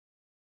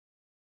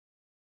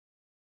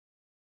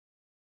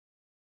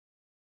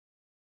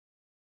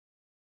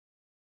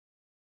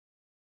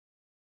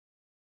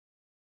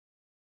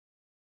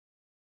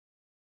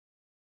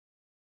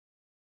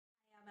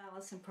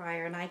Allison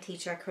Pryor, and I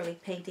teach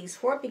acrylic paintings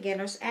for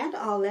beginners and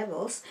all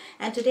levels.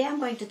 And today I'm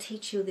going to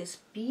teach you this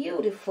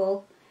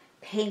beautiful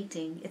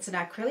painting. It's an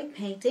acrylic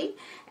painting,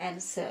 and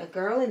it's a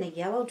girl in a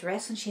yellow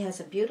dress, and she has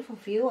a beautiful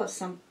view of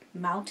some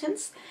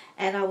mountains.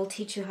 And I will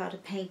teach you how to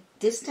paint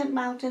distant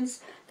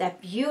mountains,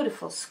 that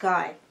beautiful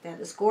sky that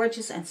is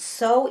gorgeous and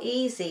so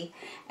easy.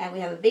 And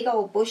we have a big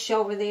old bush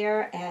over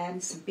there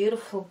and some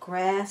beautiful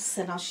grass,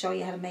 and I'll show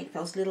you how to make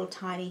those little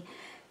tiny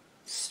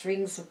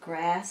strings of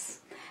grass.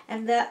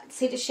 And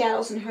see the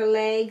shadows in her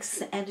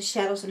legs and the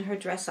shadows in her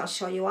dress. I'll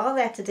show you all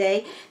that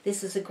today.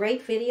 This is a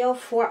great video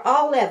for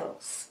all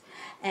levels.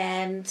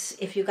 And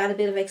if you've got a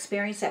bit of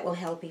experience, that will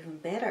help even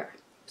better.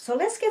 So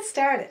let's get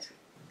started.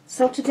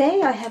 So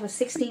today I have a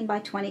 16 by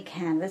 20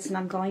 canvas, and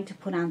I'm going to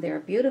put on there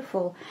a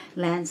beautiful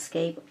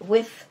landscape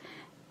with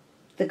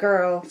the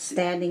girl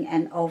standing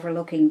and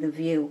overlooking the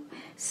view.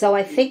 So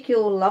I think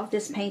you'll love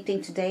this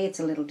painting today.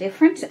 It's a little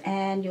different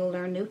and you'll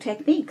learn new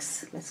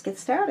techniques. Let's get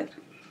started.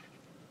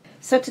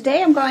 So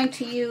today I'm going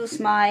to use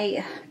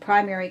my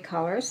primary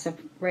colors of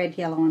red,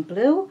 yellow, and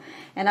blue.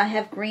 And I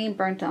have green,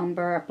 burnt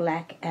umber,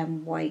 black,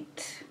 and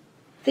white.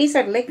 These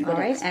are liquid,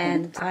 right?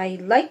 And I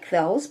like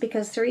those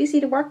because they're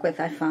easy to work with,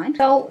 I find.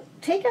 So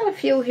take out a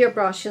few of your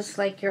brushes,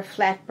 like your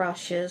flat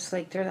brushes.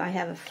 Like I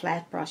have a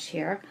flat brush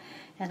here.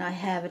 And I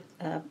have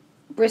a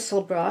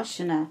bristle brush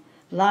and a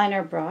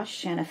liner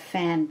brush and a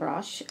fan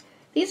brush.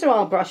 These are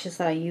all brushes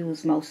that I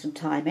use most of the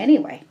time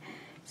anyway.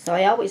 So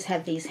I always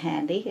have these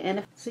handy,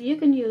 and so you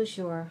can use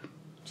your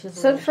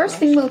chisel. So the first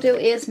thing we'll do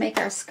is make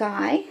our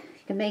sky.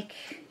 You can make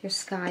your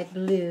sky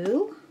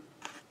blue.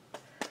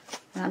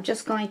 And I'm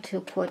just going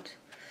to put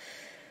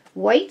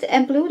white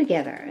and blue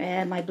together,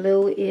 and my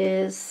blue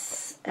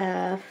is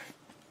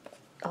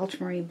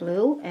ultramarine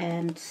blue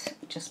and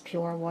just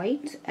pure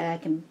white.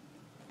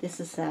 This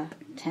is a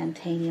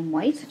titanium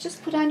white. So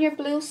just put on your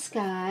blue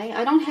sky.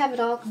 I don't have it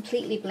all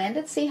completely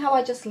blended. See how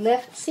I just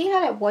left? See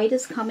how that white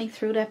is coming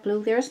through that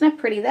blue there? Isn't that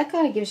pretty? That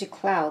kind of gives you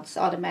clouds,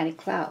 automatic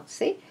clouds.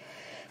 See?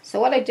 So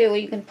what I do,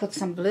 you can put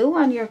some blue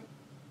on your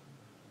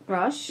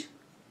brush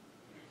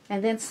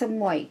and then some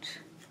white.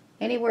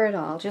 Anywhere at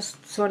all.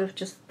 Just sort of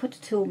just put the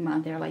two of them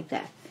on there like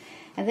that.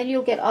 And then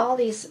you'll get all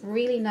these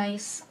really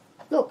nice,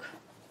 look.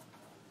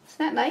 Isn't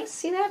that nice?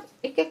 See that?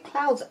 It gets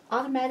clouds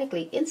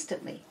automatically,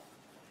 instantly.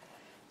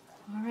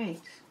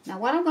 Alright, now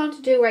what I'm going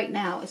to do right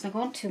now is I'm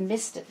going to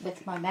mist it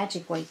with my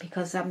magic white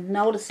because I'm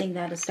noticing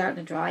that it's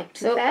starting to dry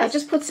too fast. I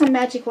just put some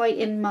magic white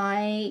in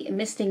my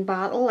misting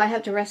bottle. I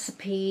have the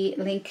recipe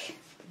link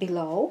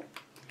below.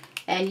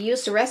 And you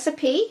use the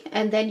recipe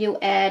and then you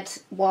add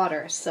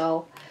water.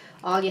 So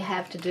all you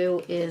have to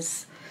do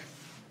is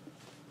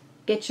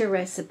get your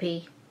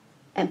recipe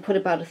and put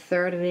about a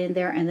third of it in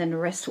there and then the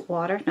rest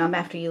water. Now I'm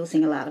after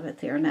using a lot of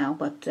it there now,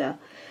 but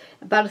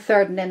about a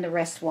third and then the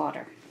rest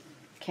water.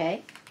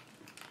 Okay?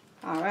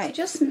 Alright,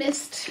 so just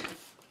mist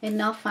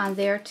enough on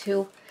there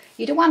to,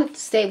 you don't want it to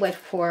stay wet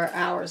for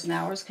hours and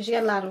hours because you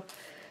got a lot of,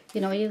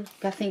 you've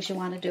got things you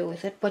want to do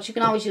with it. But you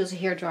can always use a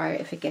hairdryer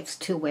if it gets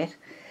too wet.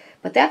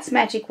 But that's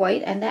magic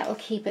white, and that will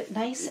keep it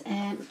nice,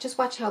 and just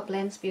watch how it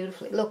blends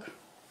beautifully. Look,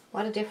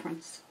 what a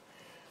difference.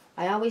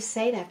 I always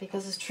say that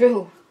because it's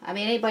true. I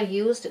mean, anybody who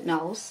used it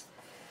knows.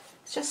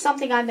 It's just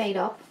something I made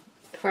up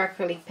for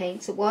acrylic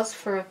paints. It was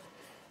for...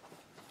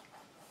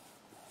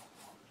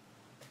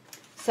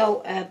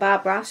 So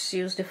Bob Ross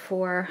used it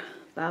for,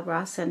 Bob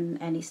Ross and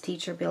his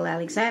teacher Bill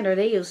Alexander,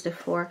 they used it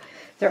for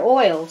their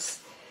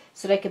oils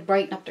so they could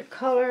brighten up their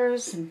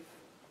colors and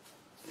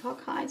all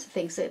kinds of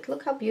things.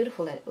 Look how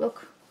beautiful it is.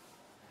 Look.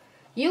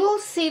 You will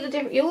see the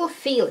difference, you will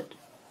feel it,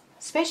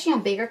 especially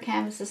on bigger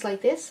canvases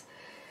like this,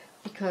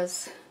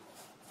 because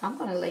I'm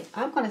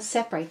gonna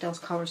separate those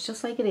colors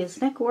just like it is.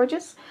 Isn't that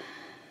gorgeous?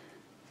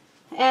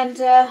 And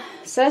so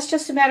that's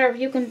just a matter of,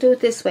 you can do it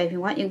this way if you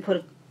want. You can put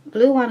a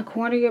blue on a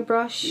corner of your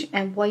brush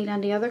and white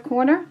on the other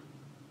corner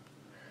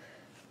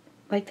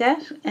like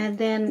that, and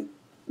then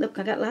look,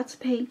 I got lots of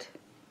paint,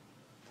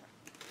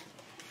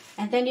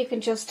 and then you can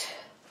just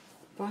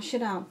brush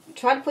it out.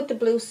 Try to put the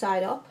blue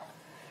side up,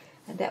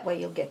 and that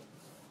way you'll get,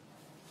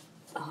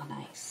 oh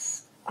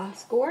nice, oh,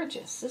 it's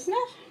gorgeous, isn't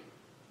it?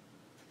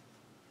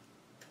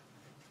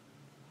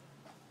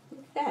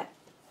 Look at that.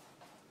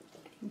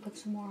 You can put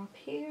some more up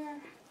here,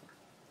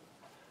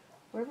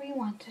 wherever you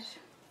want it.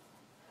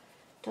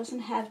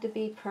 Doesn't have to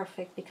be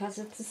perfect because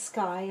it's a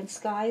sky, and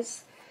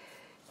skies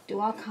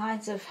do all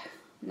kinds of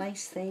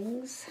nice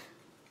things.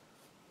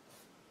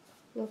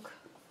 Look,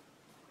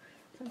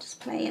 I'm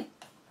just playing.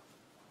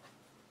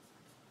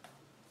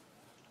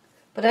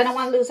 But I don't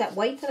want to lose that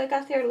white that I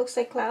got there. It looks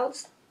like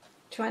clouds.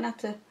 Try not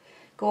to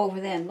go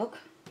over them. Look,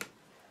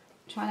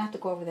 try not to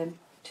go over them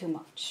too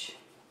much.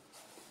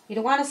 You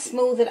don't want to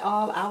smooth it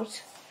all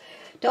out.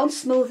 Don't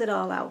smooth it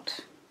all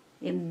out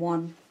in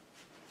one.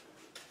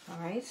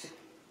 Alright.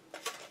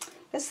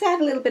 Let's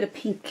add a little bit of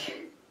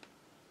pink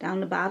down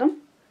the bottom.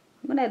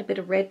 I'm going to add a bit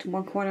of red to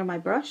one corner of my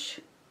brush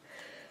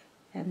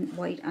and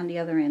white on the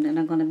other end. And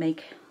I'm going to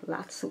make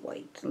lots of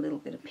white, a little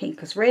bit of pink.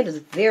 Because red is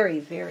very,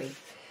 very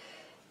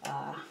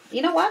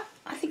You know what?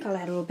 I think I'll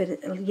add a little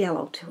bit of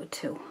yellow to it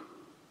too.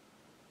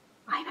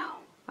 I know.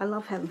 I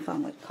love having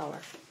fun with color.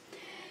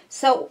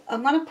 So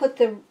I'm going to put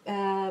the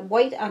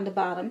white on the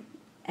bottom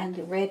and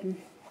the red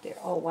in there.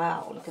 Oh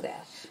wow, look at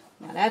that.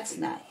 Now that's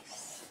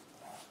nice.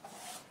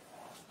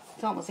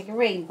 It's almost like a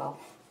rainbow.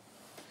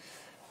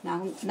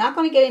 Now I'm not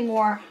going to get any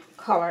more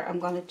color. I'm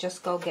going to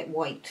just go get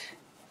white.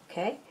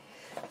 Okay?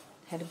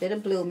 Had a bit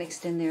of blue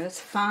mixed in there. It's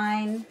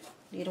fine.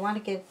 You don't want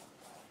to get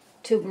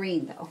too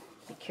green though.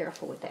 Be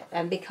careful with that.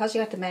 And because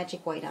you got the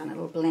magic white on,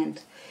 it'll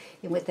blend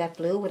in with that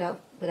blue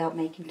without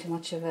making too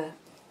much of a,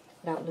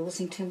 without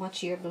losing too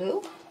much of your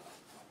blue.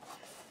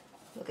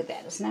 Look at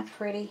that. Isn't that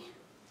pretty?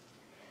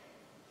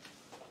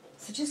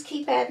 So just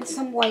keep adding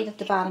some white at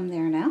the bottom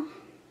there now.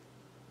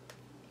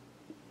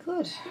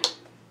 Good.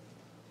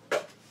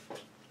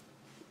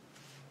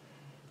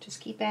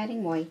 Just keep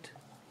adding white.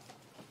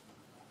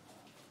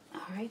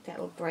 Alright, that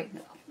will brighten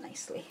it up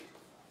nicely.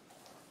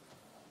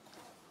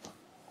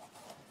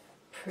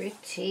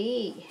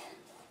 Pretty.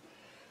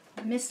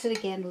 I missed it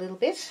again a little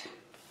bit.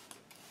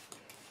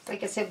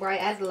 Like I said, where I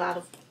added a lot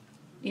of,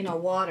 you know,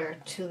 water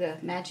to the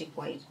magic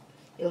white,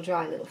 it'll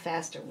dry a little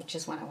faster, which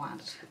is what I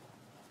want.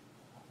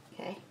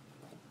 Okay.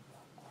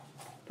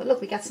 But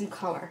look, we got some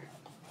color.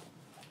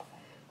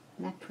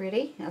 Isn't that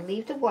pretty? Now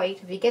leave the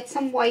white. If you get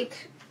some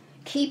white,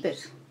 keep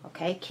it.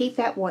 Okay, keep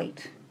that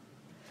white.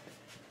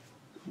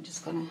 I'm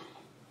just gonna,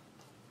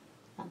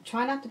 I'm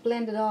trying not to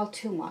blend it all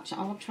too much.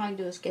 All I'm trying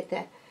to do is get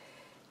that,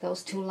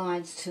 those two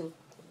lines to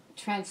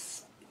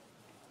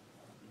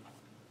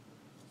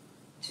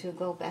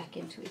go back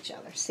into each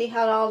other. See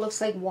how it all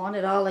looks like one?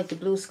 It all like the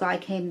blue sky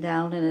came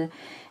down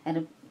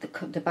and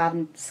the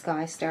bottom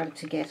sky started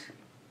to get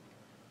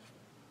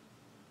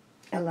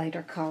a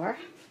lighter color.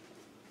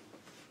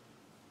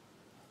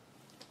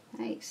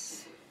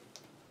 Nice.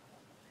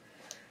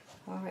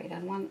 Alright,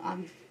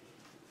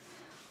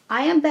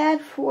 I am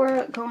bad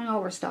for going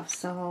over stuff,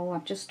 so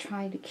I'm just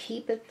trying to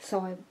keep it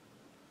so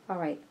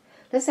alright,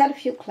 let's add a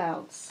few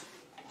clouds.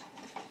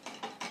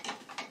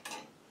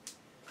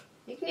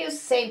 You can use the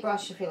same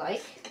brush if you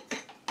like.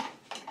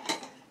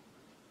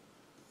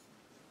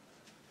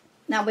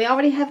 Now we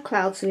already have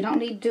clouds, so we don't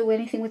need to do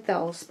anything with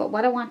those, but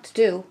what I want to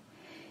do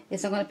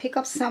is I'm going to pick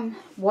up some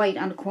white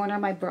on the corner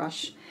of my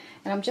brush,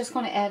 and I'm just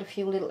going to add a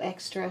few little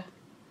extra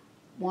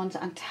ones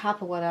on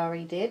top of what I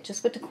already did,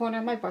 just with the corner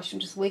of my brush. I'm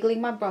just wiggling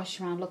my brush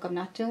around. Look, I'm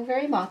not doing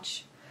very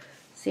much.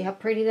 See how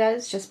pretty that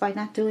is just by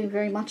not doing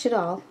very much at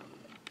all.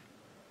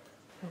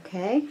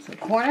 Okay, so the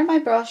corner of my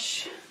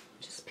brush,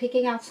 just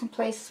picking out some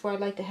places where I'd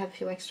like to have a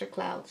few extra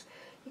clouds.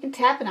 You can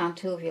tap it on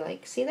too if you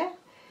like. See that?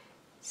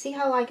 See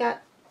how I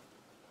got,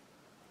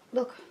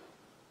 look,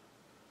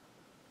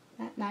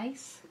 that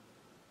nice?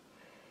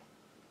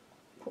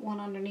 Put one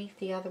underneath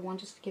the other one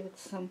just to give it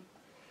some,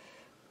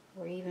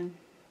 or even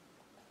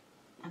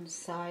on the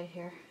side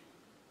here.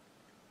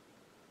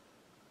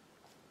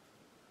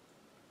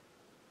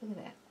 Look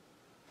at that.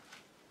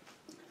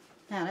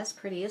 Now that's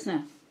pretty,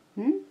 isn't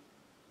it?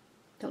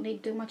 Don't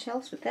need to do much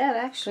else with that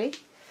actually.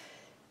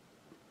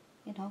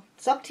 You know,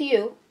 it's up to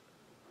you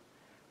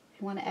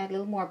if you want to add a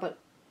little more, but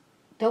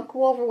don't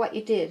go over what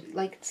you did.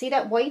 Like, see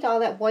that white, all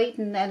that white,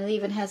 and then it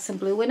even has some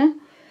blue in it?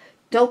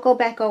 Don't go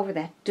back over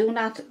that. Do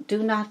not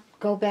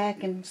go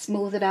back and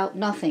smooth it out,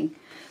 nothing.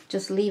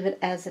 Just leave it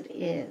as it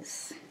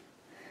is.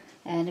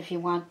 And if you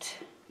want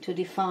to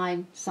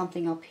define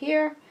something up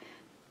here,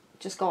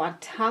 just go on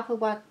top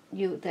of what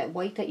that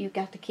white that you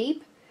got to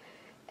keep,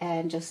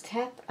 and just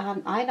tap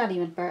on.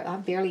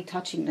 I'm barely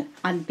touching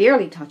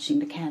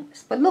the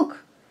canvas. But look,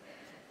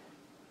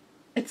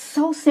 it's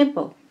so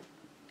simple.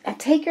 And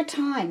take your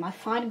time. I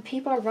find when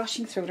people are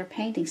rushing through their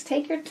paintings,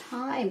 take your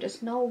time.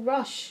 There's no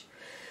rush.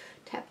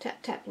 Tap,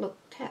 tap, tap. Look,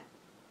 tap,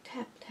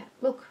 tap, tap.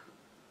 Look,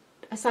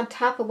 it's on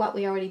top of what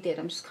we already did.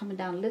 I'm just coming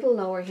down a little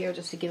lower here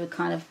just to give it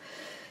kind of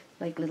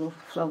like little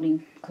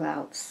floating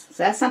clouds.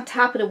 So that's on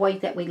top of the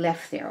white that we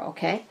left there,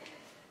 okay?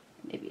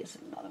 Maybe there's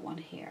another one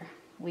here.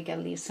 We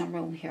gotta leave some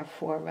room here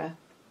for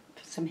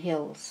some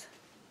hills.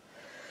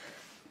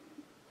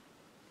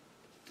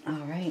 All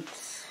right.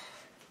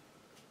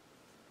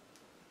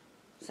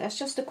 So that's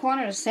just the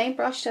corner of the same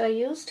brush that I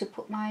used to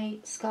put my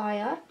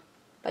sky on.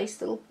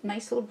 Nice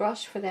little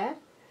brush for that.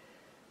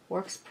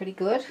 Works pretty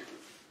good.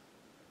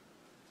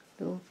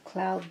 Little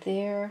cloud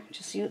there.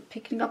 Just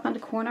picking up on the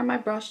corner of my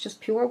brush,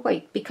 just pure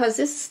white, because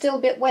this is still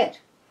a bit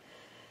wet.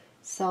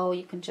 So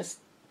you can just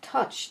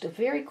touch the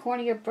very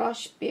corner of your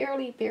brush,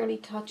 barely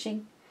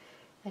touching,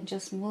 and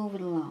just move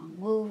it along,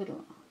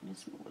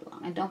 just move it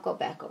along. And don't go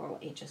back over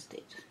what you just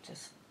did.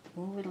 Just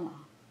move it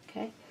along,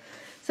 okay?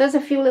 So there's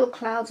a few little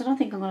clouds. I don't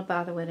think I'm going to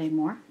bother with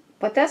anymore,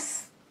 but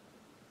that's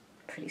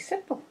pretty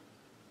simple.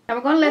 Now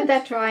we're going to let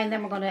that dry, and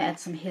then we're going to add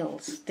some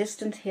hills,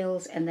 distant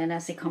hills, and then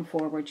as they come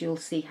forward, you'll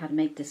see how to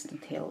make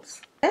distant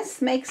hills.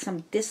 Let's make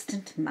some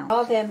distant mountains.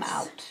 Draw them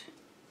out.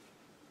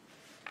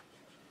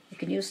 You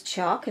can use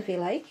chalk if you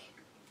like.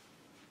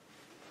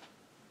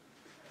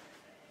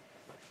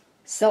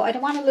 So I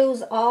don't want to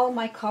lose all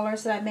my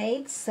colors that I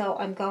made, so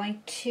I'm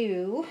going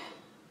to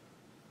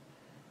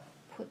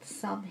put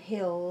some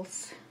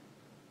hills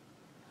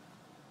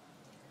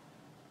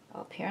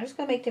up here. I'm just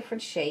going to make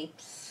different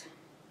shapes.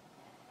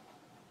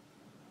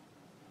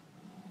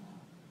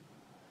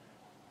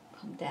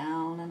 Come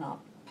down and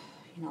up.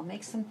 You know,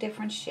 make some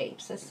different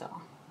shapes, that's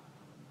all.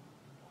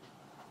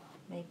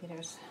 Maybe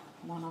there's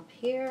one up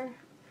here,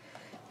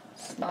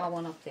 small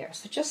one up there.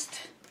 So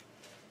just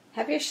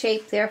have your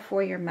shape there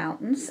for your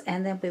mountains,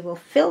 and then we will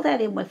fill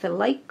that in with a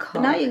light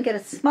color. Now you can get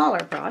a smaller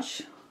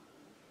brush.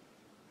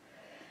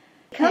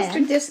 Because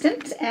they're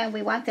distant and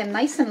we want them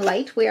nice and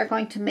light, we are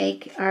going to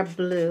make our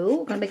blue.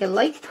 We're going to make a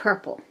light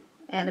purple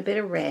and a bit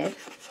of red.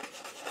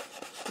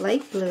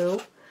 Light blue,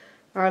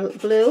 or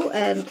blue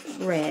and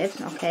red,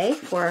 okay,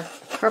 for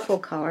purple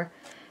color,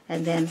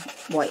 and then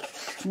white.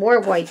 More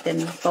white than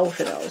both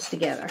of those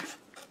together.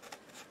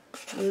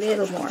 A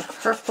little more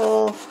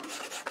purple.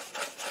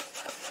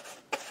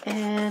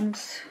 And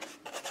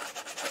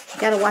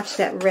you got to watch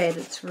that red,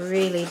 it's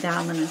really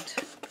dominant.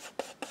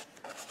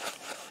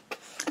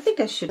 I think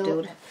that should do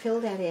it.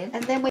 Fill that in.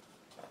 And then I'm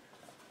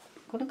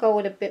going to go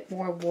with a bit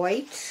more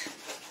white,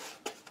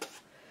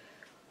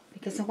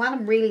 because I want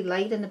them really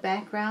light in the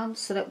background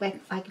so that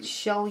I can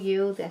show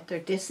you that they're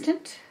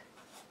distant.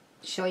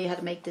 Show you how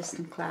to make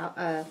distant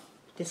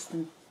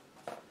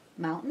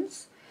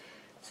mountains.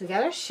 So we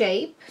got our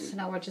shape. So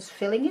now we're just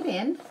filling it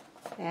in.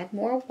 Add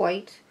more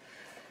white.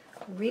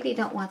 Really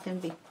don't want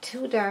them to be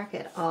too dark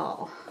at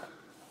all.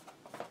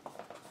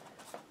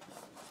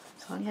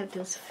 So all you have to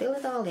do is fill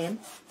it all in.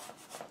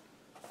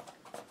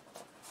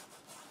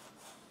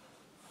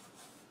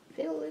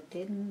 Fill it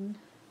in.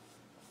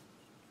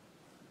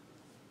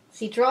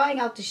 See, drawing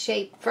out the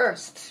shape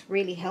first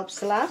really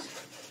helps a lot.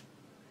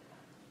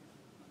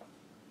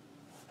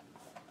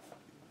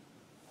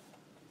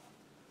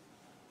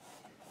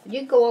 You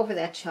can go over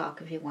that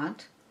chalk if you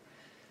want,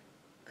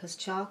 because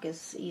chalk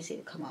is easy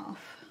to come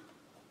off.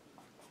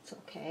 It's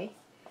okay.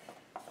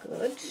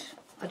 Good.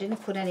 I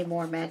didn't put any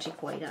more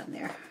magic white on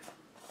there.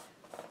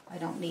 I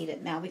don't need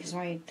it now because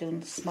we're only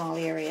doing a small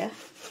area.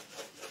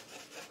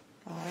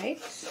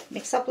 Alright,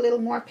 mix up a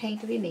little more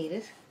paint if you need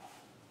it.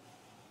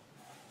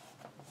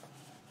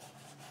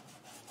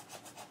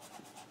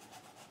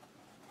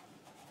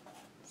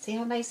 See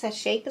how nice that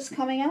shape is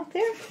coming out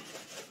there?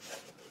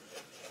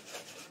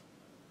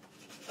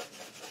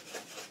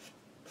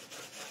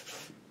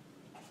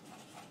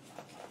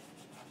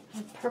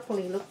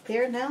 Purpley look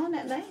there now, isn't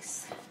that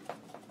nice?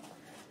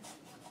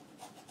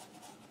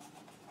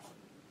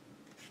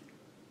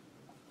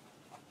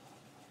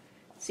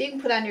 So you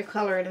can put on your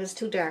color and if it's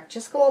too dark,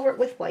 just go over it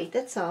with white,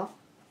 that's all.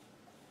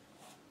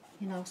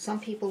 You know, some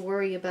people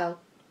worry about,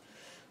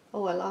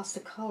 oh, I lost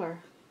the color.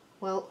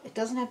 Well, it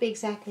doesn't have to be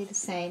exactly the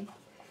same.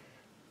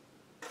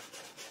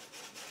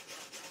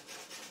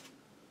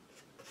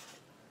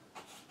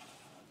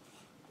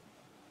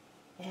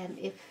 And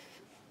if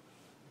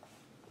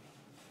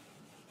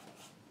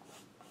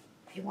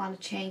you want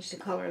to change the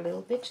color a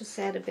little bit, just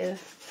add a bit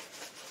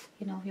of,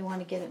 you know, if you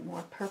want to get it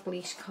more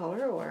purplish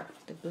color or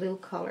the blue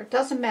color. It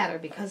doesn't matter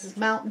because it's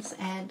mountains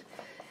and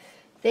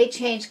they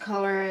change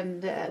color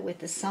and with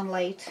the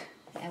sunlight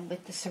and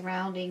with the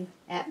surrounding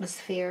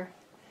atmosphere.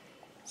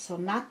 So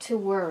not to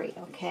worry,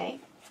 okay?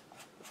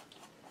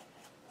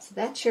 So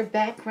that's your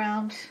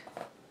background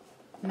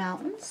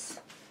mountains.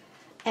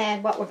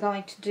 And what we're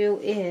going to do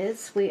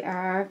is we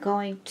are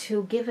going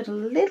to give it a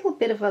little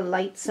bit of a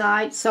light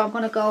side. So I'm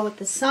going to go with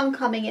the sun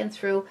coming in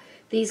through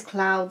these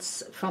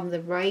clouds from the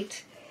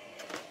right.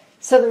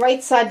 So the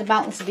right side of the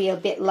mountains will be a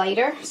bit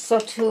lighter. So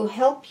to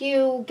help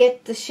you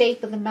get the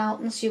shape of the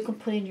mountains, you can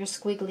put in your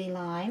squiggly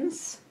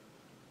lines.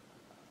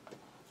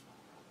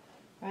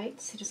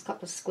 Right, so just a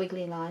couple of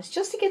squiggly lines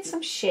just to get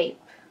some shape.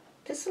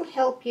 This will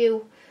help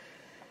you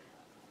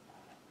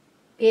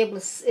be able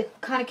to,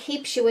 it kind of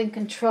keeps you in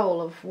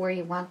control of where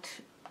you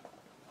want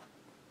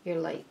your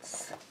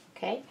lights.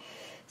 Okay,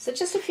 so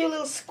just a few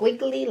little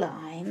squiggly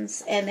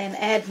lines, and then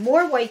add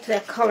more white to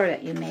that color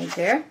that you made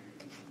there.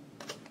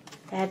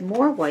 Add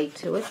more white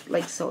to it,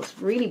 like so it's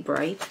really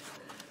bright.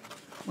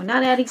 We're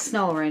not adding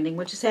snow or anything,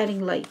 we're just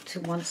adding light to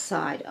one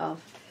side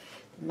of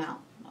the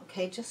mountain.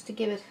 Okay, just to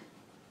give it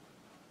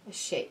a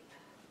shape.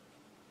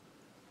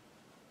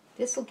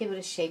 This will give it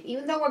a shape.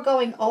 Even though we're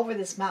going over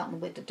this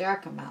mountain with the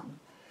darker mountain,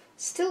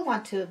 still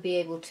want to be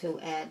able to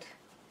add.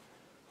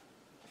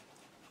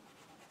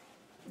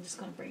 I'm just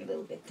going to bring a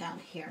little bit down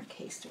here in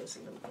case there was a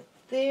little bit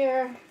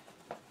there.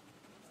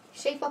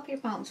 Shape up your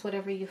mountains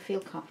whatever you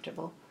feel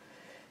comfortable.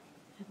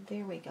 And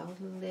there we go,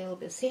 a little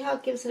bit. See how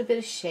it gives it a bit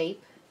of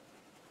shape?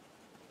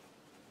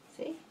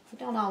 See? You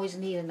don't always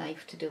need a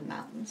knife to do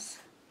mountains.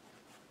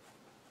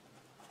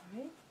 All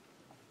right.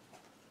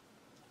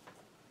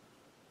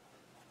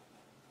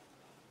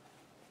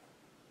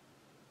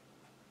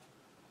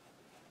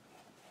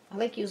 I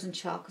like using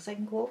chalk because I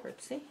can go over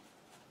it, see?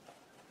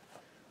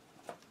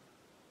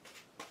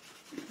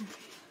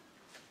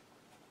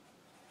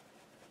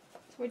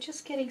 So we're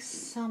just getting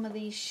some of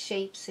these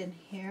shapes in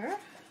here.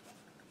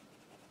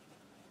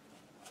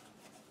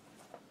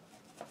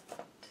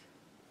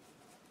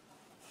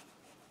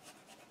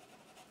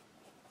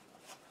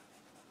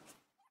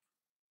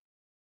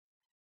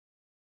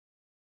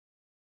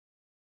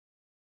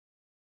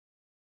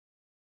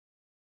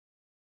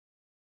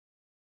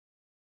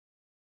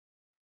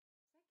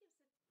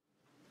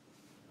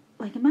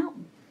 like a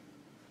mountain.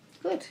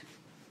 Good.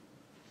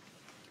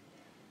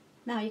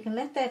 Now you can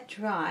let that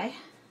dry,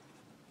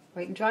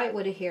 or you can dry it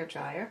with a hair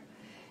dryer,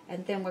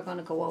 and then we're going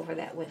to go over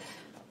that with,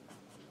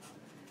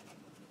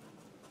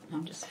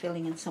 I'm just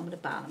filling in some of the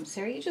bottoms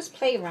here. You just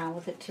play around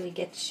with it till you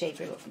get the shape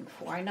you're looking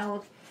for. I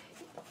know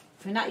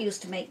if you're not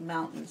used to making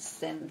mountains,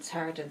 then it's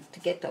hard to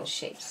get those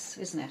shapes,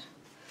 isn't it?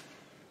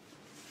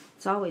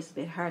 It's always a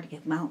bit hard to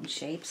get mountain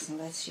shapes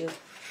unless you...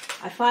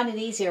 I find it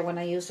easier when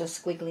I use those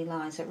squiggly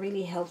lines. It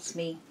really helps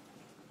me,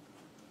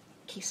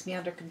 keeps me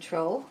under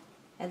control.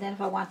 And then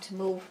if I want to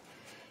move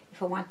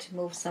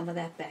some of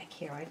that back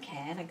here, I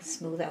can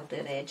smooth out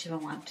that edge if I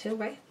want to,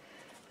 right?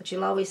 But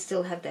you'll always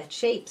still have that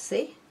shape,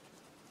 see?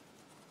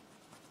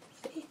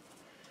 See?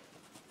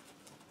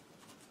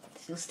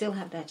 You'll still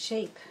have that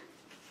shape,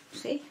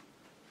 see?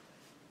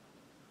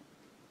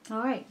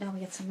 Alright, now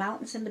we get some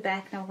mountains in the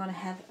back. Now we're going to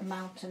have a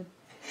mountain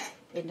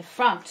in the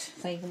front.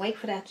 So you can wait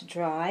for that to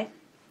dry.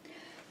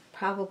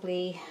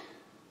 Probably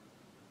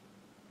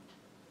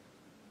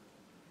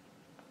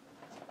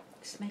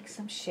just make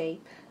some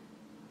shape.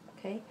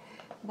 Okay,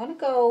 I'm going to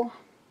go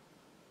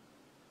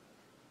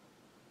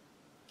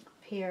up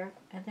here,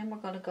 and then we're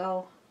going to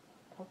go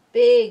a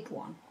big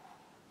one,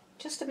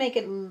 just to make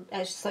it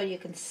so you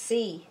can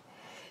see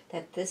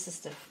that this is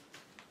the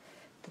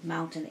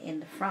mountain in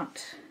the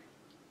front.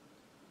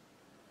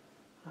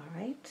 All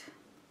right.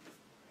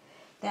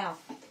 Now,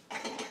 the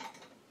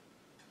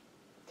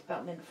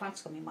mountain in the front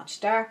is going to be much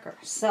darker,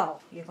 so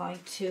you're going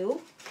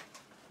to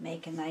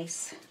make a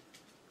nice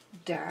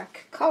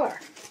dark color.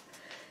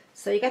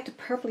 So you got the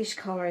purplish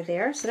color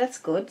there, so that's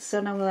good.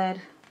 So now we'll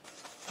add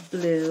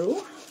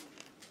blue,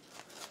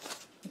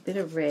 a bit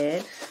of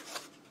red,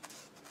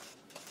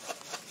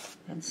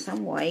 and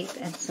some white,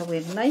 and so we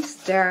have a nice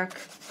dark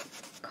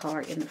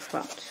color in the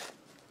front.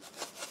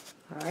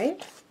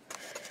 Alright,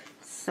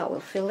 so we'll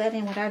fill that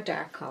in with our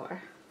dark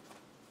color,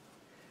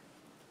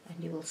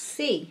 and you will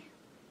see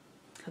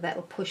how that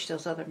will push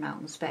those other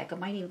mountains back. I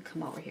might even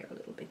come over here a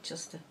little bit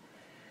just to...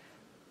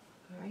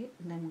 Alright,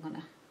 and then we're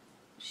going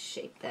to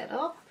shape that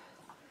up.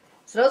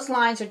 So those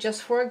lines are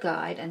just for a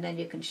guide, and then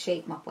you can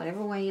shape them up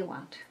whatever way you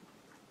want.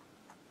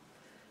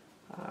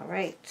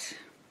 Alright.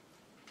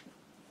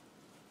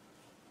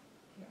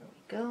 Here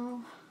we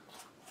go.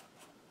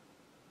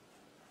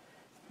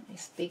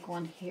 Nice big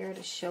one here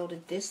to show the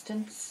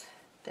distance.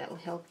 That'll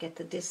help get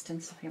the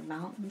distance of your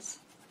mountains.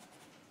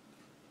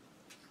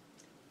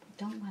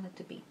 I don't want it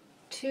to be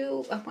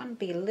too... I want it to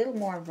be a little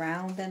more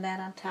round than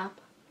that on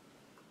top.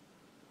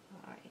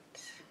 Alright.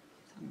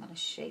 So I'm going to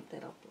shape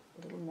that up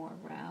a little more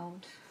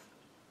round.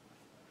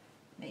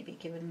 Maybe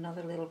give it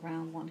another little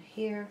round one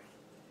here.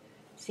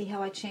 See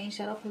how I changed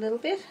that up a little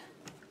bit?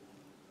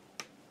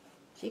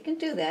 So you can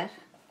do that.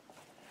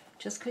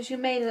 Just because you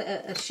made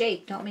a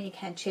shape don't mean you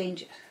can't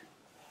change it.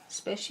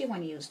 Especially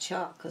when you use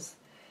chalk, because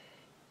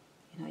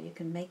you know you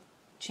can make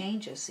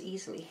changes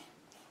easily.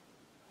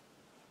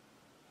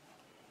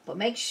 But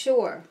make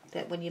sure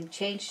that when you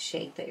change the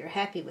shape that you're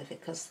happy with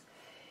it, because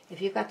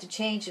if you've got to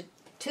change it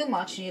too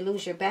much and you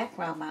lose your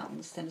background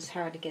mountains, then it's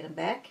hard to get them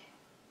back.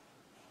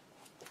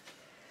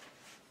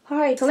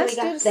 Alright, so let's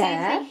do the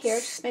same thing here.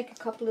 Just make a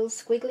couple little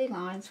squiggly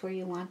lines where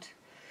you want.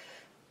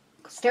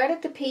 Start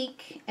at the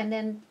peak and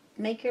then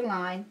make your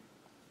line.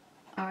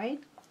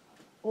 Alright.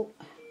 Oh,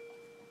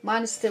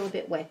 mine is still a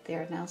bit wet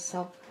there now,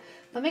 so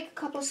but make a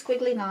couple of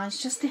squiggly lines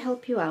just to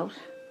help you out.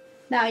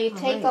 Now you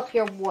take up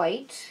your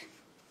white.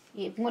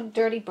 You want a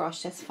dirty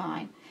brush, that's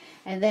fine.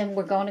 And then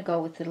we're going to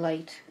go with the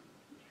light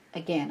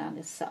again on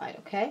this side,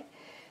 okay?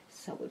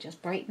 So we'll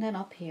just brighten it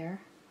up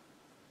here.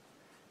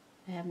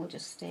 And we'll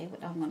just stay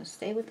with, I'm going to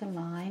stay with the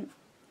line,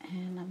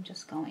 and I'm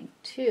just going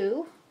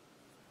to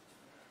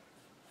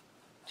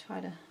try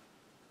to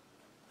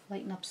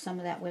lighten up some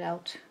of that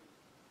without,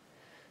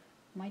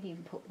 might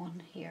even put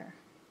one here,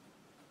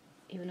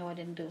 even though I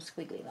didn't do a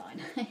squiggly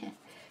line.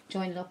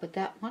 Join it up with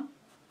that one.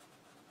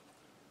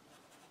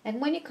 And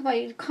when you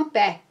come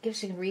back, it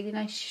gives you a really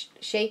nice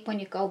shape when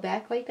you go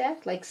back like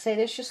that. Like say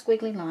there's your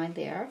squiggly line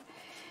there,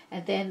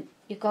 and then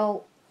you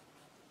go,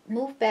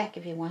 move back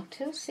if you want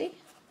to, see?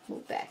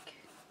 Move back.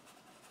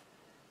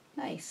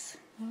 Nice.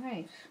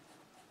 Alright.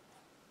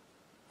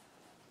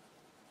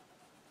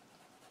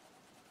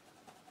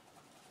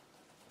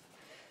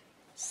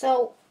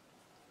 So,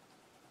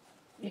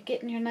 you're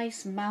getting your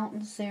nice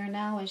mountains there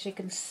now. As you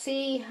can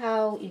see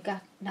how you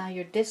got now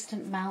your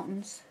distant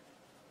mountains.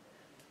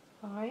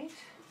 Alright.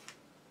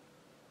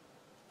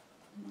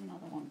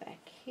 Another one back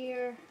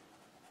here.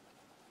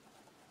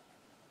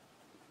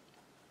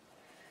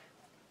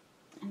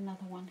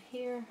 Another one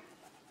here.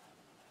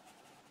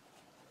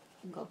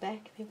 And go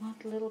back if you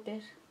want a little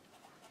bit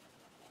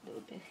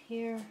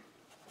here.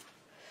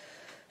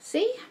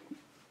 See?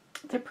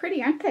 They're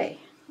pretty, aren't they?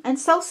 And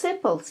so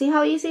simple. See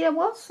how easy it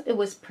was? It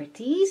was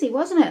pretty easy,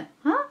 wasn't it?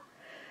 Huh?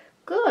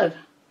 Good.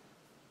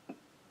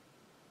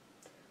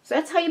 So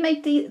that's how you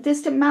make the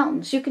distant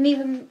mountains. You can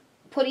even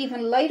put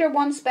even lighter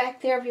ones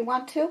back there if you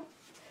want to.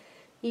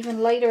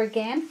 Even lighter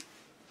again.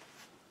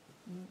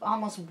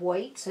 almost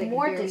white, so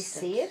more you can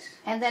distant. see it.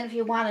 And then if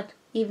you want it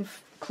even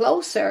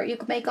closer, you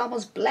can make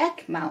almost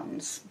black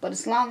mountains, but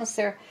as long as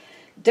they're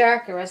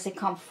darker as they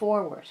come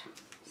forward.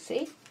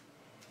 See?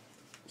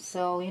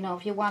 So, you know,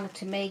 if you wanted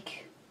to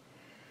make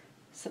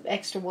some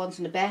extra ones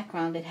in the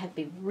background, they'd have to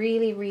be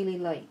really, really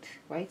light,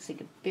 right? So you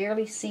could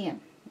barely see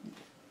them.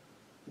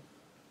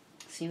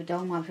 So you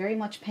don't want very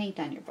much paint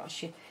on your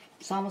brush.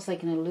 It's almost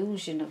like an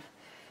illusion of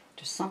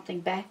there's something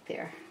back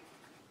there.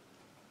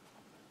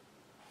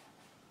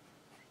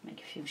 Make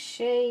a few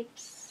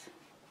shapes.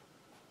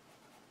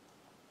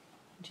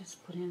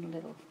 Just put in a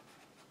little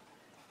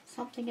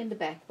something in the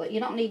back, but you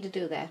don't need to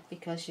do that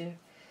because you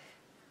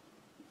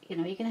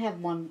know, you can have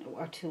 1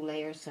 or 2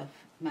 layers of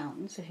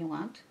mountains if you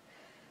want.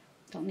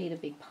 Don't need a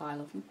big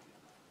pile of them.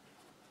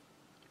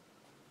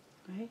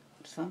 Right?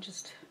 So I'm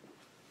just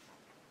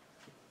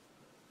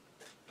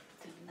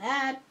doing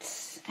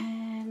that,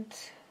 and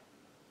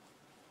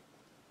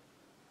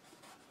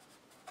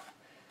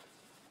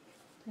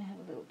I have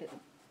a little bit of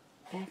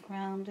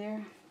background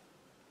there.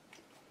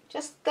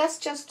 That's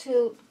just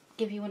to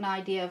give you an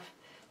idea of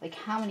like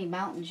how many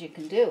mountains you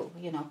can do,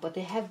 you know, but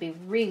they have to be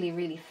really,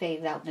 really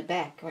faded out in the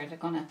back or they're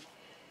going to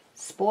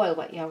spoil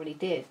what you already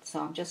did. So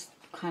I'm just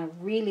kind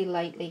of really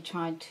lightly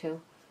trying to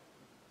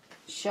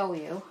show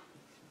you.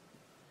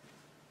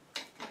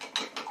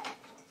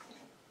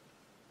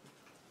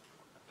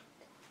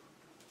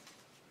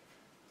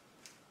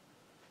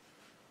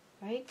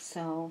 Right,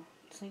 so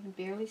you can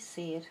barely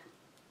see it.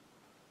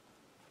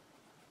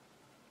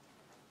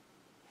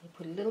 You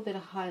put a little bit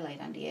of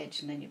highlight on the edge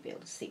and then you'll be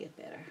able to see it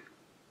better.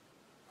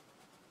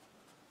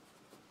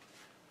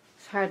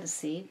 It's hard to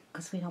see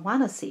because we don't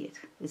want to see it.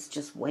 It's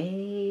just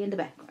way in the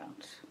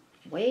background.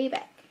 Way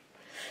back.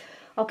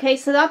 Okay,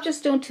 so I'm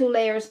just doing 2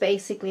 layers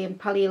basically and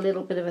probably a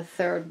little bit of a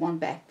third one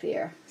back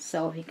there.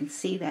 So if you can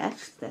see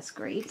that, that's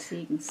great. So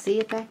you can see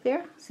it back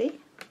there. See?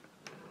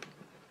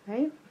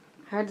 Right?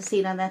 Hard to see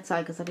it on that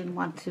side because I didn't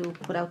want to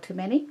put out too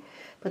many.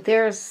 But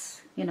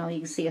there's, you know, you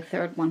can see a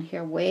third one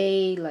here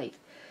way light.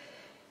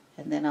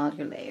 And then all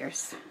your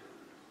layers.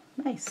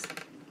 Nice.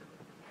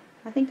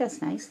 I think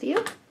that's nice. Do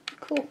you?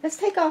 Cool. Let's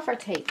take off our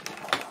tape.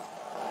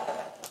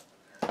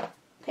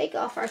 Take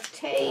off our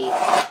tape.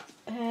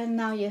 And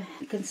now you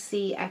can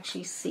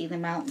actually see the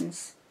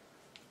mountains.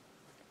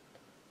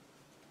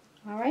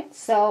 Alright,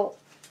 so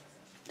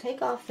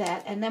take off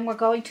that. And then we're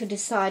going to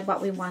decide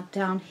what we want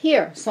down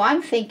here. So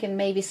I'm thinking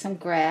maybe some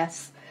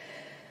grass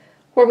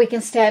where we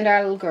can stand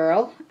our little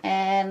girl.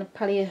 And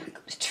probably a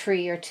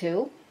tree or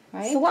 2.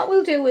 Right. So what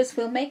we'll do is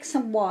we'll make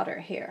some water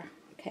here,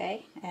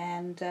 okay?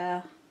 And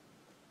so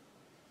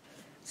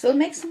we'll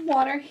make some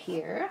water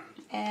here,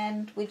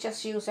 and we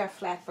just use our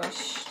flat brush,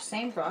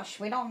 same brush.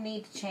 We don't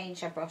need to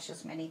change our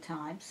brushes many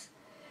times.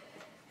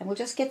 And we'll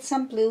just get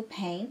some blue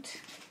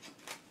paint,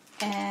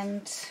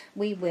 and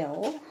we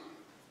will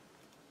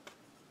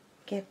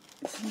get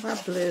some of our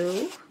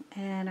blue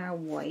and our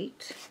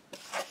white.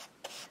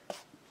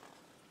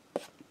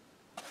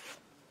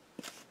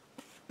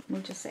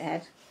 We'll just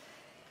add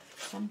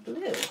some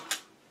blue.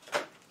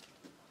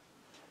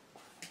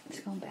 It's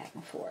going back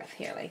and forth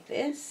here like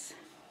this.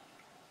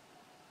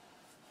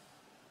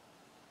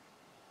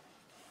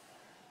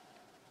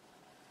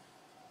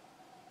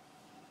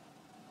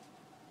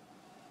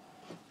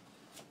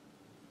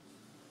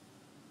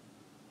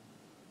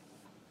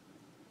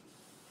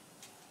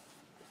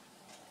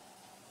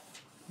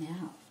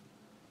 Now,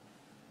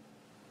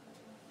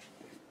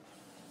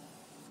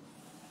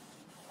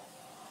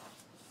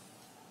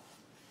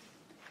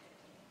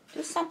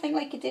 do something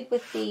like you did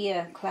with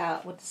the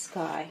cloud, with the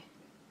sky.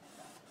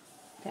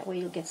 That way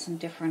you'll get some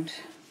different,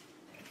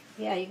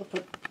 yeah, you can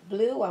put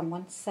blue on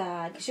one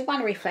side, because you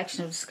want a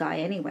reflection of the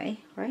sky anyway,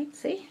 right?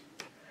 See?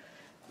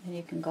 And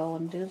you can go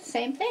and do the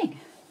same thing.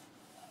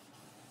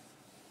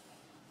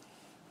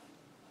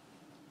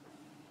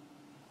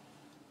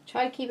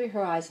 Try to keep your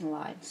horizon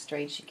line as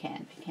straight as you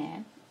can, if you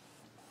can.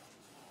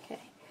 Okay.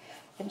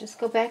 And just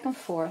go back and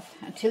forth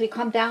until you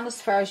come down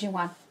as far as you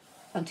want,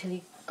 until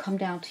you come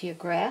down to your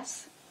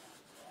grass.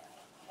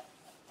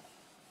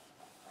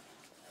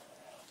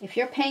 If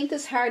your paint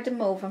is hard to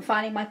move, I'm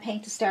finding my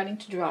paint is starting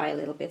to dry a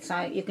little bit,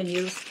 so you can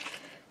use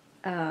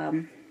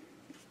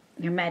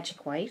your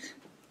magic white.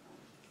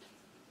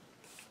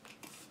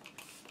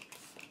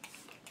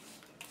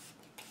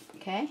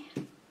 Okay.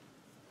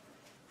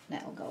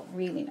 That will go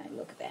really nice.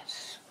 Look at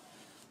that.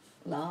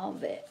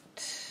 Love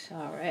it.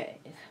 Alright.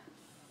 You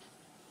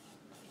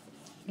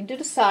can do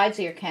the sides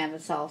of your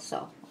canvas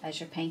also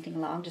as you're painting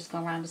along. Just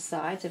go around the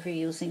sides if you're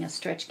using a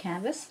stretch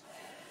canvas.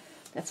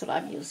 That's what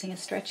I'm using, a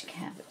stretch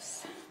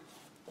canvas.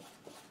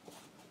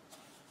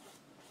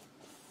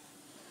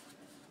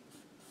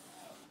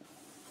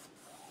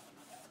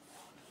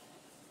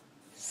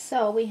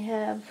 So we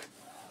have,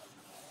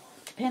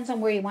 depends on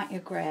where you want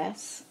your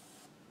grass.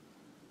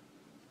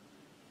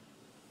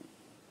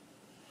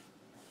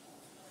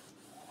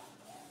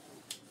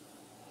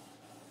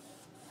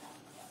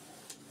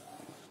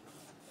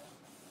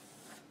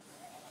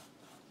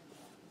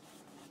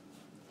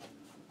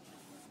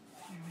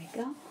 There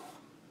we go.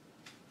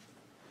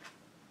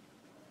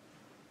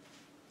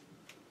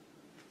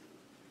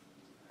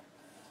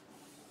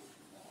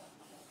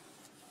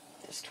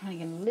 trying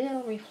to get a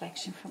little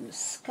reflection from the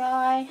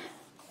sky.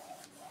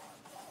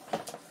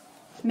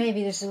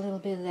 Maybe there's a little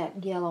bit of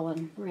that yellow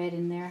and red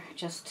in there,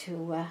 just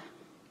to,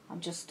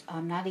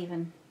 I'm not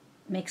even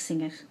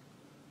mixing it.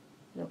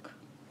 Look,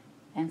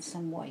 and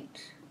some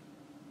white.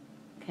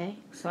 Okay,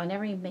 so I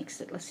never even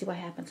mixed it. Let's see what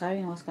happens. I don't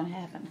even know what's going to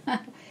happen.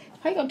 It's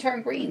probably going to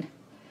turn green.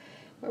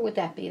 Where would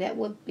that be? That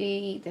would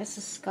be, that's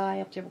the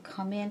sky up there will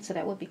come in, so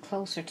that would be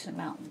closer to the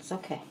mountains.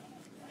 Okay.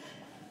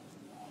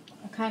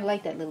 I kind of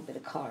like that little bit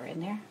of color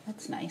in there.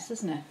 That's nice,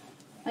 isn't it?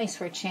 Nice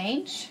for a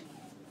change.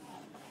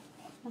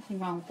 Nothing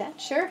wrong with that,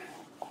 sure.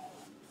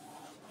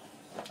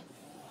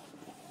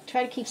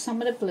 Try to keep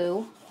some of the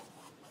blue.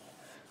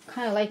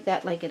 Kind of like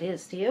that like it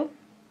is, do you?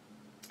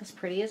 That's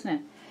pretty, isn't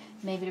it?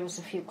 Maybe there was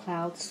a few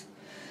clouds.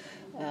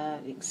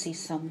 You can see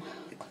some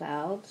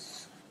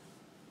clouds.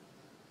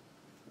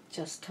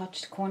 Just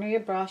touch the corner of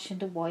your brush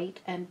into white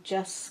and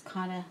just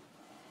kind of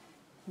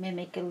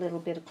mimic a little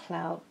bit of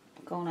cloud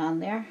going on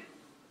there.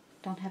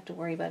 Don't have to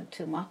worry about it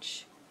too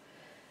much.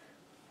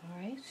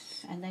 Alright,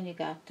 and then you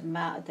got the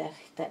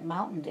that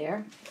mountain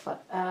there.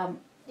 But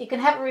you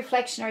can have a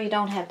reflection or you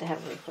don't have to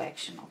have a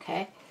reflection,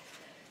 okay?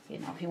 You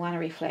know, if you want a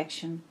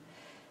reflection,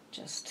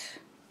 just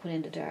put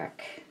in the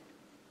dark.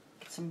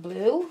 Get some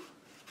blue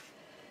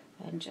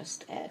and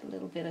just add a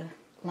little bit of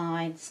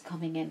lines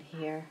coming in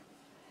here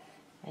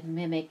and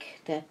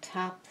mimic that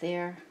top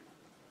there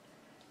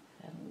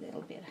a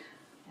little bit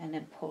and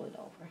then pull it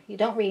over. You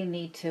don't really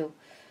need to.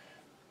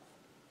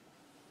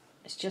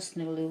 It's just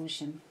an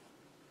illusion.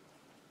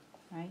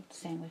 Right?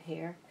 Same with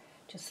here.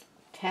 Just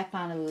tap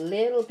on a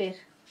little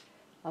bit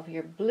of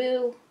your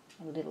blue,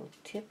 a little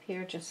tip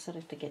here, just sort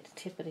of to get the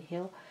tip of the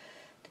hill,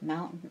 the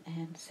mountain,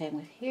 and same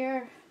with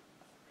here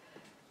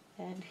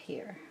and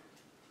here.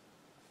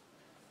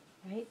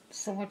 Right?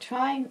 So we're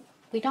trying,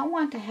 we don't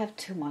want to have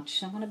too much,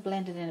 so I'm going to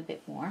blend it in a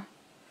bit more.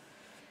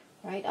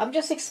 Right? I'm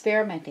just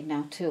experimenting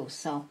now too,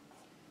 so,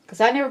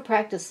 because I never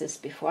practiced this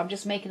before. I'm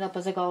just making it up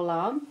as I go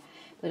along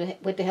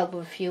with the help of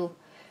a few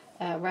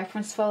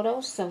reference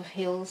photos of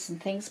hills and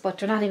things, but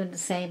they're not even the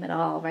same at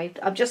all, right?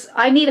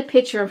 I need a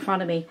picture in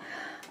front of me,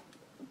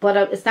 but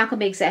it's not going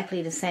to be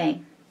exactly the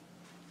same.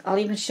 I'll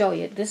even show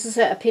you. This is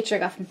a picture I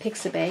got from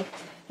Pixabay,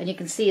 and you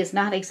can see it's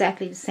not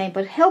exactly the same,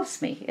 but it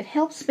helps me. It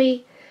helps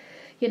me,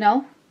 you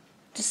know,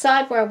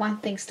 decide where I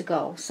want things to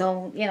go.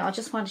 So, you know, I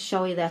just want to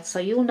show you that so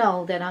you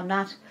know that I'm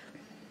not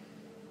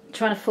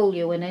trying to fool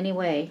you in any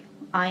way.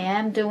 I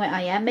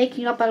am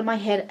making it up out of my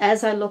head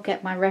as I look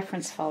at my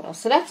reference photos.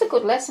 So that's a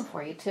good lesson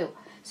for you too.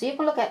 So you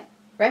can look at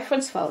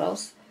reference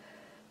photos,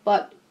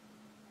 but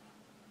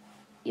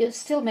you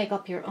still make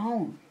up your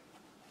own.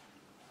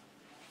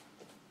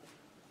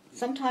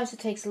 Sometimes it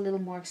takes a little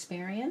more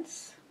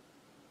experience.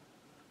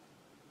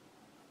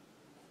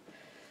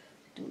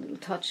 Do little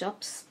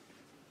touch-ups,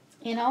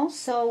 you know,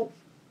 so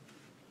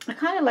I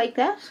kind of like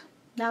that.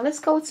 Now let's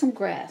go with some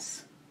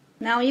grass.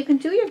 Now you can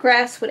do your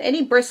grass with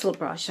any bristle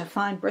brush. I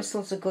find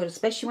bristles are good,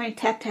 especially when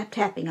you're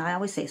tapping. I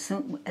always say,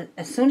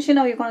 as soon as you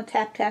know you're going to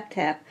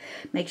tap,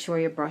 make sure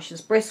your brush is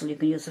bristle. You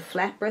can use a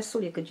flat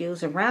bristle, you could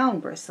use a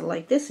round bristle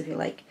like this if you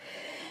like.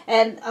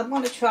 And I'm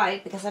going to try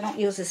it because I don't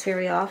use this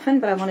very often,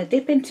 but I want to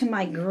dip into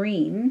my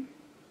green.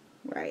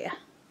 Where are you?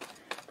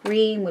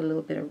 Green with a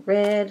little bit of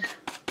red.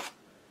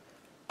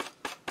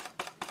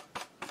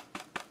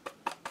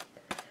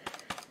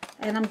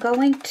 And I'm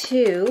going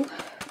to,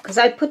 because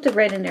I put the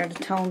red in there to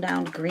tone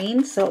down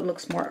green so it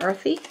looks more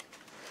earthy.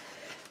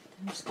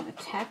 I'm just going to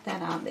tap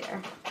that on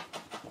there.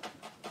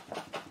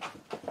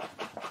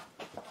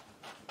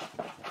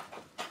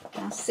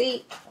 Now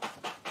see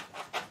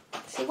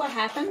what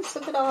happens?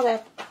 Look at all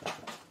that.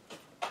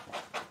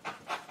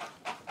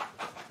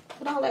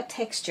 Look at all that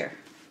texture.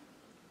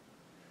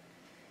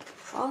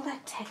 All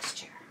that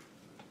texture.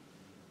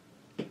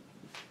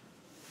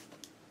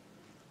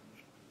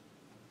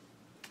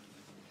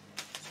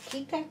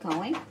 Keep that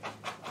going.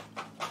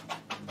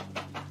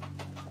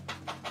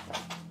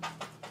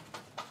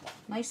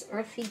 Nice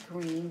earthy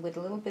green with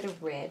a little bit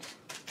of red.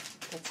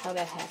 That's how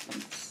that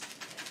happens.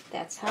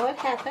 That's how it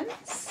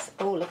happens.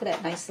 Oh, look at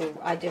that nice little,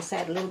 I just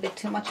had a little bit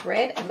too much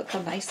red, and look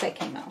how nice that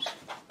came out.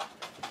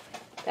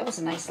 That was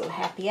a nice little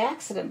happy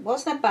accident,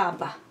 wasn't it,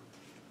 Bob?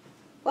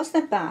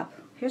 Wasn't it, Bob?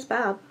 Here's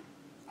Bob.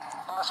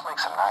 And let's make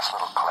some nice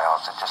little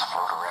clouds that just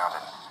float around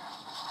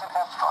and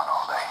have fun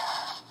all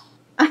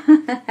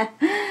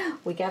day.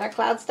 We got our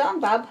clouds done,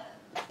 Bob.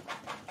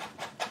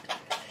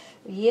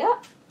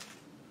 Yep.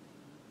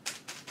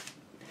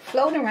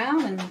 Float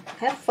around and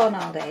have fun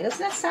all day. Doesn't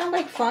that sound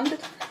like fun?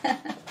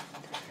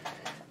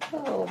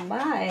 Oh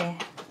my.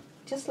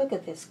 Just look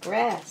at this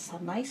grass. How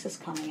nice it's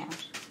coming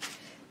out.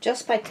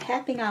 Just by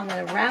tapping on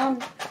a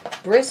round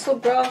bristle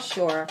brush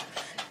or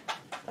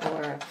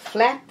a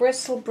flat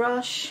bristle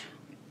brush.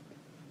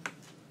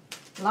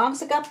 As long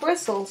as it got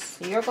bristles,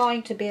 you're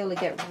going to be able to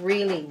get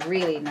really,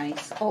 really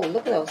nice. Oh,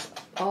 look at those.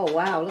 Oh,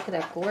 wow. Look at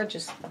that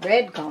gorgeous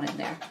red going in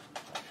there.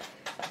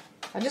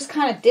 I'm just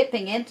kind of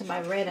dipping into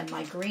my red and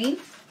my green.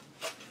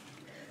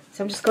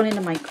 So I'm just going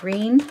into my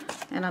green,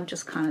 and I'm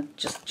just kind of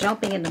just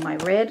jumping into my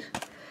red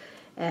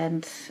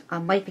and I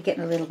might be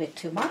getting a little bit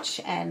too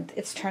much, and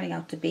it's turning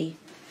out to be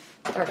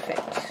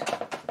perfect.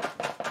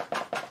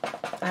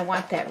 I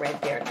want that red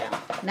there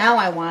now. Now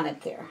I want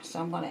it there, so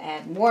I'm going to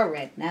add more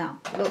red now.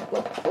 Look,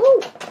 look,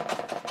 ooh!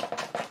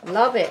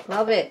 Love it,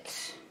 love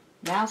it.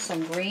 Now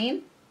some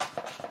green.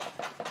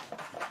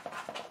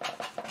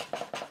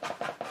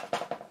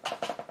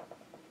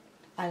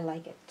 I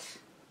like it.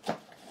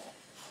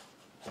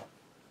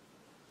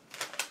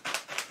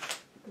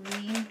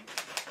 Green,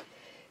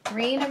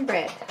 green and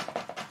red.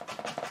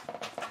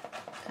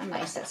 How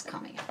nice that's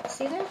coming out.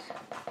 See that?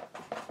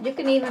 You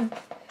can even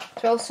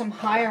throw some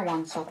higher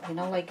ones up, you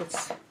know, like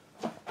it's...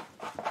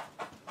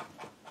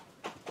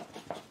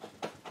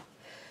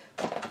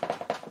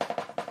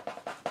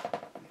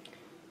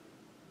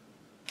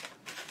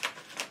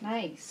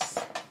 Nice.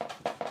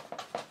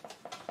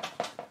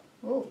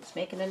 Ooh, it's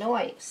making a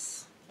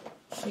noise.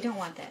 We don't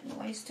want that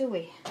noise, do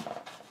we?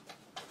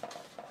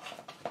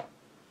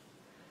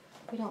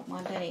 We don't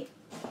want any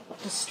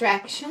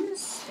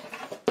distractions.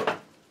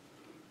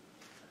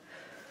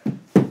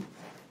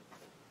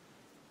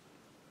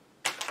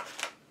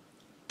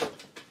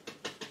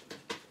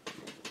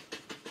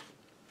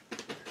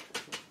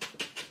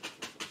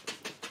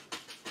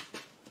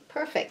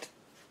 Perfect.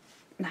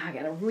 Now I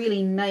got a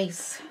really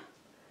nice,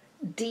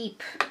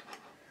 deep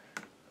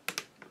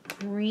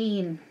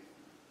green.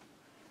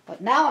 But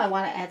now I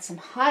want to add some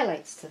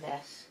highlights to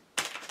that.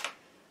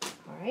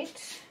 All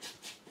right.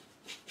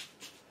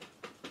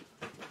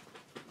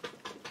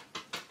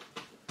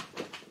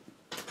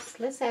 So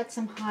let's add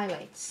some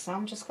highlights. So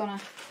I'm just going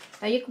to...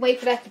 Now you can wait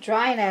for that to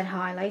dry and add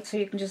highlights, or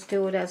you can just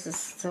do it as this,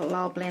 so it'll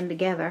all blend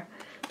together.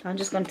 So I'm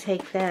just going to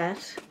take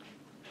that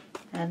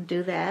and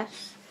do that.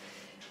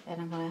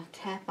 And I'm going to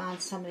tap on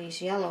some of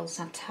these yellows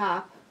on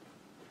top.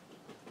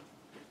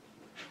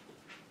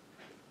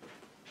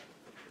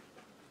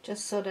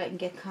 Just so that I can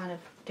get kind of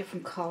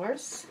different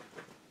colors.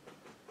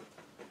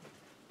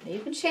 Now you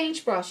can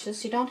change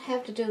brushes. You don't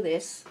have to do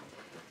this.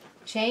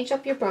 Change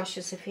up your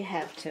brushes if you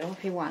have to,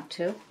 if you want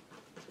to.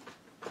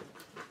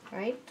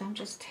 Right? I'm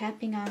just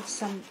tapping on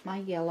some of my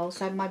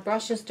yellows. My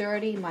brush is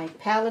dirty. My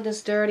palette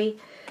is dirty.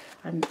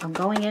 I'm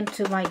going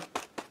into my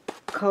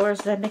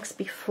colors that I mixed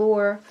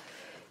before.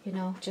 You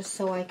know, just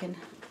so I can...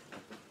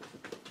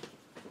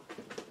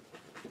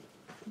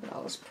 Look at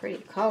all those pretty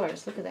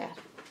colors. Look at that.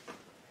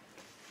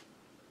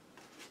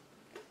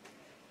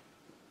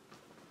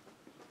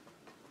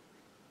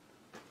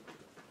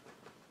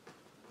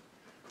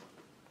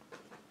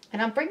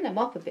 And I'm bringing them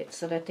up a bit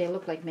so that they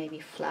look like maybe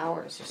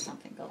flowers or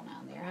something going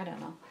on there. I don't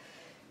know.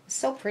 It's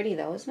so pretty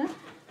though, isn't it?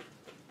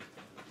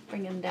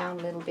 Bring them down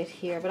a little bit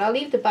here. But I'll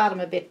leave the bottom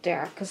a bit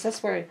dark because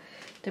that's where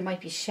there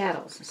might be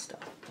shadows and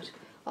stuff. But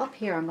up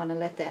here I'm going to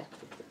let that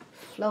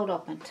float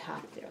up on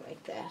top there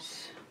like that.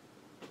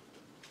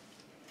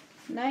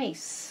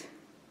 Nice.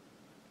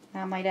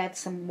 Now I might add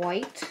some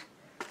white.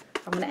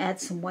 I'm going to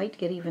add some white to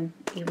get even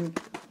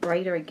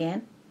brighter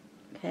again.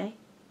 Okay.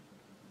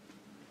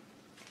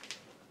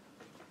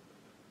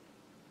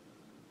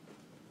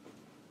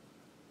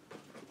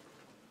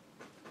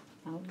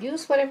 I'll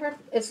use whatever,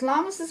 as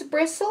long as it's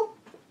bristle.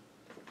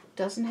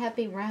 Doesn't have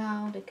to be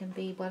round. It can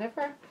be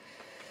whatever. It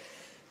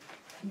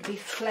can be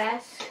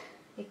flat.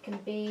 It can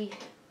be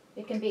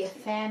a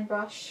fan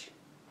brush.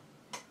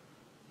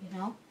 You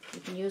know,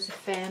 you can use a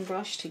fan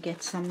brush to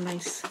get some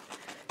nice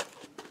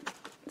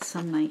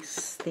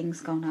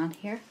things going on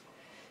here.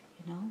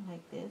 You know,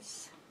 like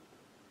this.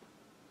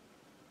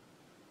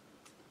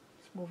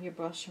 Just move your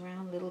brush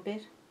around a little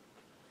bit.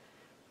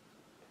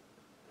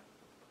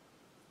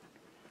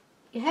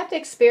 You have to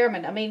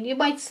experiment. I mean, you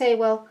might say,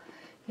 well,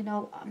 you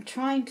know, I'm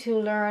trying to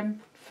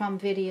learn from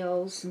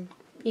videos and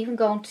even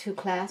going to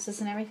classes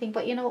and everything,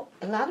 but you know,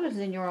 a lot of it is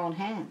in your own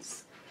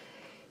hands.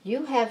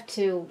 You have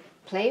to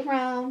play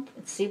around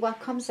and see what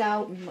comes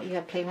out, and you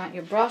have to play around with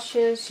your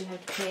brushes, you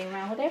have to play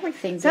around with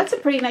everything. So that's a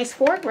pretty nice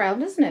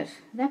foreground, isn't it?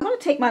 Now I'm going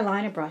to take my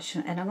liner brush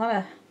and I'm going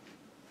to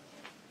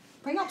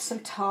bring up some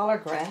taller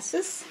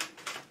grasses.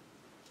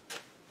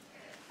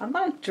 I'm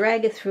going to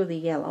drag it through the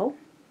yellow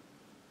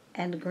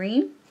and the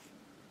green.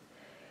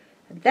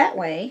 That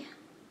way,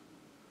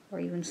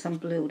 or even some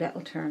blue, that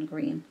will turn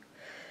green.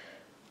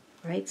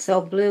 Right,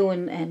 so blue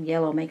and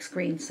yellow makes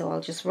green, so I'll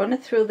just run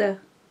it through the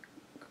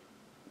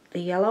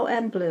yellow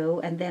and blue,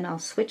 and then I'll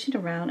switch it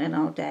around and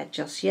I'll add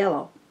just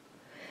yellow.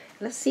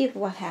 Let's see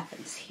what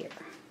happens here.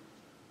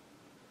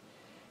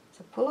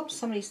 So pull up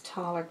some of these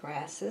taller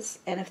grasses,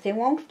 and if they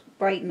won't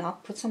brighten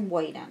up, put some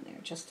white on there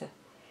just to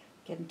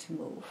get them to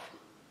move.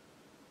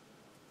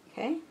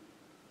 Okay?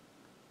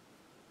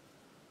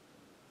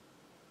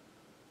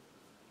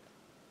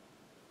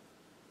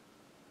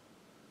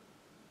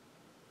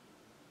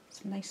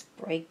 Nice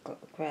bright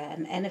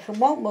green, and if it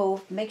won't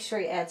move, make sure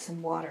you add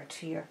some water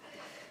to your...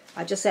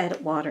 I just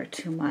added water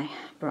to my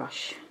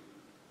brush,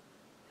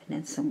 and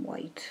then some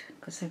white,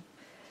 because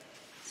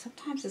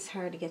sometimes it's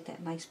hard to get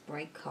that nice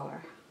bright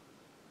color.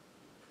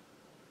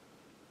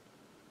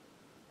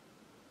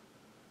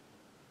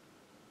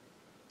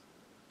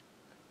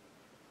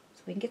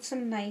 So we can get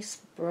some nice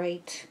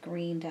bright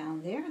green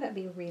down there. That'd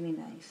be really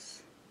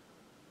nice.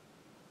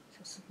 So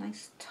some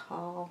nice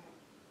tall.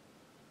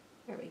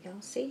 There we go.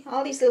 See?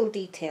 All these little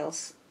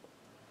details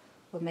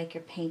will make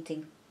your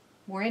painting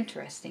more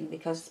interesting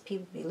because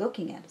people will be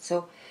looking at it.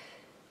 So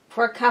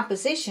for our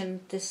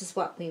composition, this is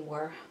what we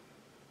were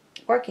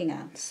working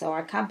on. So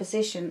our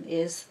composition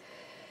is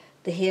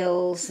the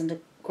hills and the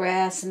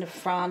grass in the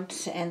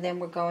front, and then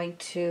we're going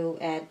to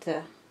add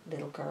the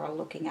little girl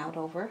looking out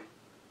over.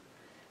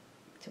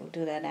 So we'll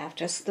do that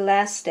after. It's the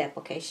last step,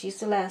 okay? She's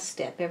the last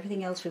step.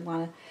 Everything else we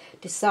want to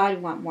decide.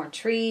 We want more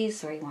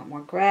trees or you want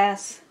more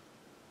grass.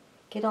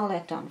 Get all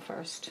that done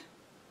first.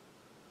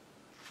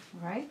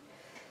 Alright?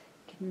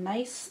 Get a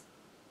nice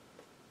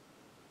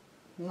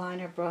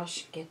liner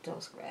brush. Get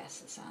those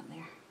grasses on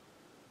there.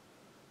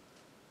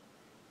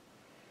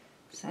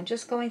 So I'm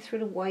just going through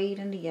the white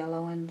and the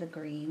yellow and the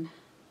green.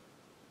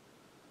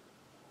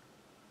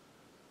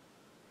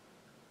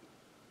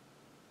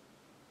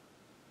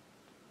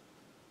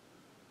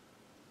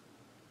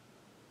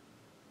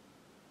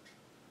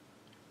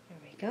 There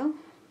we go.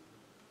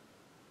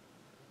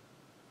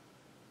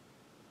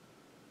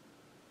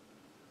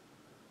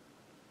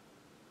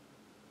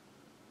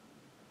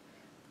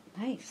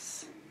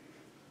 Nice.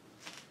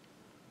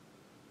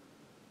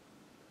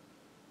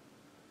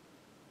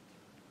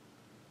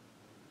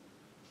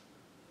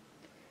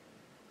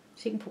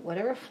 So you can put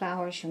whatever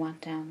flowers you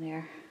want down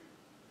there.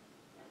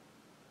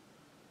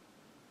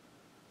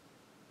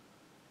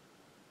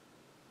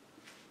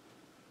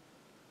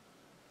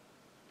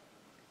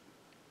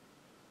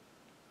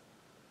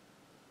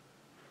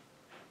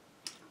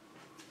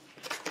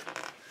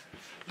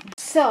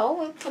 So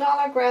we'll put all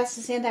our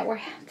grasses in that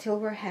till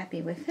we're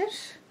happy with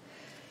it.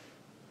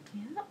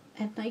 Yeah,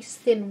 and nice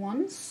thin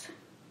ones.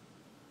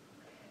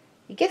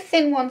 You get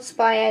thin ones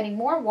by adding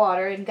more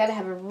water, and you've got to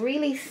have a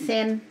really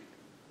thin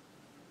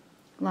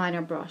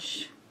liner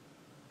brush.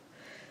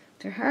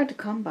 They're hard to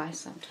come by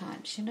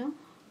sometimes, you know.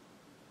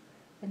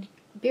 And you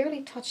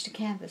barely touch the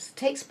canvas. It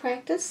takes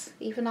practice.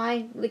 Even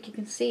I, like you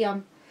can see,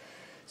 I'm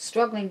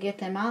struggling to get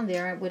them on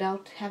there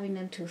without having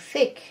them too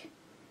thick.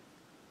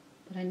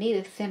 But I need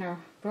a thinner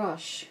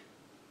brush.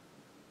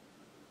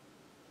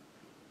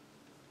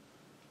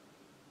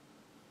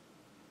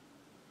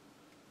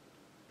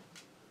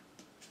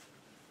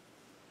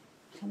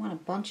 I want a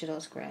bunch of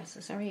those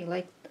grasses. I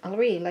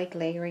really like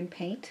layering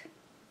paint.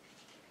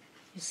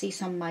 You see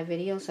some of my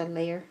videos, I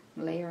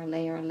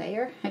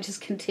layer. I just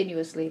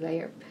continuously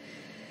layer,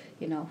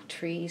 you know,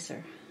 trees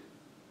or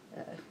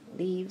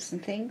leaves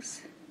and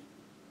things.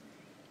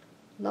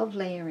 Love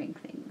layering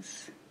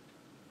things.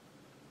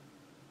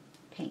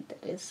 Paint,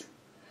 that is.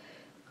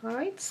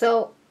 Alright,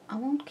 so I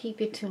won't keep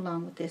you too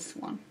long with this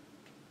one.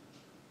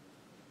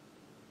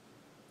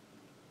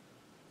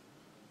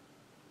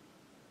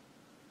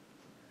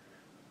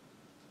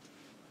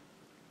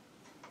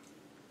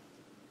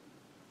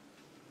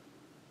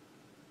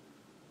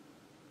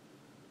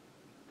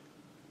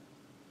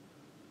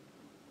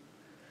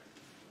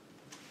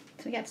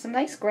 So we got some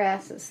nice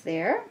grasses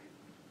there,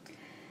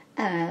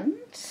 and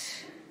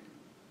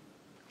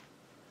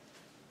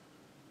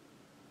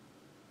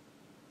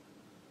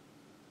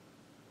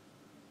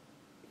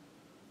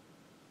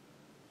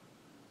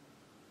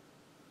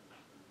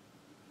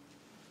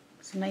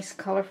some nice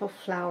colorful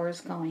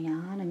flowers going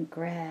on, and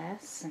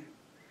grass, and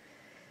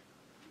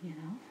you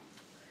know,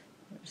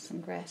 there's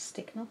some grass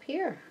sticking up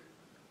here.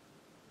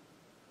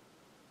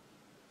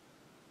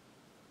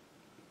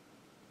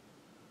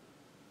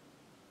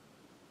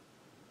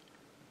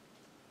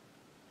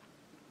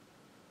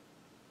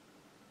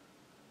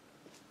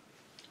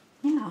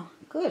 Yeah,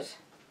 good.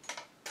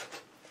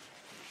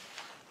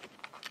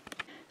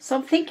 So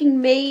I'm thinking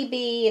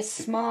maybe a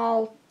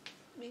small,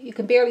 you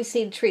can barely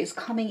see the trees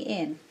coming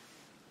in.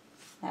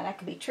 Now that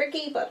could be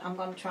tricky, but I'm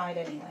going to try it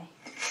anyway.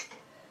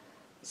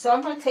 So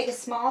I'm going to take a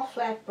small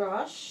flat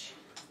brush,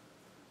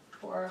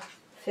 or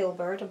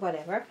Filbert or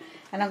whatever,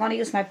 and I'm going to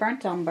use my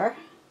burnt umber.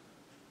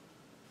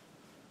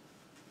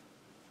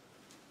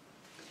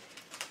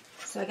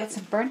 So I got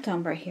some burnt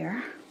umber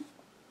here,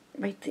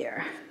 right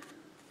there.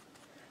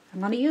 I'm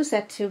going to use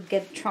that to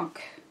get a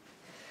trunk.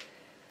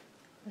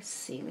 Let's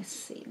see.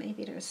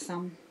 Maybe there's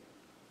some.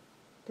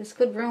 This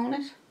could ruin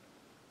it.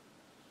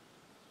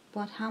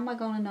 But how am I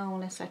going to know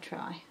unless I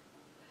try?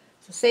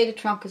 So say the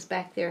trunk is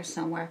back there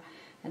somewhere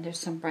and there's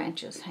some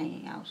branches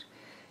hanging out.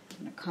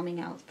 And they're coming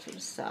out through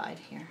the side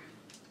here.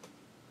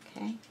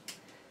 Okay?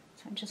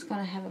 So I'm just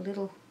going to have a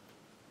little,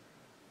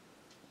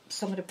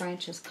 some of the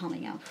branches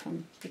coming out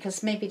from,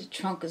 because maybe the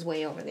trunk is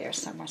way over there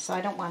somewhere. So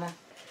I don't want to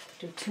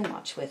do too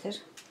much with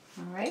it.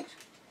 Alright,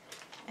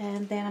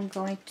 and then I'm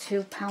going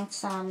to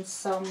pounce on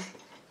some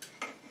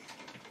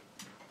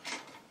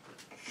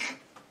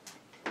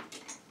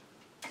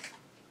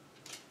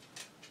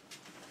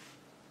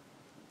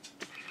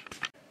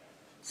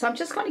so I'm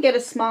just going to get a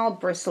small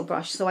bristle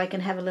brush so I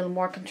can have a little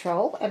more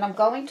control, and I'm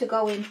going to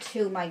go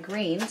into my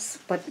greens,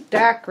 but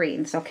dark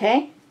greens,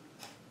 okay?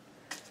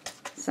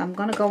 So I'm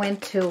going to go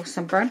into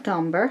some burnt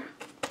umber,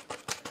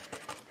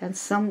 and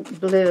some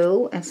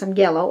blue and some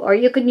yellow, or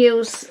you can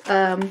use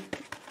a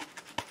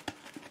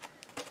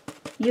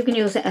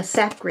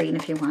sap green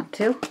if you want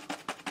to.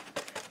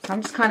 So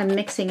I'm just kind of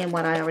mixing in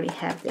what I already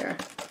have there.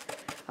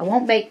 I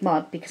won't make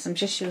mud because I'm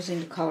just using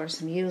the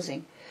colors I'm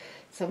using.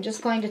 So I'm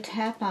just going to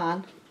tap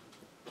on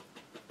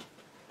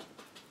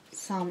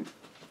some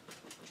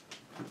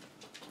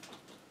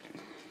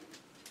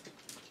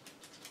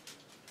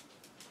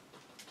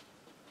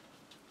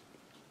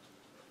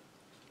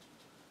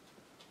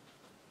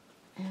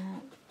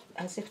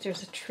as if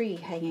there's a tree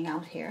hanging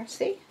out here,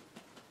 see?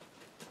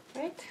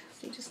 Right?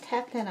 So you just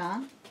tap that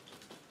on.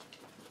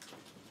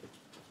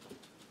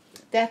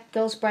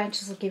 Those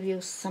branches will give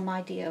you some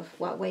idea of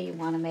what way you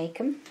want to make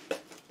them.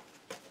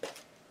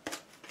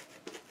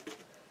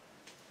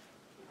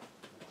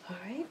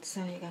 Alright,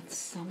 so you got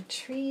some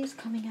trees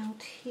coming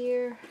out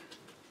here.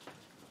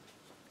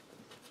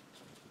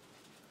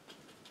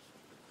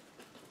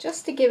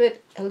 Just to give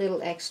it a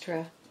little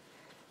extra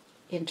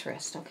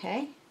interest,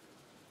 okay?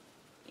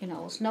 You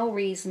know, there's no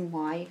reason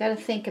why. You got to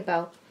think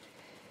about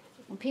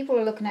when people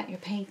are looking at your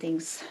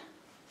paintings,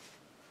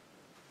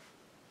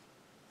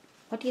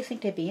 what do you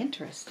think they'd be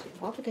interested in?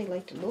 What would they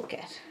like to look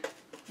at?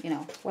 You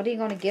know, what are you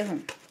going to give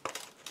them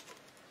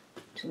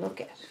to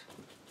look at?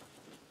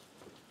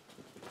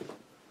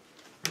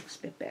 Looks a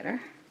bit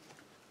better.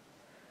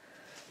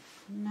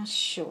 I'm not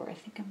sure. I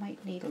think I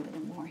might need a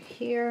little more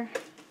here.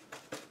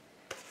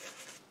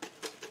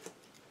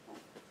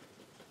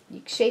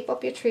 You shape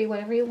up your tree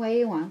whatever way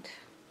you want.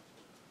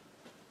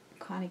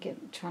 Kind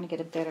of trying to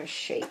get a better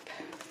shape.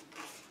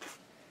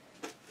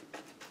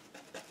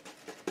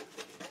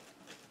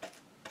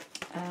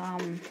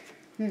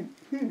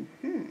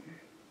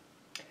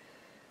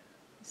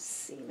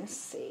 Let's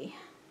see.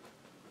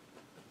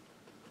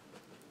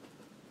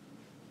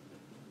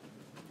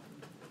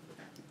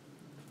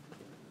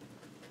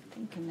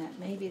 Thinking that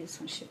maybe this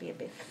one should be a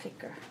bit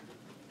thicker.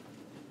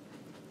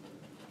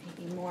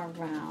 Maybe more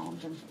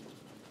round and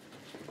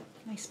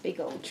nice big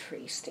old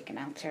tree sticking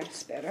out there.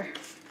 That's better.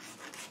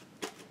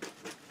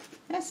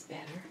 That's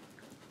better.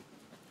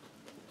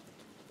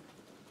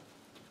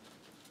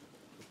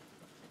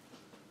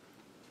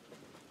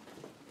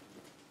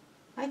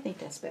 I think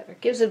that's better.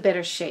 Gives it a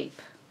better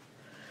shape.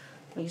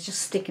 Like it's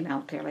just sticking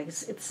out there. Like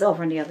it's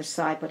over on the other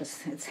side, but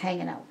it's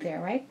hanging out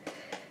there, right?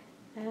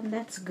 And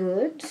that's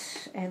good.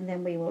 And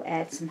then we will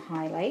add some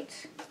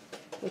highlight,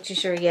 which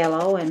is your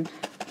yellow and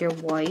your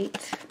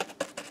white,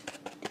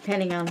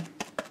 depending on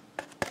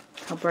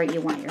how bright you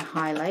want your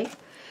highlight.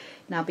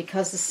 Now,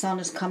 because the sun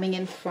is coming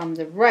in from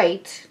the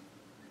right,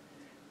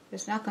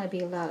 there's not going to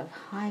be a lot of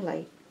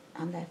highlight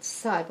on that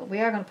side, but we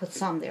are going to put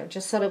some there,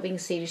 just so that we can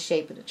see the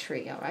shape of the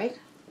tree, alright?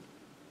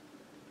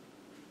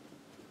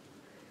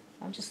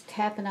 I'm just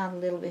tapping on a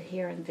little bit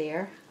here and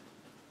there,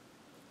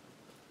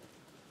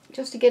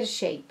 just to get a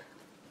shape.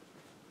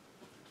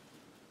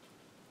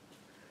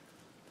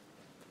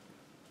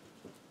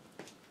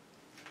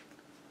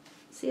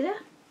 See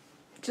that?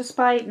 Just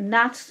by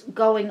not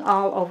going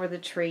all over the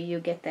tree, you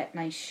get that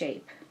nice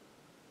shape.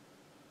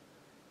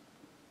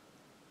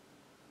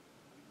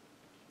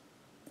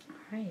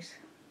 Alright.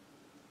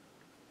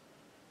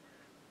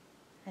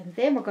 And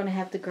then we're going to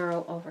have the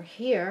girl over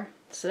here.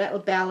 So that will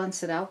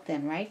balance it out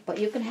then, right? But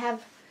you can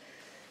have,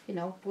 you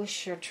know,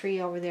 bush or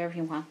tree over there if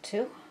you want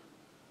to.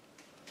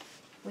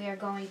 We are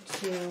going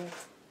to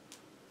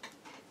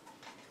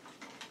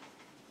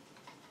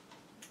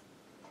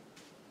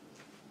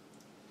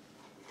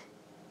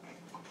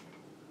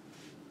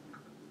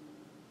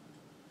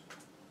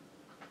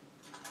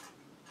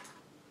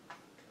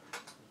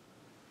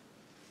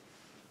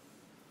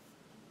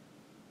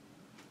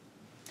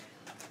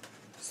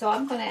So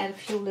I'm going to add a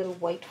few little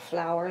white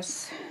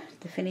flowers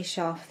to finish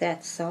off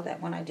that, so that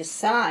when I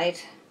decide,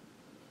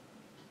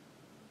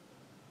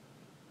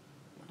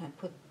 when I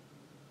put,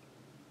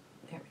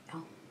 there we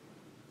go,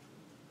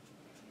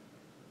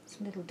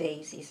 some little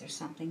daisies or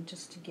something,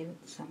 just to give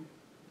it some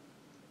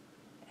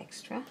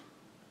extra.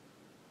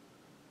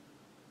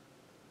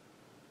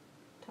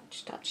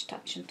 Touch, touch,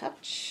 touch, and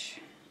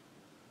touch.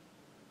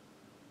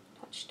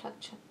 Touch,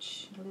 touch,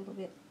 touch, a little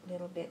bit,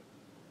 little bit.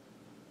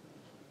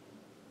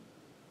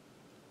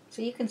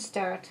 So you can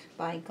start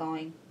by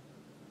going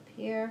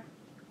here,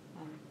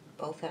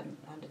 both on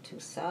the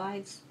two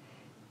sides,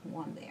 and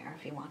one there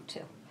if you want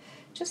to.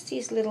 Just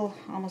these little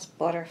almost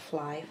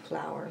butterfly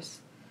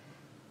flowers.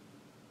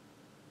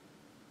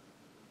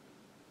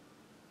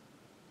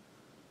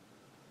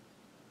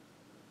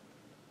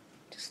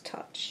 Just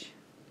touch.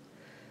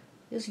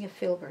 Using a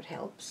filbert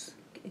helps.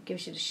 It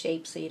gives you the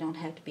shape so you don't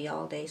have to be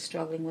all day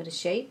struggling with a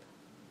shape.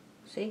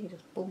 See, you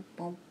just boom,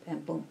 boom,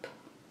 and boom.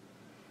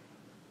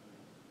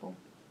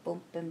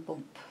 Bump and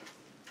bump.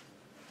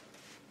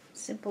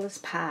 Simple as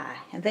pie.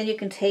 And then you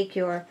can take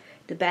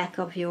the back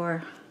of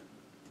your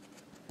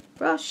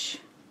brush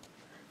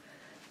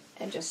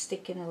and just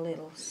stick in a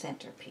little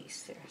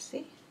centerpiece there,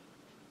 see?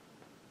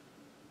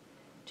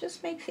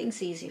 Just make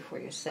things easy for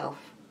yourself.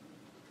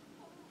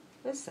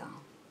 That's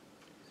all.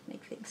 Just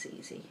make things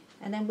easy.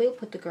 And then we'll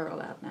put the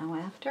girl out now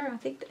after. I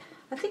think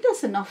I think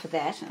that's enough of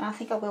that, and I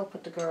think I will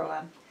put the girl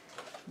on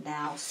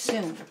now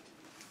soon.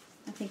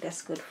 I think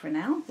that's good for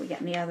now. We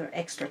got any other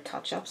extra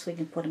touch-ups, we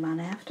can put them on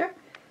after.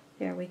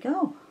 There we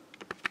go.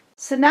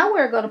 So now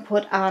we're going to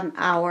put on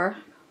our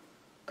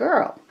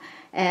girl,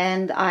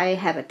 and I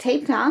have it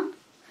taped on,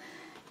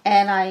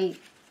 and I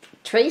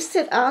traced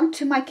it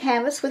onto my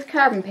canvas with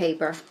carbon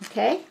paper.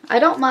 Okay, I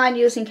don't mind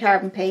using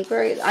carbon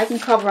paper. I can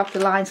cover up the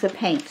lines with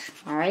paint.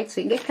 All right,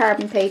 so you can get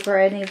carbon paper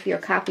at any of your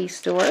copy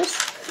stores,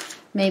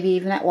 maybe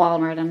even at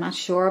Walmart, I'm not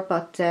sure,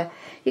 but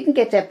you can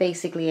get that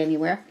basically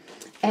anywhere.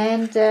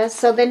 And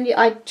so then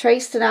I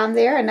traced it on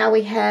there, and now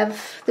we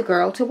have the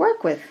girl to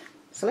work with.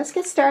 So let's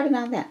get started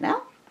on that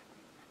now.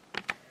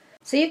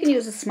 So you can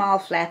use a small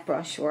flat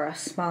brush or a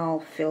small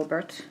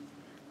filbert.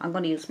 I'm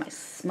going to use my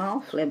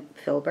small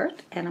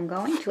filbert, and I'm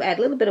going to add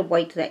a little bit of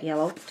white to that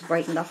yellow to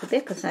brighten it up a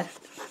bit, because I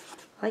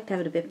like to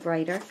have it a bit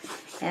brighter.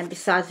 And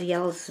besides, the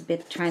yellow is a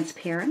bit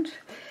transparent,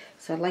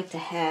 so I'd like to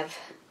have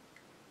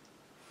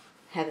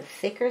it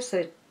thicker,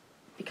 so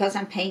because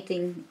I'm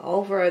painting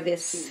over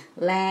this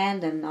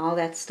land and all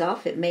that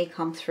stuff, it may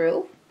come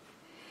through.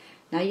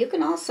 Now you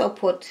can also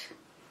put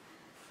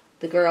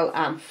the girl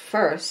on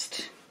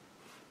first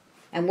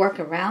and work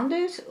around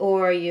it,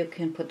 or you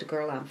can put the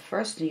girl on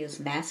first and use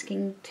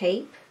masking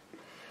tape,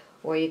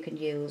 or you can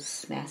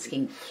use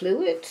masking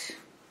fluid.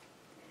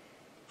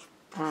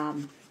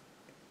 And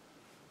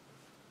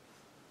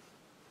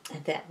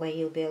that way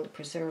you'll be able to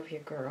preserve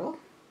your girl.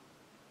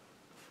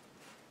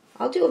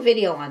 I'll do a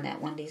video on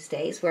that one of these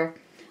days where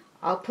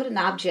I'll put an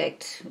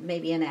object,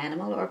 maybe an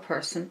animal or a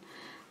person,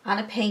 on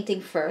a painting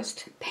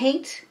first.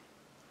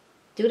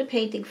 Do the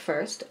painting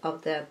first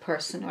of the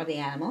person or the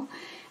animal,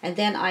 and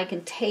then I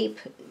can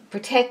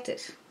protect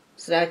it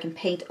so that I can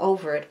paint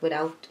over it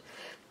without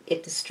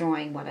it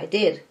destroying what I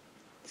did.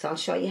 So I'll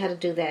show you how to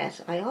do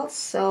that. There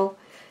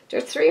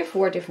are 3 or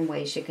 4 different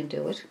ways you can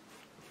do it.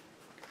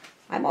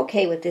 I'm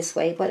okay with this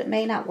way, but it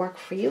may not work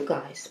for you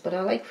guys. But I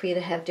like for you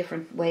to have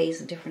different ways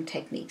and different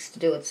techniques to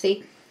do it.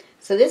 See,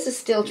 so this is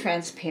still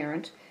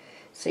transparent,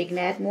 so you can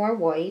add more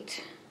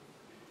white,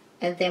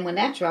 and then when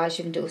that dries,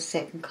 you can do a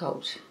second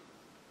coat.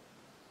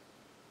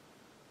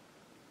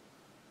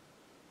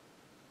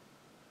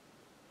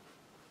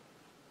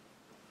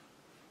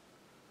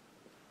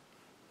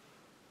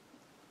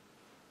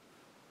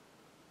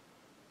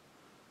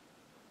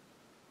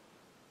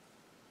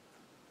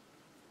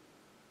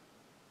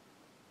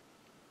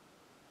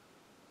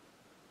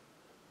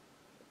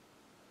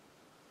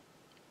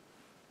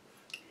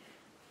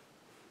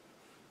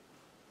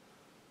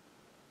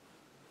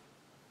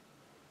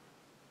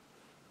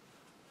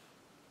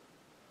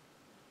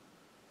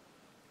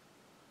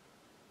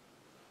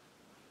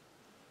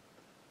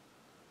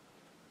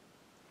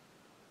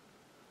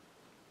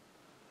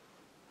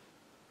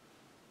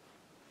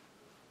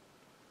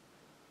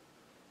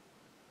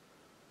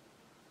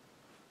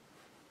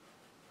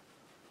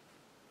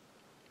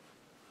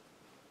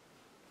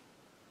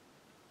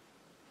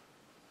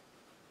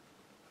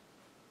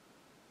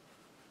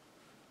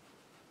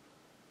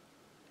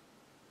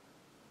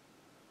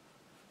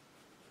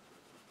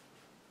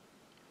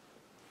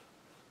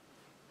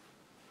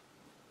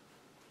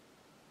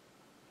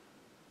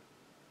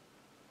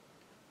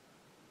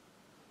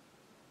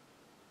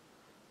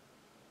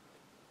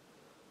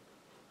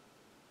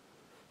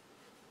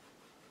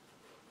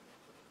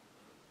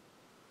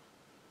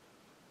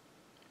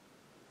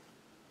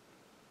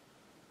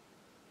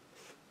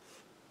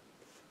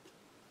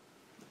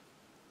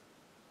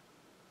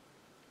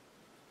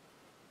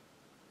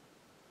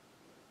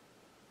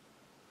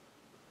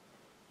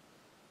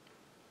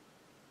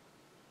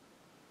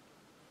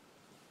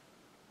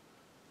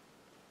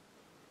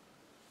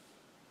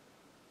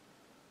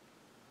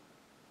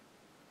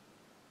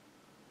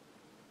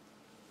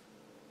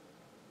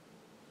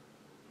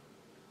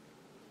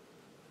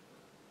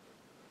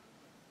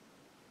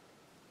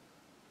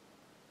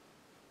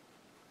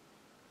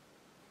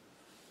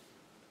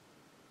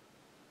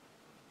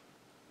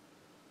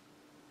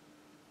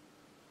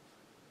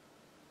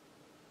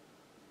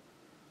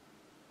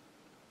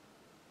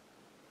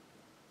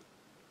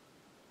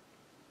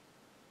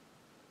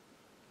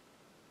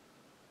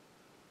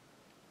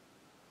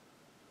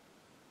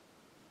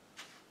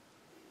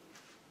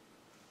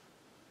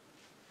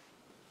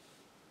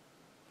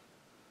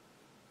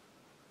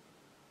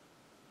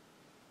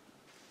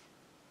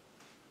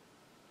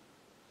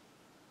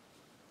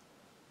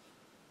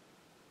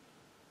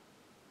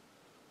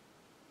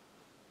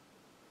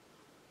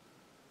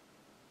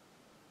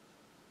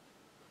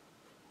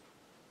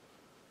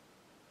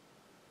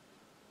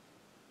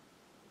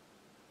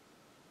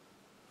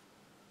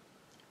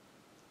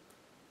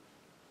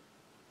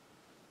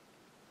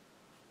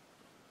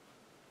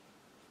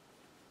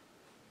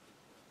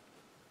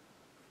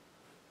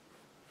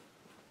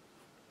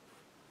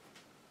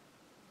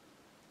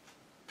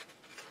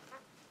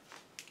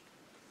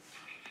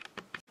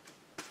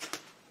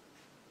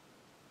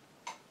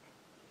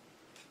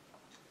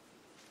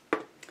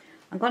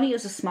 I'm going to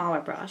use a smaller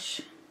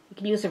brush. You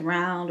can use a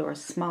round or a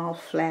small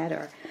flat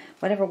or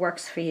whatever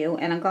works for you.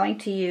 And I'm going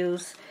to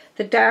use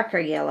the darker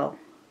yellow,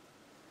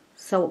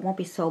 so it won't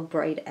be so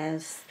bright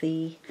as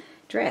the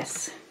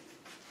dress.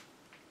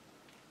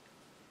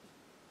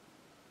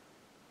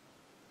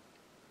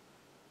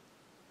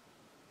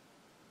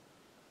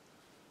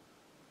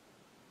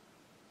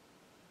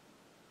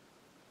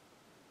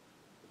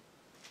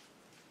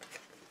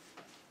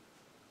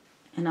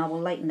 And I will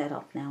lighten that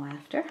up now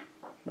after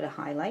with a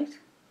highlight.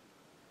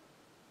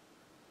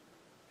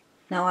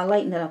 Now I'll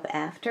lighten it up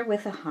after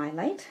with a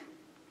highlight.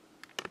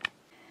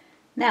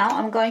 Now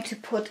I'm going to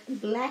put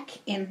black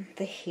in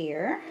the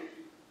hair.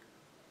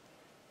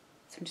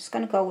 So I'm just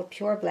going to go with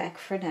pure black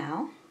for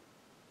now.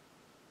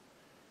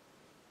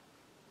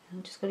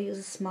 I'm just going to use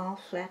a small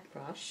flat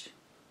brush.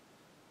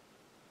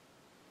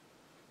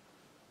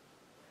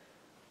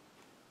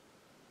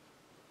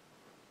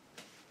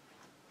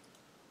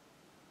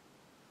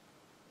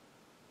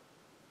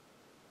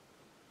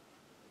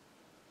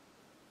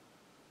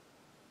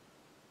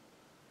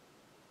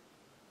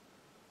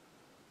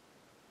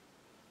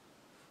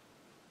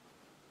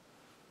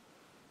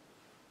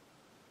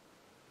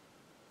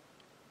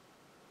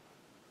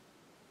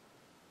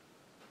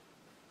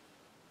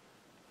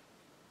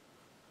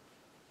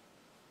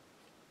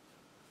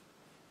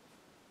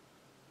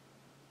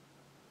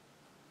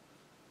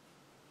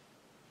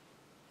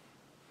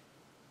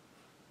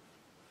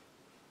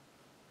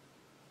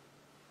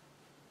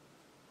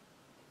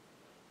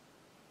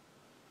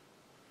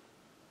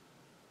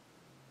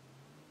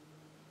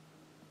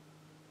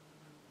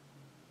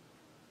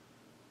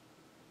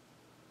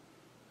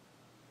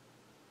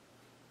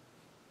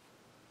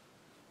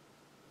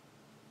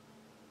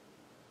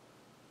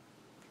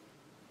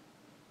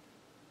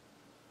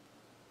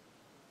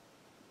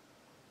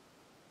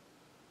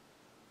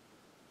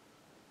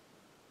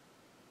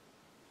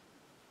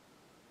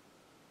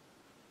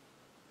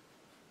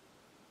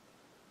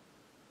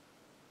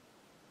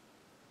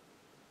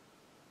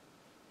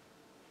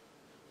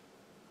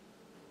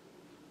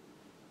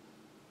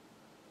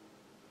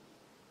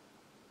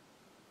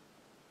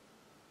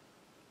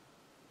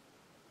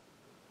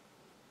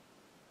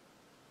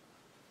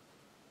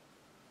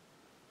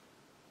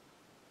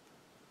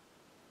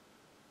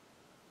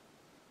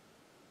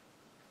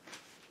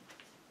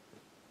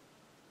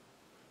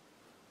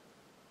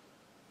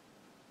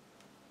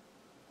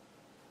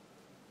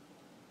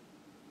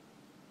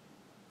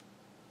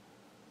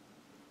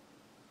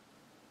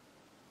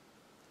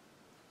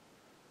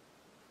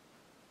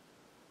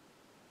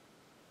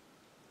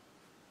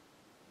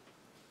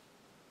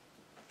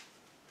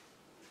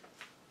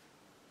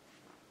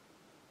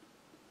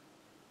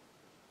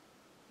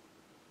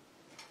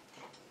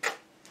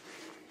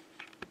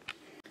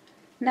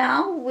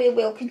 Now we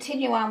will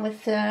continue on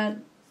with the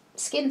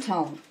skin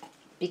tone,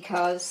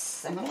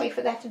 because I'm going to wait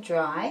for that to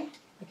dry.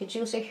 I could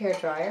use a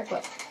hairdryer,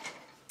 but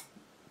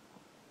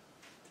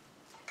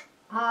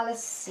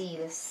let's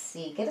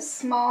see. Get a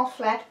small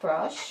flat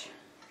brush.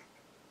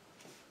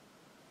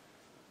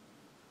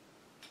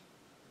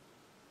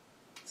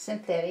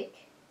 Synthetic.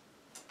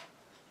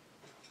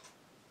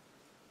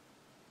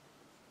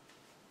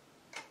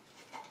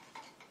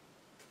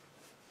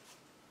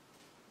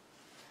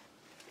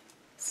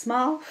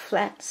 Small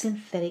flat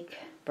synthetic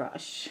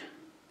brush,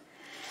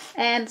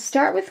 and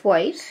start with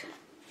white,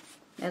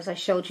 as I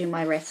showed you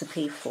my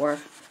recipe for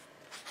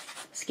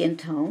skin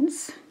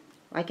tones.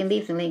 I can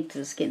leave the link to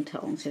the skin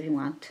tones if you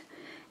want.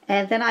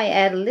 And then I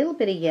add a little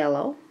bit of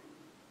yellow,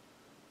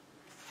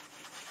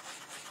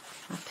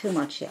 not too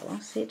much yellow,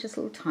 see, just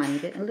a little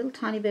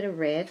tiny bit of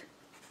red.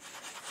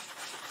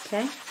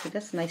 Okay, so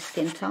that's a nice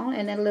skin tone.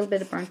 And then a little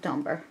bit of burnt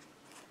umber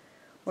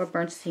or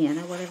burnt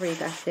sienna, whatever you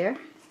got there,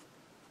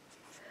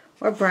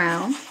 or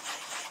brown.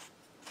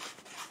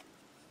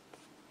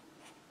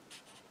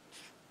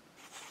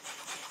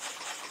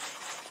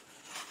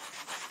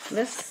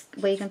 Let's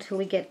wait until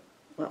we get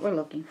what we're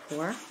looking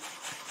for.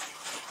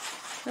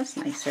 That's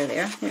nicer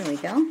there. There we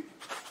go.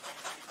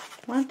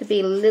 I want it to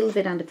be a little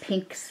bit on the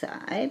pink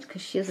side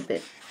because she is a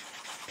bit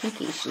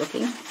pinkish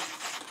looking.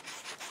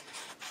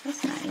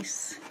 That's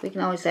nice. We can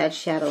always add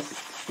shadows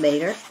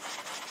later.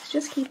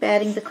 Just keep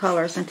adding the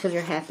colors until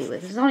you're happy with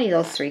it. There's only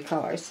those 3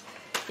 colors.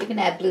 You can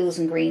add blues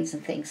and greens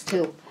and things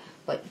too,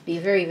 but be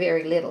very,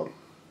 very little.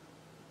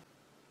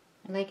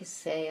 And like I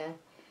say,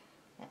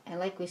 and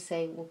like we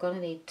say, we're going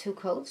to need 2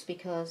 coats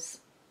because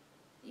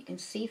you can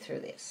see through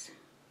this.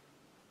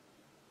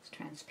 It's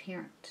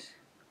transparent.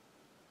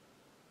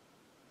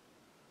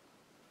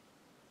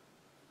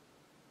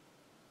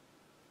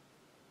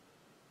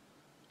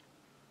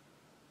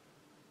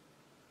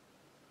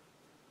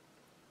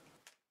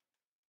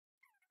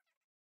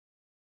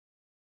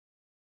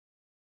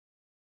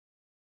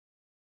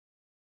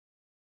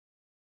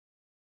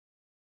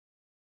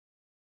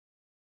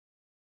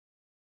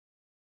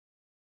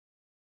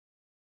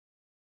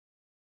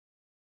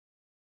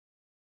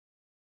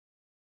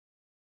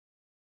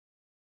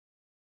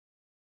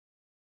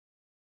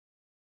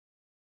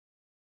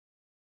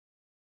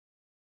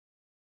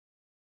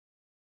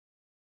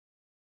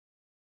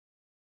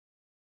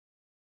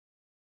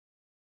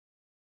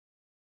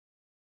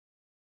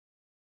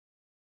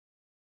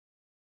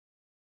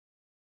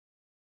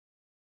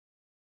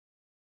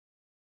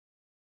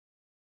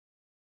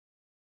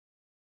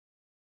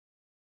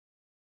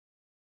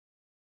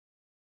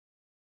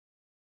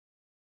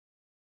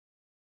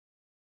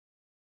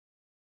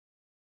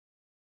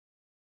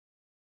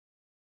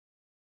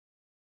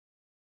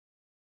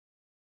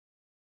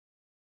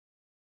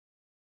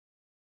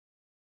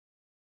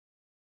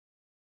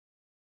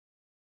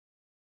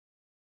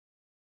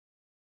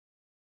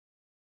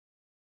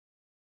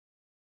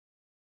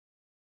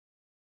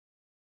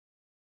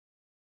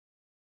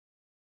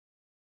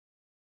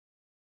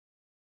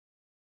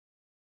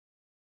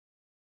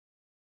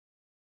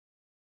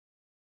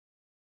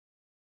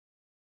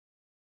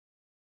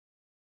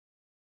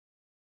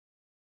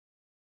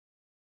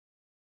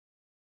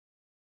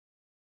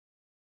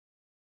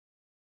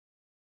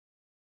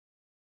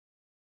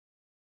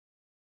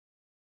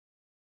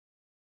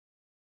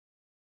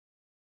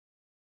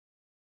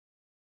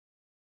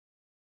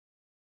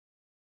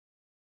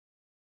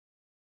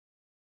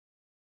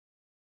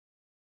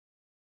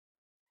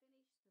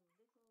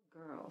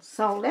 Girl.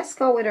 So let's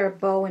go with her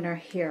bow and her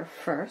hair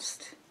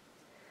first.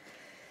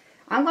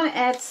 I'm going to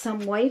add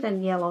some white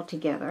and yellow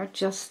together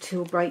just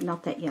to brighten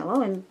up that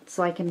yellow, and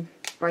so I can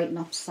brighten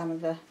up some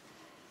of the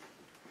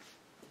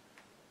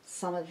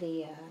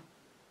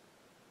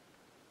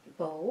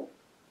bow.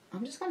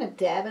 I'm just going to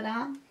dab it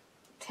on,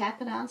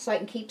 tap it on, so I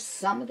can keep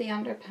some of the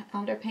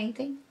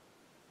underpainting.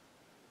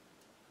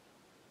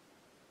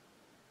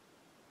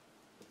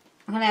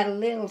 I'm going to add a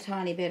little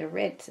tiny bit of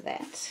red to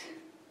that.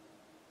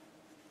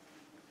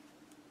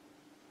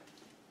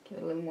 Give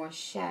it a little more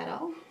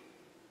shadow.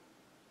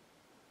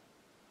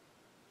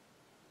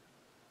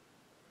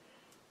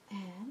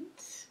 And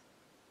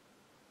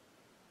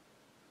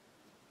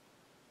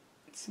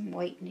some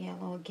white and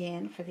yellow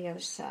again for the other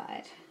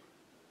side.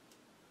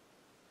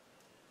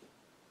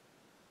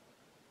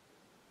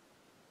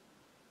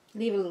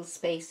 Leave a little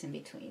space in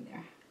between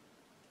there.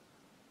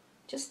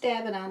 Just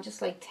dab it on,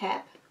 just like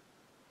tap.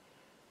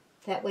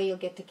 That way you'll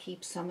get to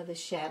keep some of the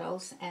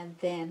shadows, and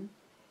then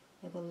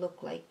it will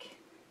look like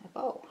a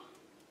bow.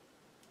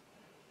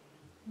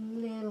 A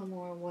little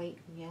more white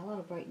and yellow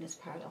to brighten this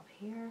part up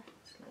here.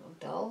 It's a little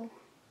dull.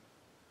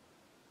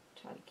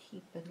 Try to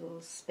keep a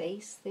little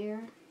space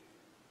there.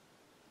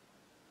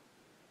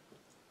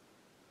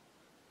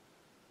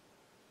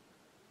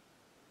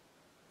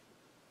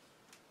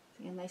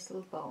 See a nice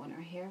little bow in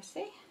her hair,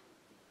 see?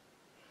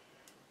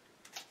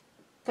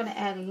 I'm going to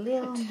add a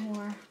little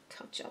more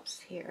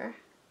touch-ups here.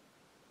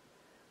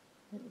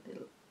 A little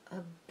bit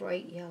of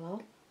bright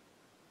yellow.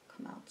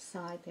 Come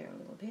outside there a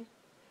little bit.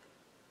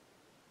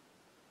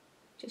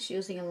 Just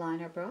using a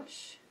liner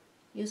brush.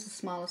 Use the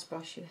smallest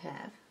brush you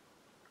have.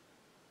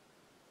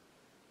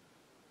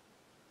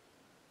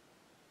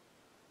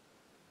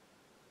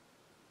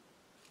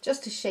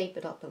 Just to shape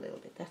it up a little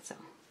bit, that's all.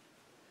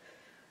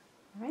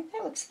 Alright,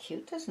 that looks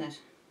cute, doesn't it?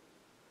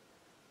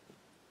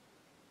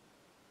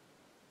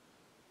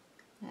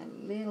 A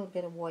little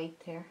bit of white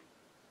there.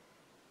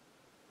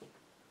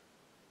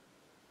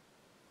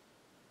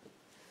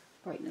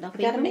 Brighten it up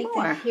even more. We gotta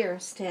make the hair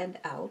stand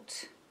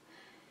out.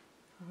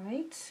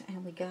 Alright,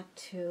 and we got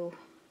to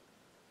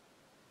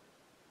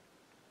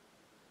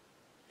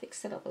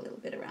fix it up a little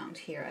bit around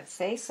here, I'd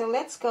say. So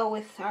let's go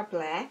with our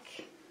black.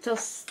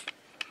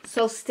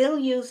 So still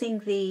using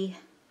the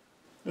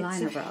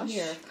liner brush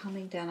here,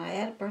 coming down. I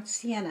added burnt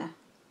sienna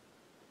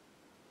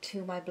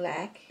to my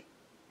black.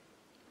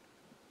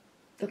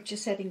 Look,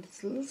 just adding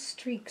these little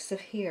streaks of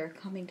hair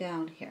coming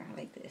down here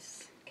like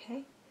this,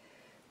 okay?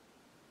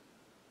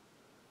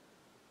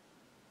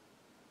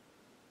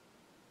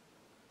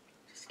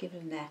 Just give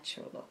it a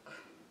natural look.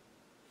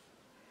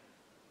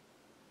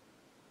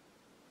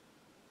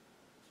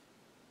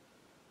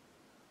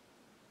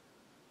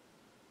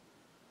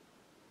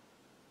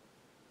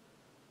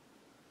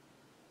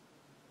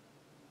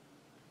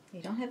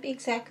 You don't have to be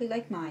exactly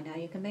like mine now.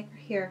 You can make her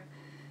hair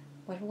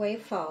whatever way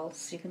it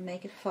falls. You can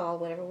make it fall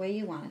whatever way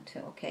you want it to,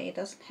 okay? It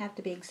doesn't have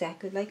to be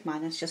exactly like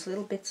mine. It's just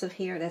little bits of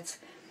hair that's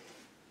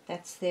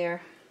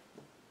there.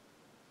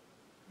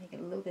 Make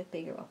it a little bit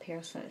bigger up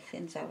here so it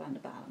thins out on the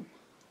bottom.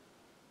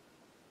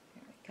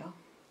 There we go.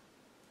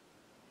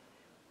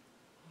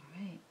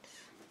 Alright.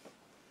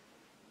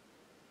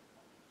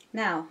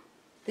 Now,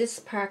 this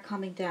part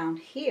coming down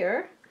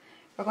here,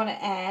 we're going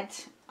to add...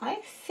 I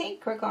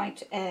think we're going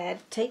to add,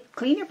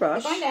 clean your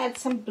brush. We're going to add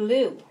some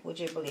blue, would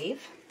you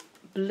believe?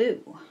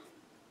 Blue.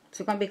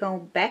 So we're going to be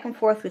going back and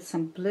forth with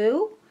some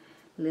blue,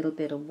 a little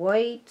bit of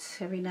white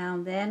every now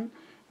and then,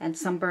 and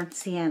some burnt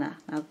sienna.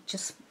 Now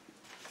just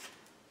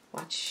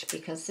watch,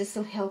 because this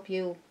will help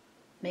you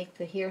make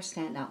the hair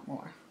stand out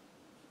more.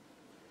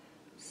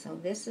 So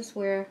this is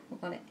where we're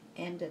going to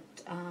end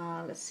it.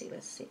 Let's see.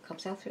 It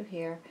comes out through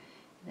here,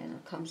 and then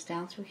it comes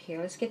down through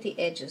here. Let's get the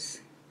edges.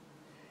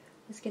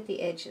 Let's get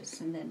the edges,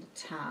 and then the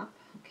top,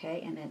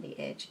 okay, and then the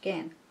edge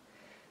again.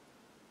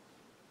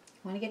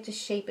 You want to get the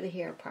shape of the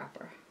hair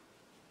proper.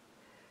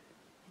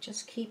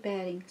 Just keep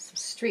adding some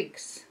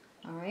streaks,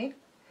 alright?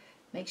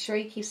 Make sure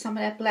you keep some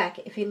of that black.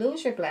 If you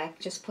lose your black,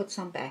 just put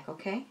some back,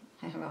 okay?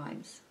 It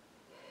rhymes.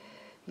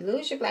 You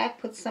lose your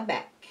black, put some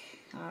back.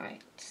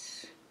 Alright.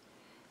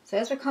 So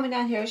as we're coming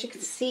down here, as you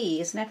can see,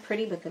 isn't that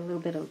pretty with a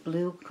little bit of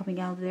blue coming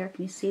out there?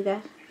 Can you see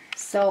that?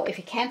 So if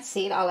you can't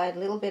see it, I'll add a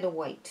little bit of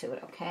white to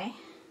it, okay?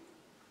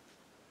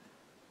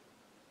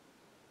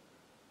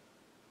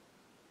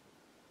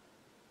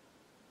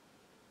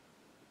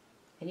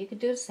 And you can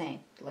do the same,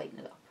 lighten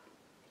it up.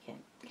 You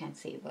can't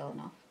see it well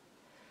enough.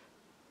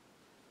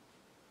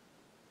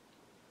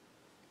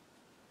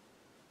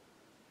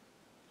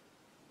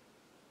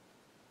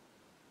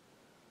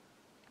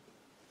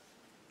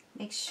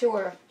 Make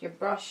sure your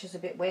brush is a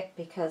bit wet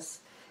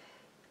because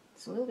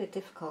it's a little bit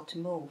difficult to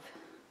move.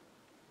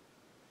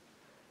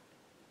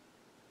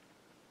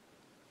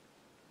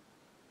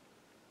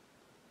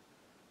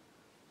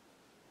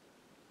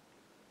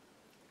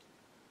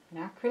 And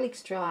our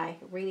acrylics dry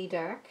really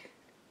dark.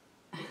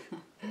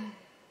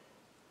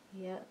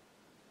 Yeah,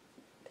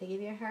 they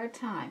give you a hard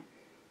time.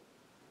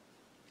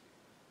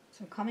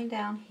 So I'm coming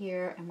down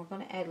here, and we're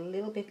going to add a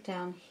little bit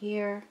down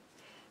here,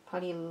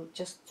 probably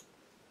just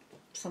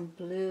some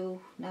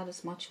blue, not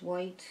as much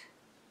white.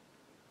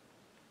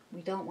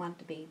 We don't want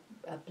to be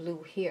a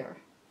blue here,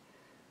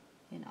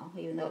 you know,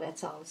 even though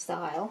that's all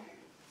style.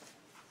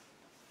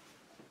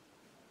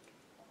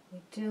 We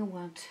do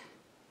want to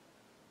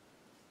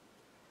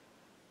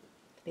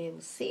be able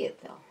to see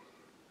it though,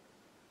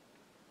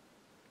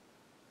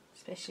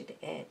 especially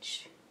the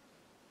edge.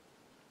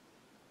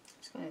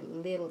 Just going a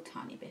little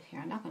tiny bit here.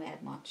 I'm not going to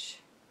add much.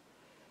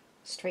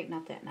 Straighten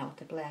up that now with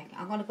the black.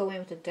 I'm going to go in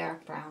with the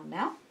dark brown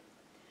now.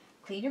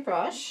 Clean your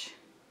brush.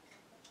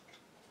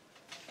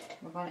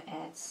 We're going to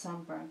add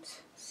some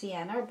burnt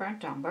sienna or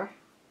burnt umber.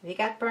 If you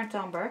got burnt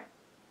umber,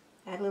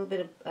 add a little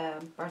bit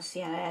of burnt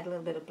sienna, add a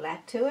little bit of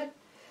black to it.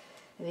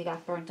 If you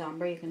got burnt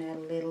umber, you can add a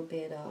little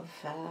bit of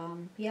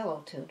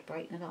yellow to it to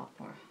brighten it up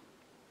more.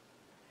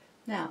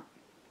 Now,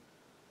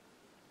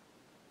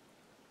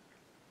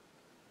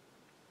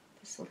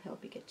 this will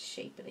help you get the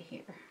shape of the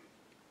hair.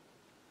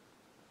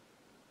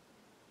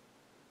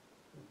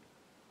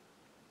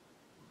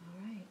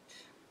 Alright.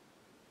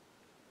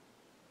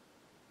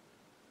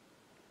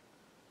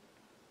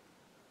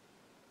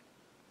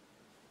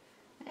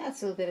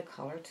 Adds a little bit of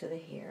color to the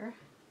hair.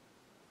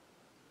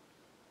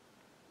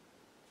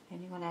 And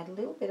you're going to add a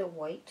little bit of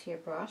white to your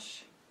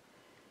brush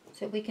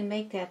so we can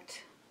make that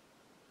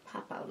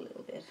pop out a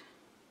little bit.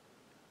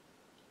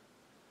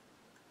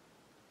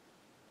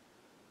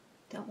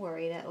 Don't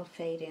worry, that will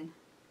fade in.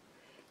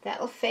 That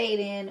will fade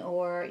in,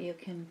 or you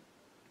can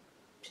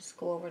just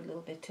go over a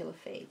little bit till it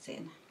fades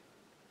in.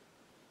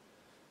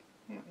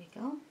 There we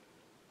go. A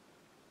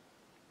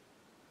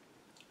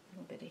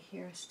little bit of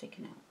hair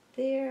sticking out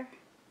there.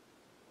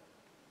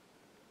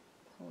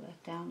 Pull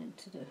that down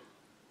into the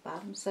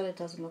bottom so that it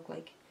doesn't look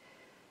like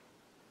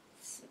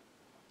it's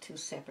too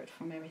separate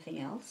from everything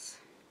else.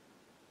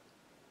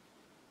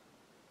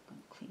 I'm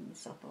going to clean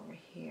this up over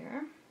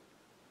here.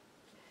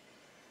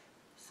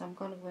 So I'm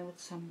going to go in with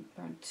some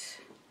burnt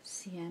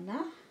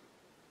sienna.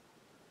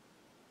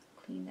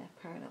 Clean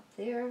that part up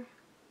there.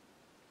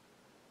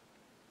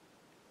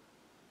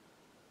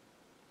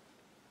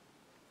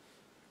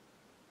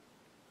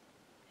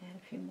 Add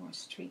a few more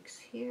streaks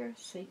here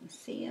so you can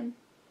see them.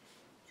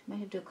 So you might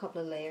have to do a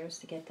couple of layers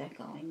to get that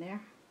going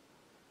there.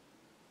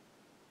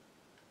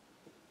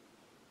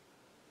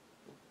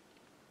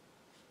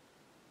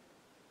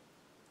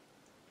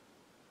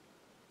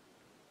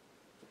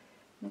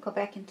 I'm going to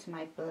go back into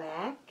my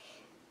black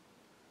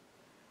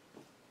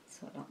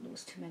so I don't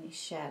lose too many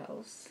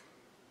shadows.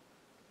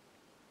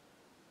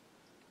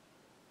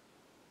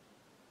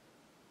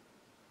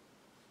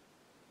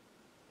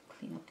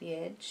 Clean up the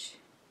edge.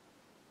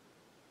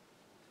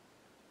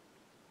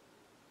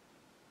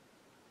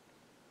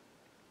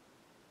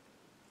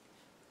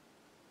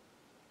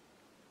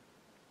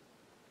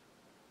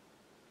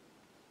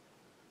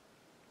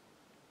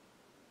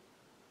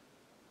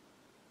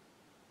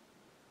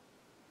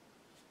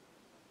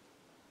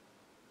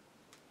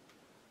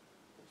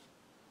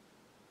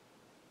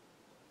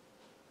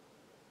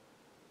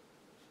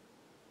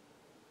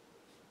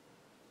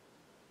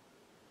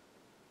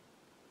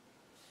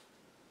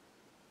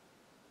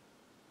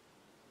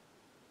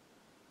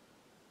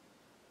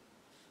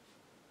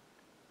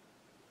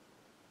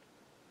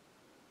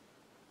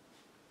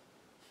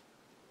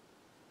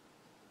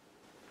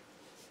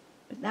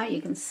 Now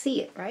you can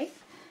see it, right?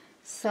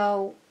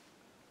 So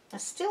I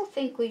still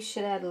think we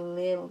should add a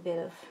little bit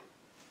of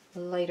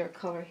lighter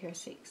color here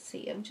so you can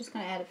see. I'm just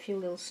going to add a few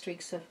little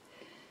streaks of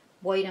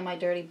white on my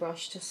dirty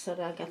brush just so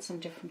that I got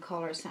some different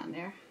colors on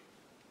there.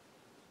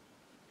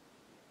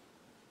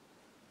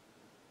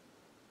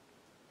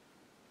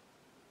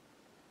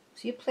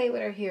 So you play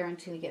with her here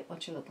until you get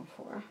what you're looking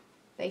for.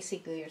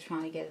 Basically, you're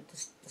trying to get it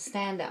to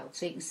stand out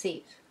so you can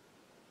see it,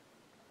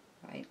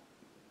 right?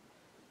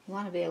 You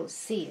want to be able to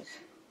see it.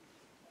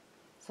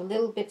 So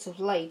little bits of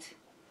light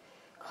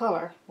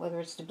color, whether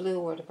it's the blue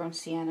or the burnt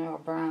sienna or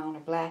brown or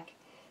black,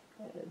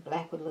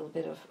 black with a little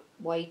bit of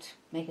white,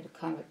 make it a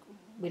kind of,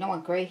 we don't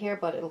want gray here,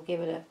 but it'll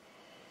give it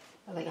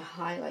like a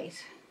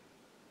highlight.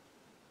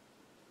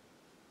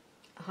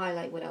 A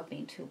highlight without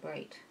being too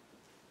bright.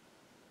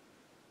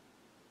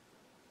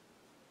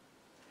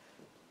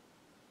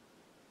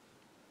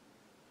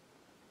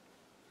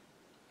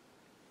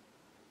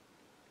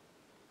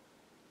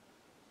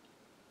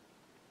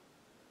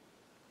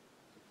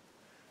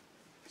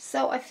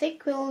 So I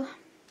think we'll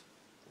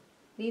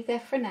leave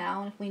that for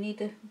now, and if we need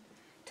to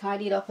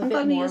tidy it up a bit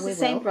more, I'm going to use the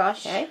same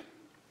brush. Okay.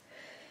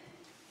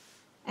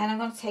 And I'm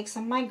going to take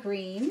some of my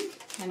green,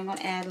 and I'm going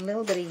to add a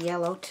little bit of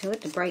yellow to it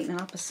to brighten it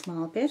up a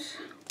small bit.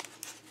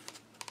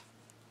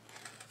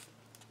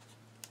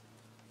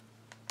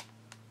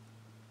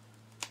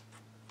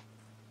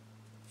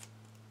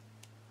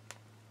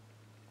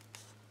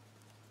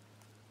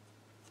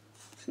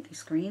 It's a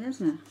nice green,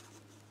 isn't it?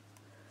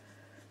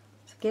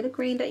 Get a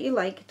green that you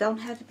like. It don't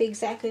have to be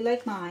exactly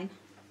like mine.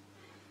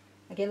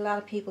 I get a lot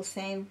of people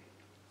saying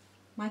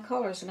my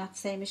colors are not the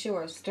same as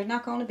yours. They're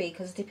not going to be,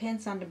 because it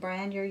depends on the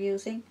brand you're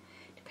using.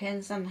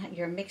 Depends on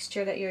your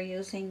mixture that you're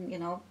using, you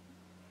know,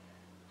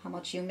 how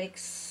much you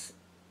mix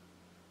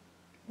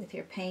with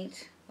your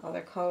paint,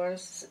 other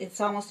colors.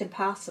 It's almost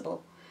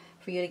impossible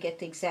for you to get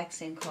the exact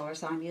same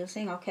colors I'm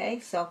using, okay?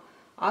 So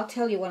I'll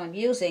tell you what I'm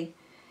using,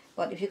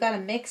 but if you got to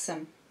mix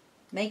them,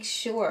 make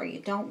sure you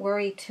don't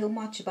worry too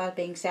much about it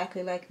being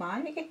exactly like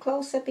mine. If you get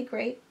close, that'd be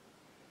great.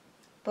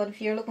 But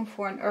if you're looking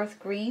for an earth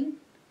green,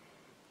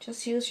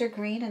 just use your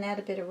green and add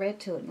a bit of red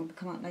to it and it'll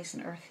come out nice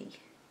and earthy.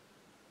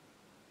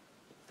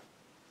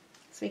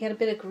 So we got a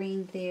bit of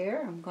green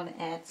there. I'm going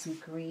to add some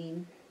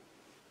green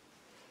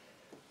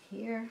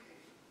here.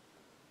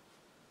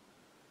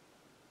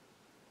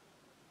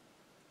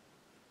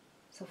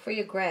 So for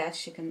your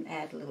grass, you can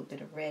add a little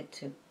bit of red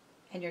to,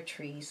 and your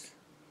trees,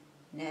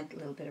 and add a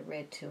little bit of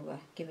red to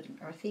give it an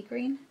earthy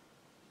green.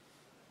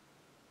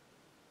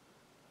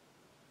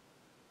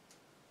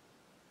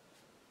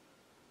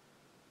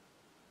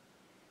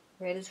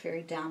 Red is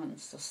very dominant,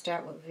 so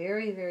start with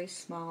very, very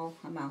small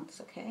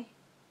amounts, okay?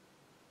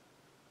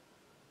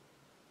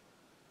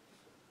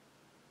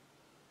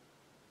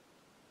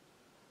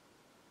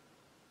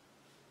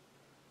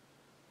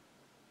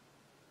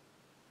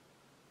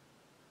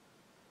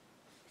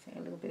 So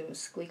a little bit of a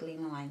squiggly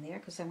line there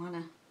because I want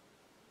to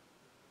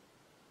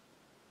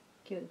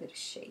give it a bit of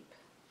shape.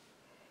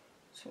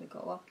 So we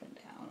go up and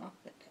down, up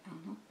and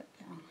down, up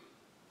and down.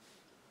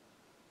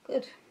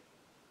 Good.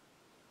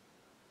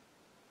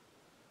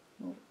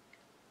 Move.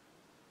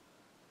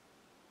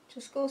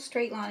 Just go a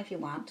straight line if you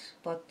want,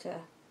 but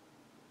get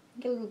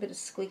a little bit of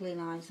squiggly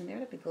lines in there,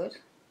 that'd be good.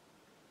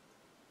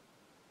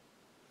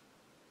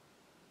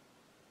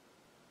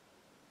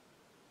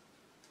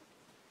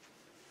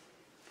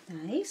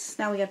 Nice.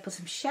 Now we got to put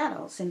some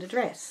shadows in the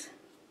dress.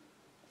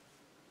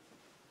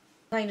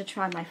 I'm going to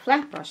try my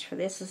flat brush for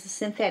this. It's a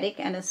synthetic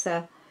and it's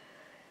a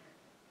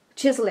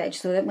chisel edge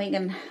so that we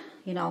can,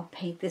 you know,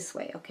 paint this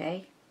way,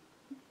 okay?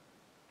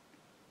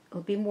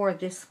 It'll be more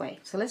this way.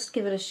 So let's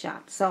give it a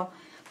shot. So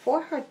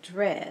for her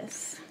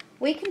dress,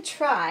 we can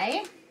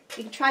try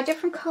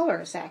different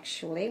colors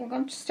actually. We're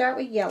going to start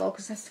with yellow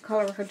because that's the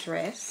color of her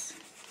dress.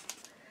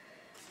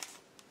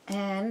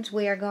 And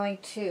we are going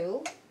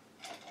to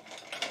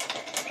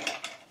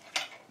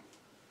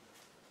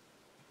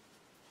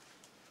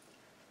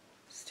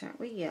start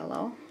with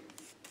yellow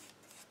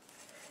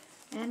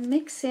and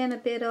mix in a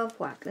bit of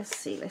what? Let's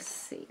see.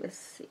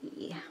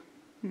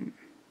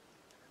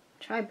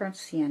 Try burnt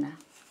sienna.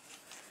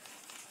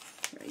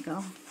 There we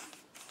go.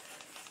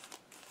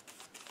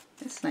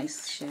 That's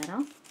nice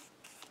shadow.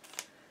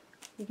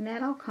 You can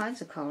add all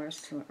kinds of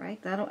colors to it, right?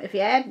 If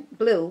you add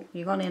blue,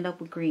 you're going to end up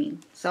with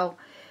green. So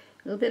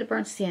a little bit of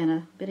burnt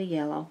sienna, a bit of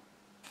yellow,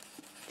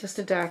 just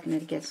to darken it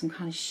to get some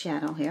kind of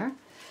shadow here.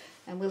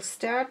 And we'll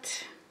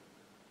start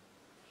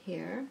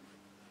here.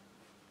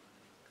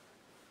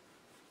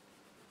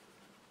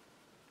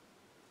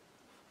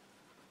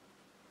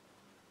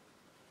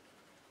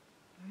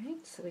 All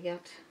right, so we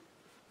got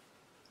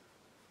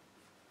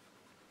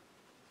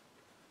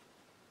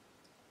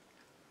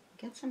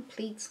some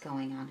pleats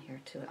going on here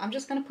too. I'm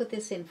just going to put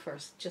this in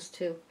first just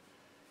to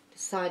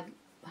decide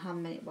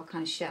what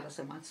kind of shadows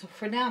I want. So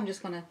for now I'm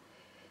just going to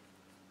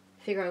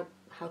figure out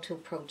how to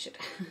approach it.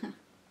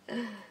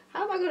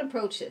 How am I going to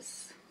approach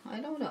this? I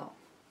don't know.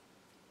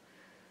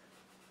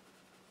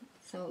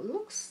 So it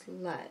looks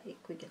like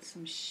we get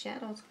some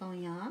shadows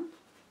going on.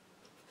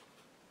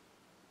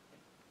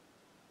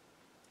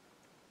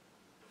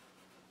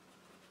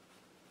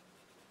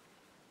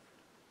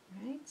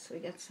 All right, so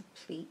we got some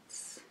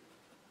pleats.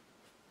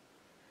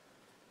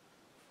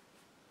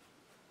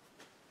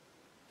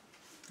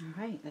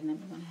 Alright, and then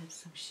we're going to have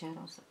some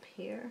shadows up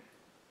here,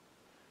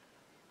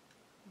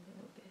 a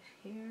little bit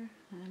here,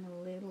 and a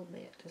little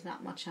bit. There's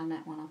not much on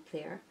that one up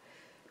there.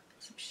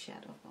 Some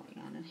shadow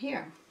going on in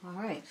here.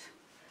 Alright,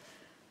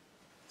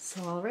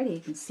 so already you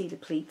can see the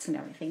pleats and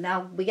everything.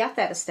 Now, we got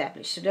that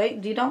established. So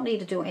you don't need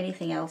to do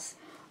anything else,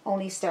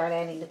 only start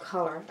adding the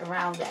color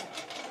around that.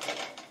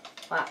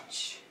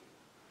 Watch.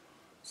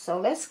 So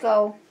let's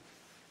go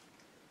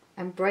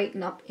and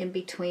brighten up in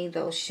between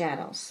those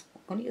shadows.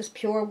 I'm going to use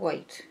pure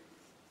white.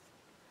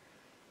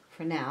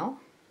 For now,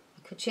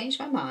 I could change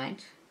my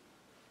mind.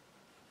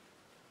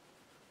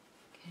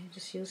 Okay,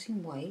 just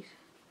using white.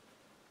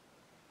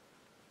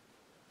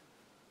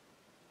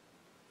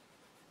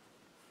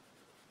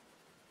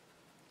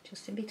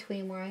 Just in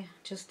between where I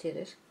just did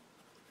it.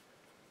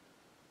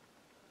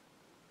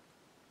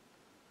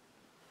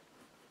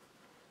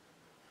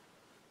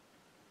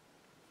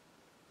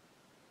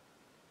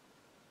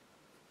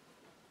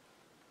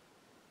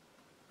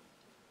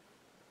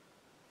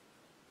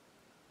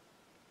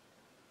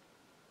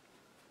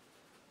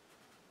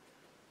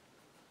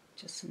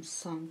 Just some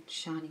sun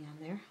shining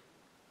on there.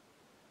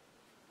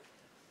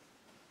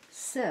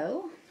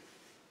 So,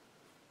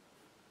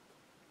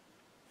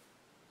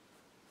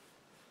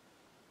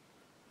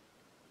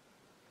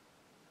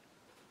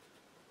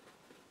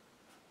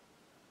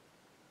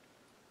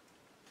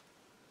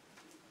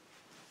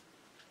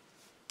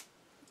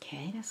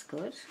 okay, that's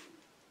good.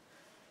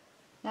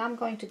 Now I'm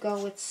going to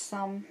go with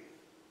some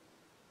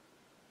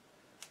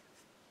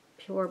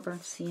pure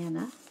burnt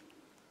sienna.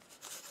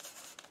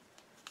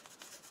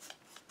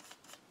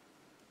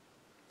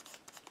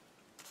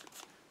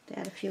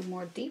 Add a few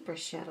more deeper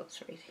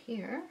shadows right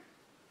here.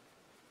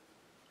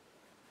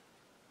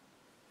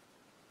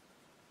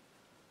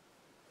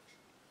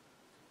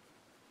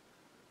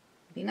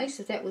 It'd be nice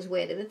if that was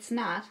wet. If it's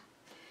not,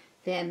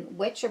 then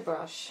wet your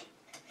brush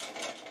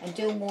and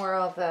do more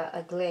of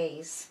a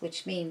glaze,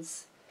 which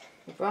means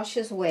the brush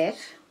is wet.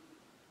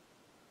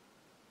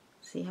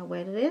 See how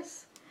wet it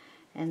is?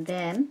 And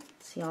then,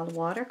 see all the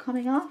water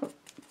coming off?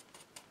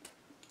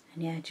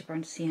 And you add your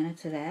burnt sienna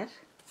to that.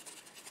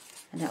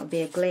 And that would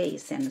be a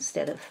glaze then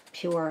instead of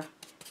pure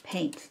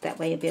paint. That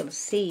way you'll be able to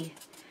see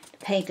the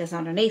paint is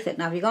underneath it.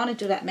 Now if you're going to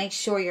do that, make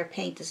sure your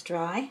paint is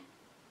dry.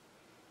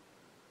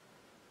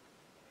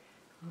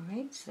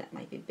 Alright, so that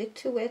might be a bit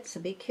too wet, so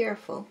be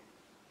careful.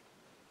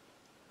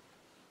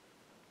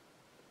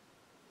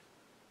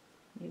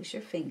 Use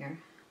your finger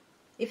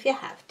if you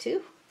have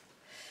to.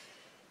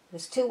 If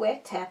it's too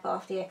wet, tap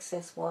off the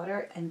excess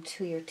water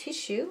into your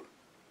tissue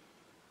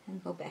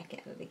and go back at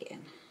it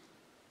again.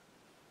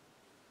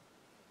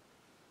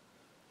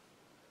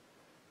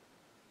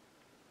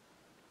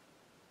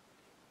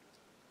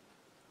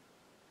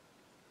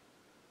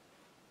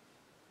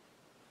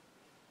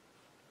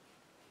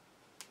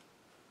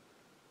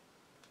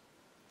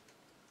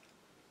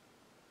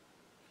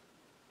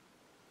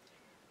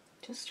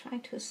 Just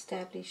trying to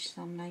establish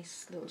some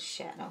nice little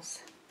shadows.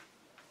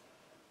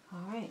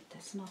 Alright,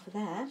 that's enough of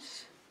that.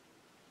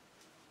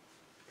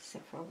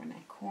 Except for over in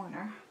that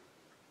corner.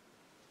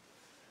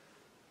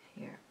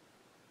 Here.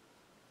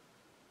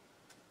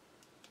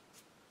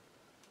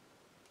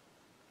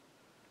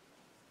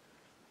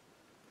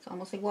 It's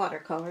almost like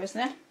watercolor, isn't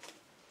it?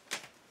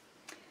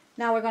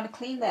 Now we're going to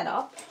clean that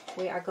up.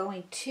 We are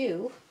going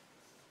to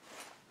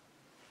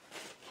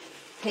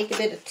take a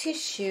bit of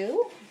tissue.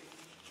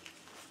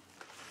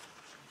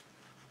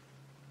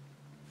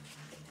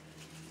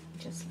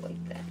 Just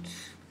like that.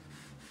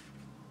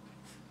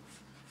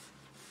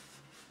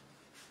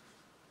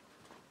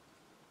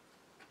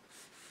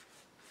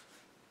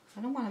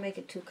 I don't want to make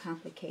it too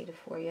complicated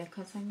for you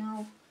because I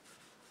know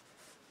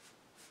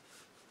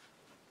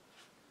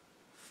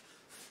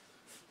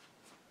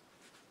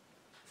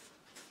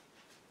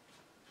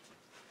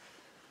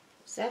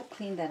so I'll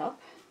clean that up.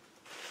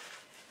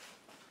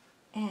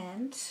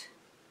 And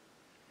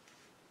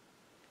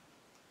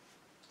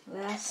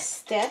last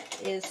step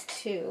is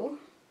to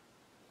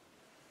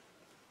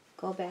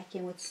go back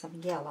in with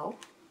some yellow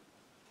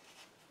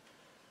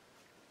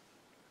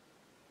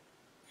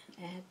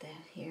and add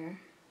that here.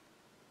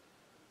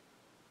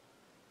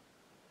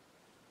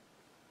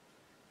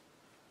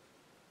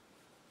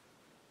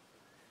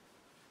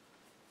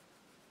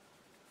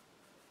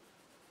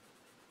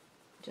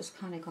 Just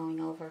kind of going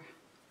over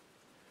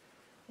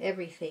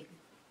everything.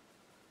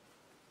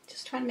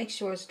 Just trying to make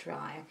sure it's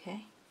dry,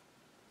 okay?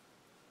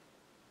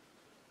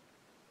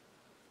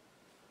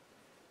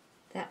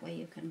 That way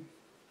you can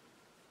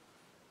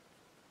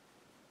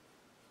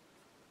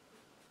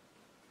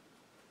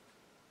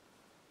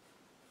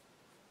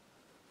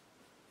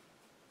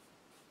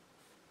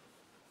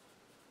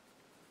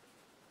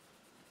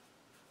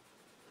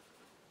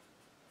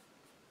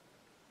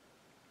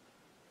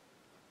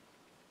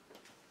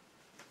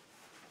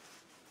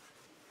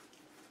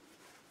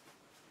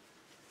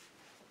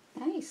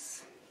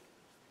nice.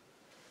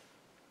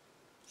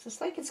 So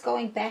it's like it's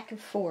going back and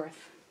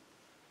forth.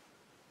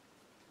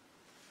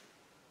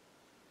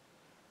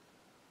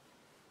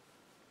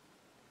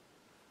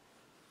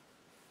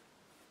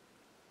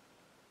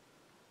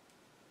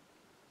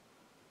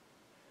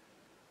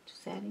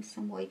 Just adding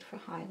some white for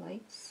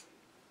highlights.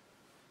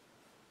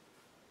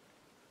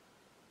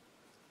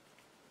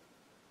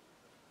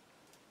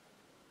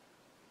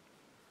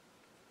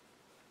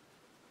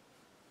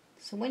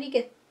 So when you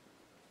get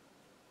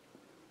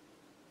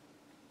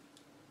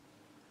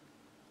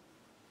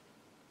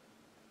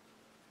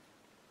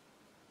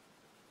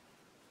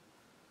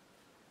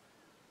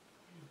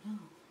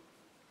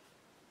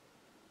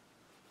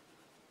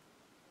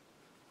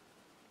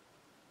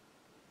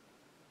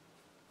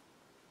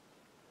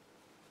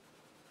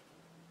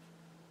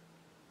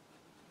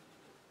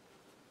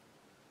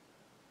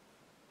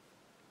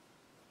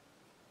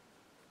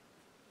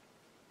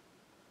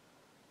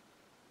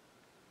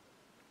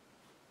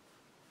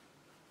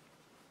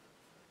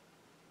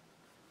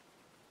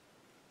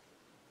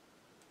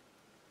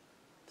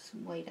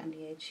some white on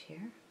the edge here,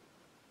 on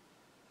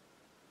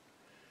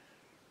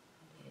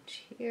the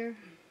edge here.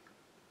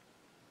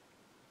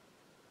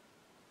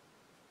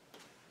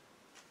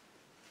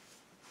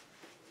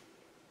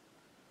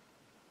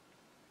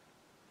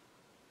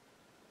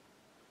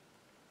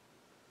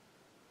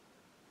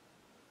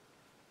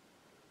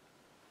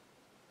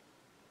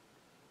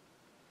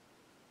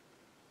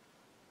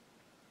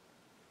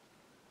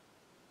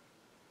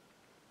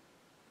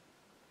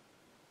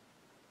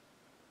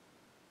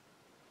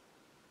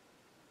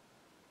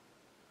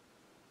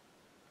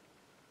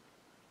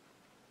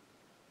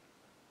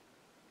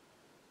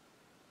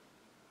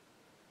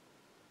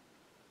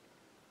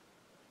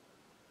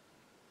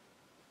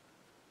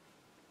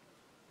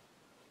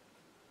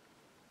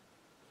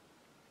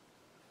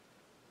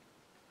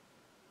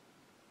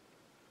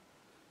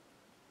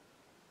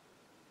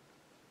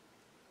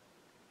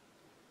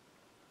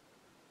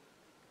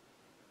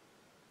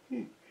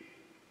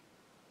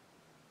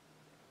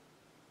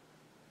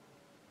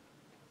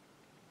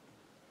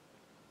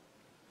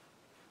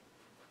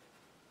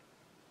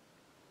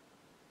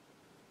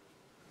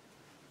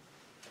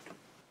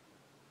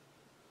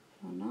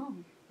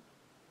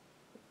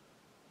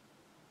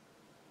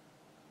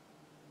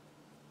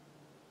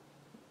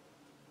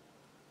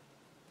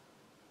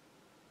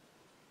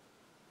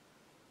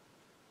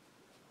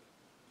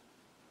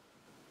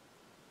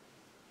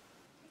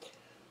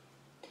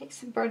 take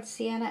some burnt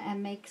sienna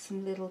and make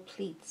some little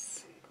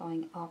pleats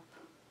going up.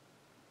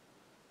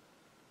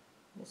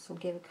 This will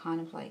give it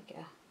kind of like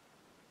a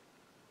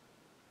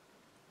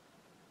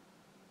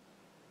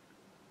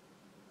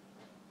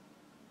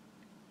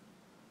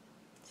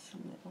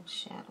some little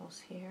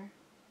shadows here.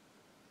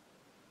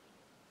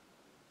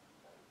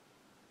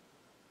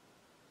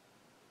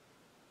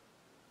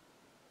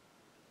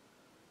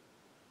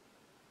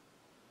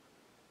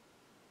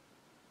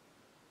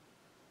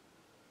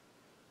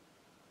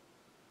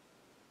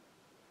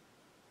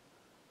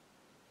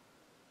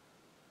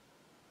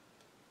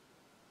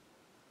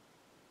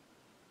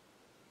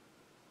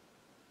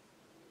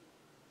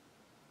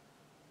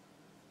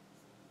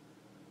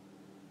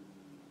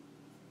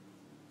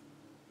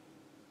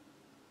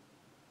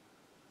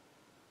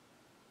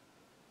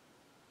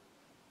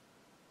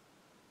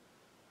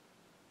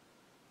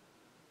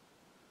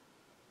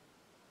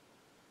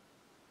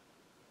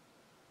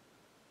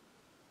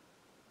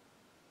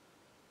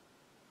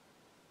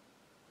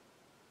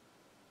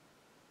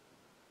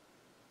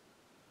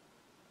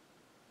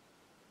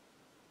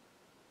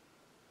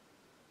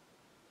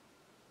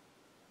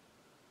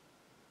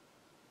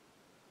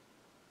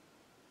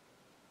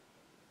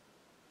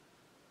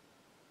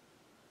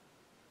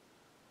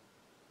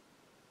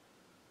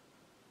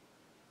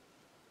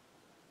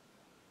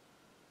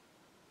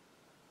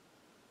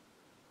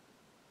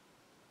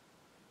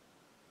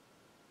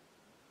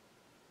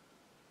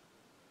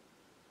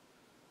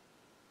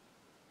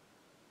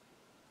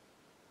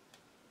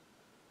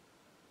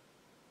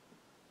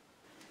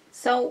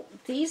 So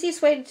the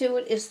easiest way to do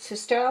it is to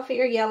start off with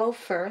your yellow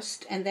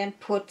first and then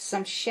put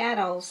some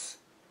shadows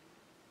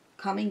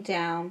coming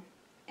down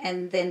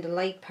and then the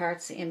light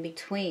parts in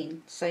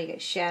between. So you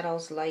get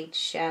shadows, light,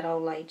 shadow,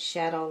 light,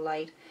 shadow,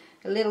 light.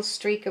 A little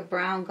streak of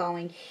brown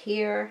going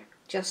here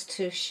just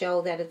to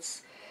show that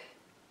it's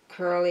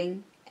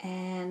curling,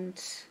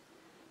 and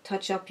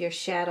touch up your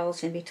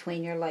shadows in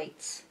between your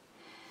lights.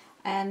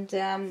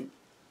 And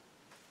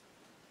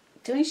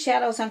doing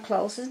shadows on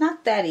clothes is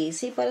not that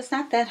easy, but it's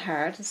not that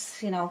hard.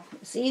 It's, you know,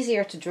 it's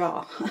easier to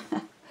draw.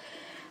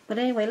 But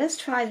anyway, let's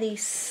try the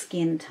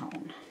skin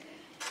tone.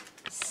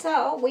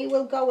 So we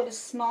will go with a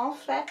small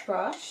flat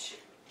brush,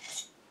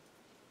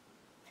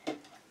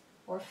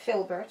 or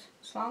Filbert,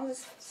 as long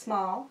as it's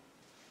small.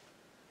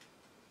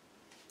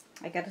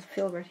 I got a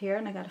Filbert here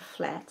and I got a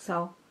flat,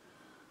 so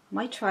I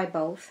might try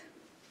both.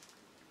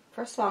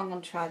 First of all, I'm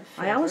going to try the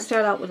Filbert. I always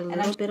start out with a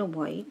little bit of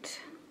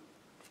white.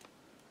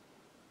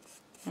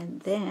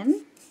 And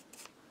then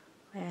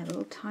I add a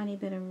little tiny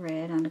bit of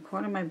red on the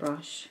corner of my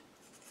brush.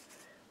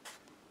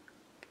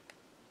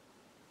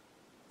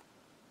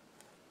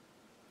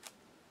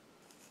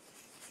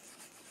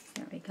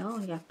 There we go,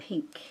 you got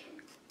pink.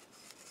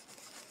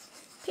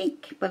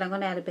 Pink, but I'm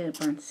going to add a bit of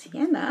burnt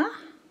sienna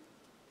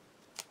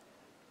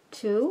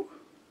to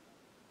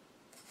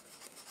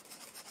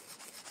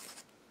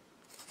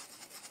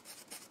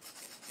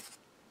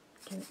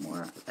give it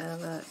more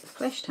of a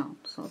flesh tone.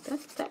 So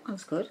that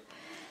one's good.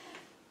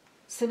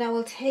 So now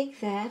we'll take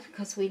that,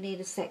 because we need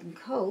a second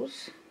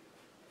coat,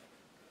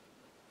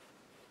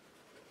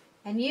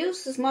 and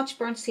use as much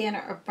burnt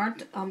sienna or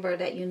burnt umber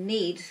that you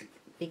need,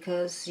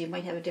 because you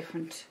might have a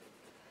different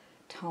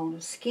tone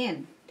of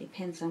skin.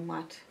 Depends on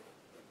what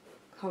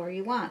color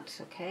you want,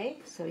 okay?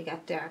 So we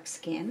got dark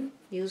skin.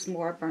 Use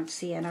more burnt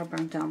sienna or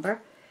burnt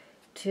umber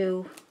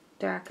to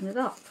darken it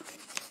up.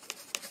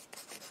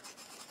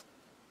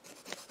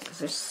 Because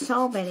there's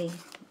so many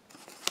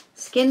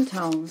skin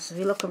tones. If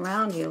you look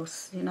around you,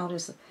 you know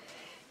there's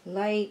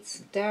lights,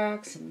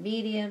 darks, and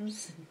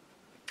mediums, and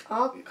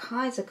all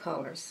kinds of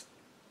colors.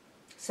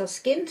 So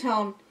skin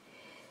tone,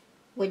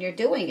 when you're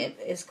doing it,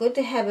 it's good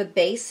to have a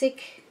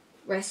basic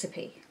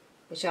recipe,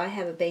 which I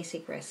have a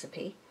basic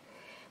recipe,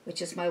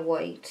 which is my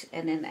white,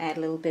 and then add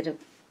a little bit of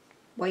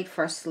white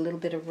first, a little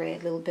bit of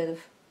red, a little bit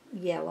of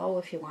yellow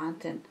if you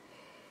want, and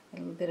a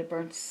little bit of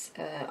burnt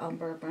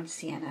umber, burnt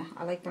sienna.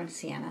 I like burnt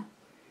sienna.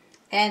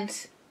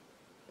 And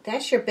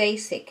that's your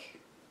basic.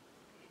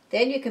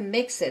 Then you can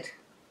mix it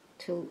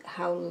to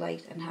how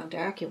light and how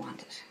dark you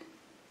want it.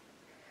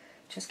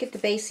 Just get the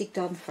basic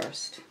done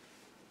first.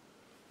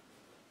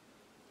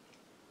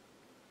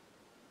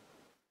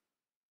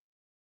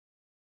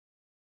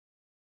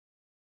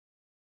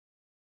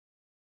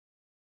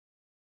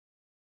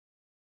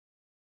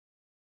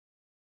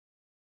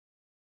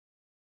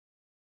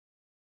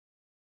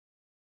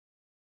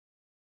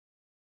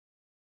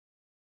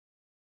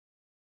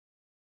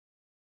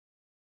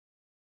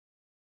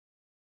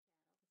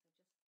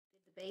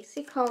 The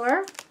basic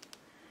color,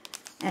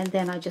 and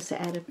then I just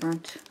added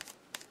burnt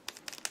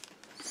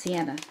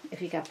sienna. If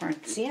you got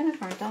burnt sienna,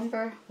 burnt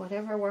umber,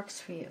 whatever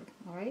works for you.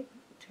 Alright,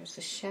 there's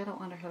a shadow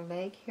under her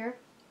leg here.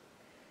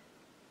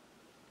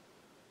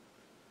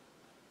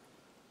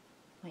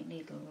 Might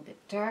need a little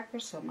bit darker,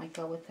 so I might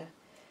go with the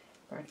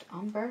burnt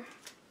umber.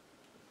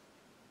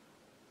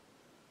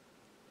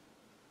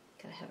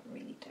 Gotta have it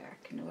really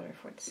dark in order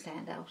for it to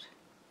stand out.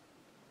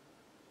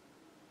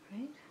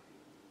 Right?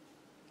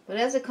 But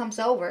as it comes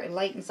over, it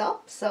lightens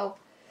up, so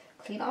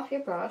clean off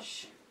your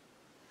brush.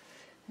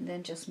 and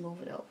then just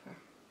move it over.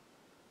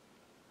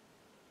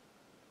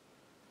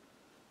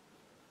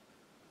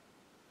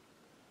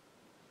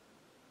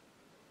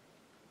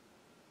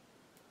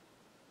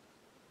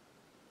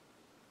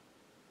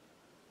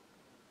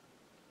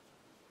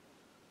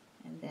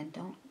 And then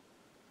don't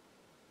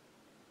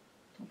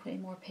put any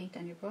more paint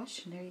on your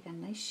brush, and there you got a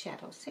nice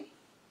shadow, see?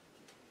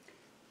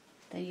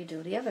 Then you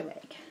do the other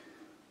leg.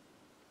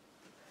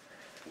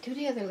 Do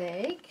the other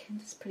leg, and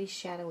it's pretty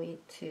shadowy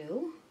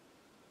too.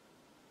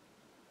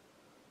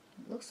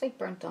 It looks like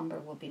burnt umber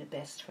will be the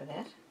best for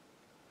that,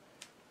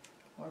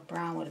 or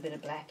brown with a bit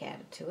of black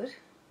added to it.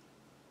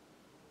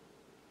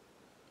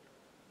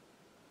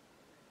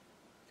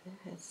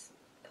 That is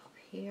up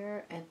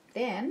here, and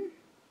then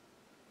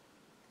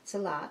it's a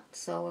lot,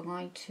 so we're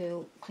going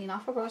to clean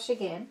off our brush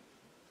again.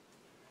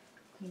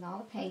 Clean all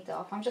the paint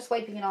off. I'm just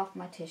wiping it off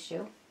my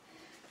tissue.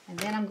 And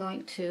then I'm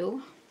going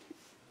to,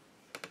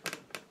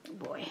 oh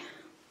boy,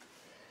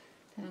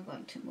 then I'm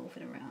going to move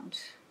it around.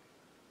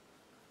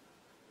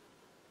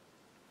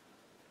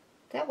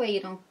 That way you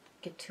don't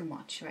get too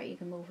much, right? You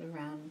can move it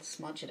around and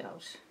smudge it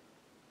out.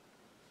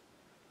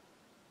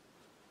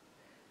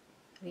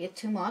 If you get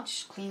too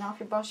much, clean off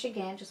your brush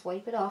again. Just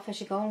wipe it off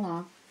as you go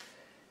along.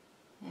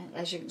 And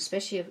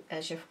especially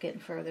as you're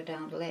getting further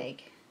down the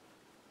leg.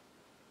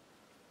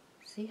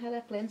 See how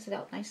that blends it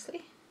out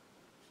nicely?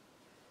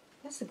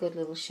 That's a good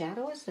little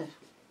shadow, isn't it?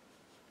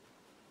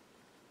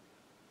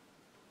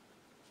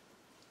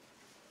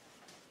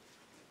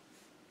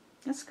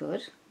 That's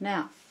good.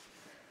 Now,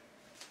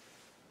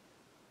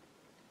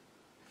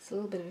 it's a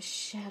little bit of a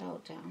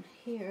shadow down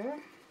here.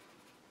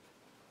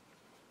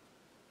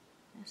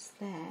 That's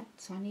that.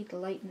 So I need to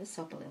lighten this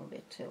up a little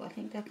bit too. I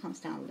think that comes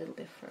down a little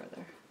bit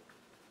further.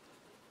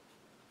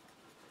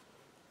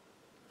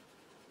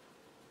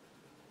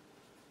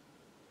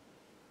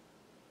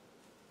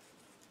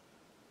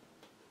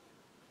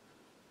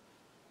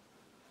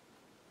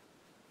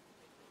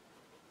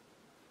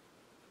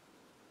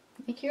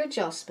 Make your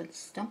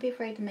adjustments. Don't be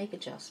afraid to make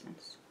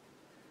adjustments.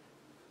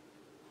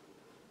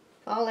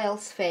 If all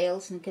else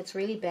fails and it gets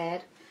really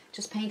bad,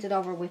 just paint it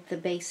over with the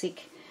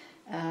basic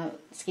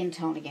skin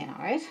tone again,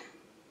 alright?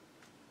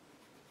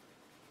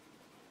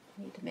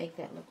 Need to make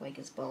that look like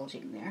it's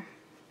bulging there.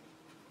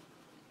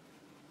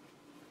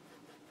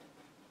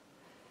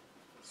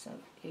 So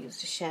use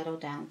the shadow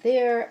down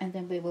there, and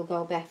then we will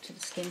go back to the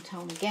skin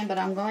tone again, but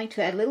I'm going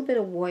to add a little bit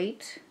of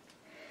white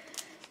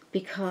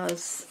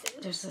because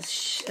there's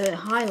a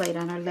highlight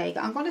on her leg.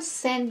 I'm going to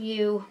send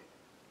you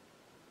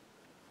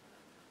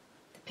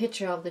the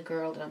picture of the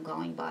girl that I'm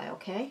going by,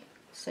 okay?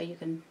 So you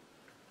can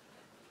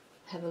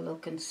have a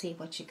look and see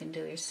what you can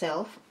do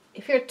yourself.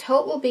 If you're a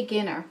total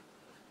beginner,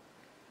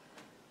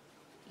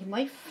 you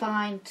might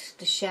find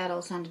the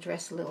shadows on the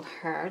dress a little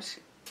hard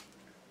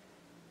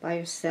by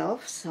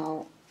yourself,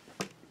 so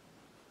I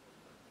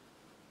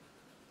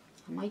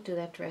might do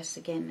that dress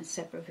again in a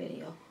separate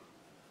video.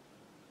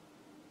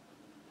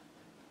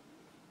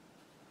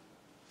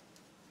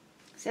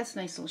 See, that's a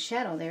nice little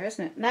shadow there,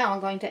 isn't it? Now I'm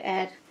going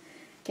to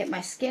get my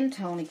skin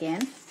tone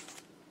again.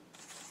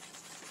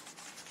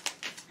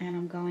 And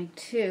I'm going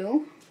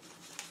to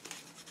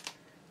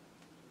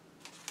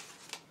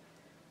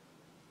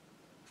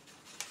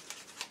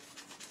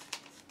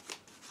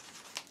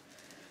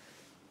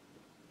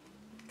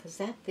because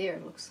that there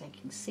looks like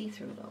you can see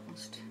through it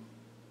almost.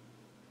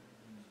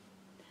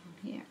 Down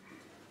here.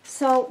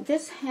 So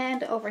this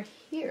hand over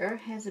here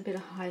has a bit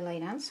of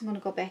highlight on, so I'm going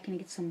to go back and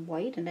get some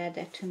white and add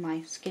that to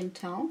my skin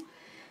tone,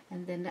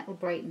 and then that will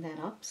brighten that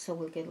up, so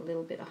we'll get a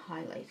little bit of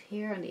highlight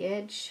here on the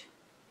edge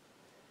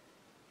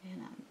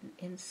and on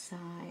the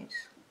inside.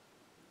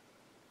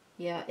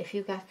 Yeah, if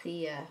you got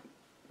the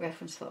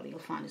reference photo, you'll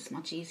find it's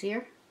much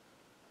easier.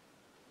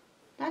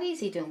 Not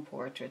easy doing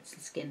portraits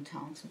and skin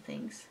tones and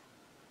things.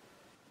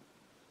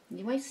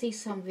 You might see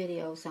some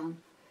videos on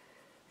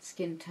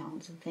skin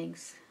tones and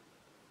things.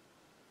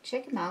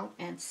 Check them out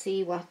and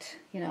see what,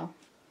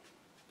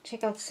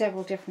 check out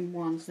several different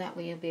ones. That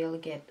way you'll be able to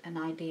get an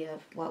idea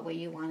of what way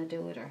you want to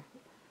do it or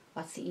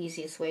what's the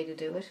easiest way to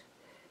do it.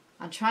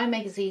 I'm trying to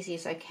make it as easy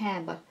as I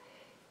can, but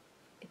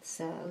it's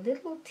a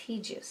little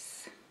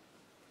tedious.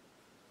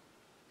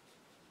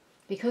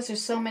 Because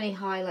there's so many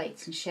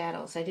highlights and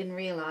shadows, I didn't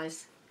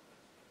realize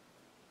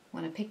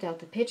when I picked out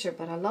the picture,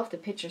 but I love the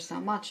picture so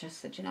much, I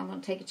said, I'm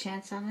going to take a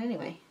chance on it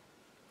anyway.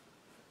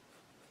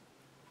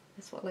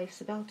 That's what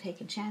life's about,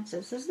 taking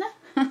chances, isn't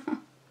it?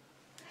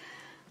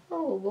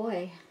 Oh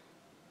boy.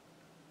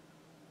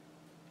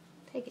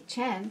 Take a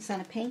chance on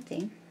a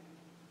painting.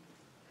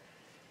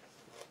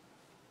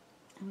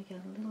 And we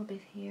got a little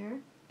bit here.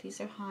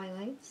 These are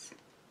highlights.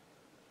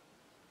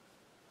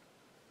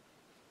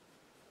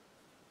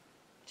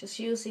 Just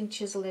using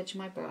chisel edge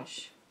my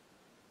brush.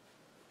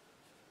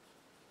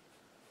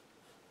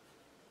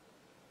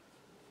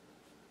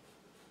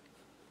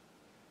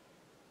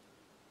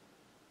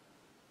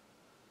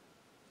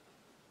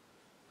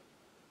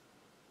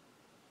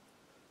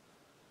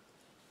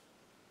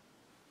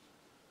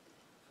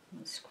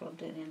 Scrub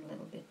that in a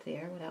little bit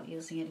there without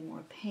using any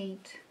more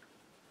paint.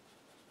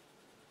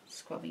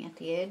 scrubbing at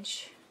the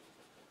edge.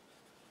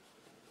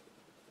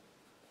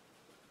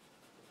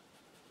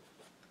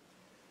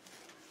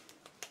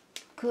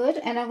 Good,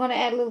 and I'm going to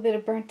add a little bit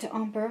of burnt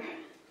umber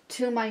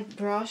to my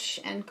brush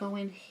and go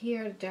in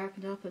here to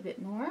darken it up a bit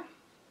more.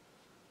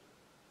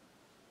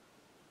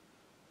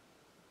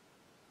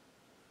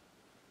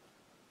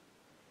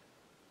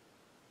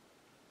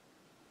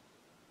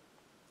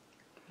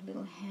 Her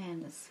little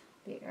hand is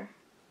there.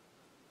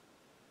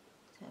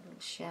 Add a little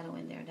shadow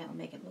in there, that will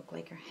make it look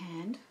like her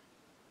hand.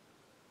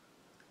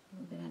 A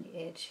little bit on the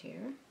edge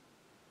here.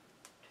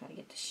 Try to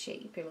get the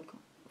shape you're looking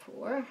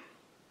for.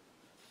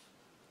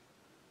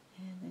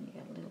 And then you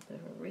got a little bit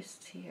of a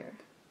wrist here.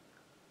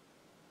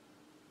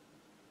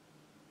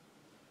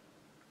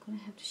 I'm going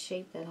to have to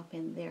shape that up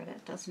in there.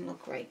 That doesn't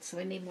look right, so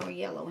I need more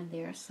yellow in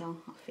there, so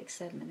I'll fix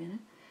that in a minute.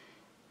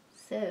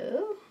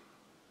 So,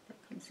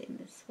 that comes in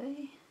this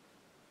way.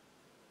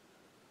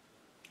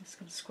 Just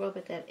going to scrub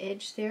at that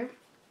edge there.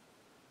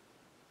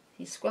 If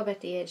you scrub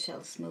at the edge,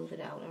 that'll smooth it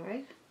out,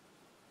 alright?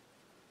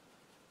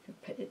 If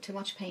you put too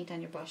much paint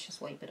on your brush,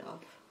 just wipe it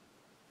off.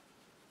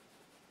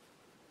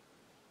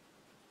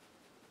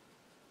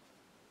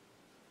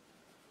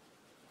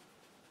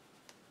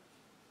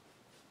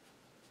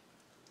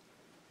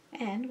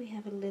 And we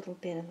have a little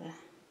bit in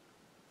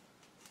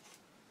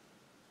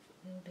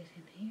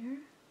here.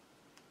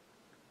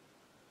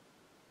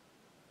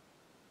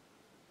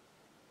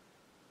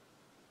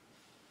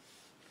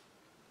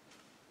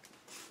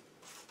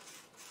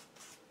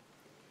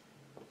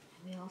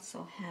 And we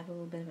also have a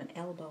little bit of an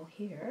elbow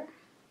here.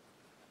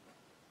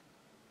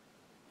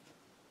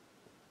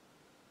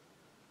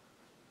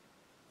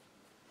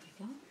 There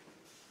we go.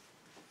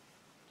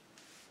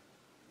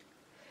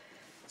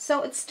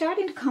 So it's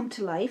starting to come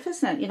to life,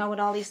 isn't it? You know, with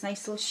all these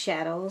nice little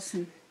shadows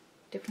and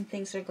different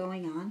things that are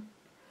going on.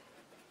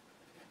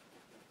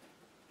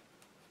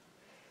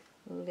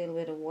 A little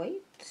bit of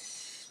white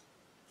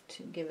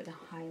to give it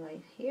a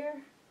highlight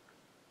here.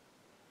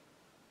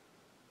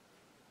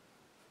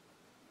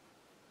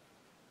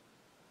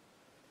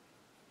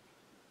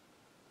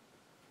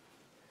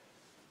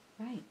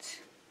 Right.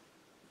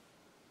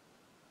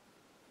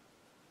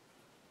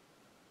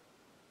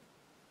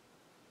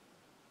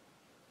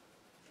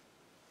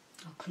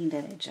 I'll clean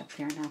that edge up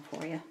there now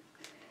for you.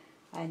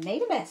 I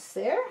made a mess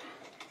there.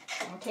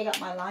 I'll take out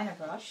my liner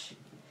brush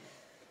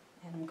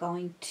and I'm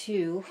going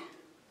to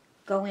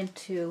go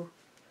into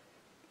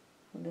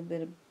a little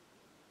bit of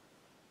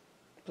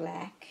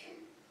black.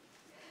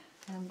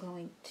 And I'm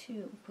going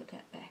to put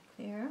that back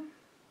there.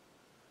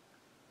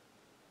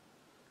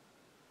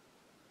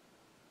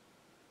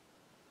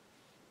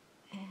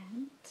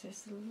 And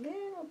there's a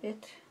little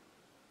bit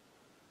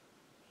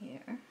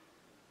here.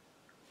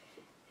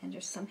 And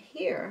there's some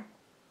here.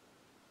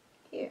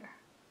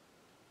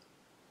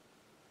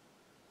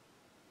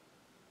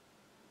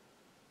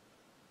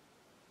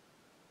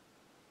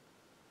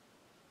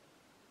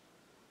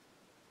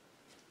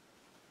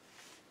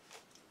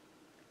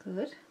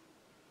 Good.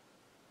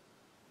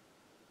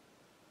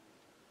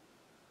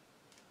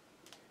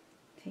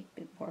 Take a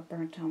bit more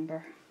burnt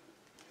umber,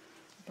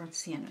 burnt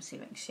sienna, see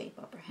if I can shape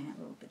up her hand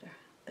a little bit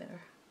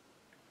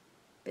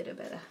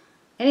better.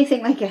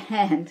 Anything like a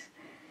hand,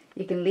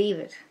 you can leave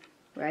it,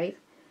 right?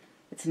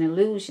 It's an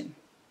illusion.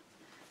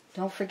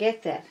 Don't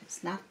forget that.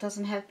 It's not,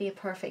 doesn't have to be a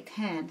perfect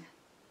hand.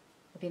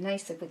 It'd be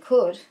nice if we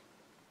could,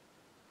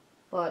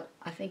 but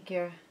I think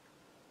your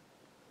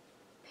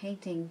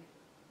painting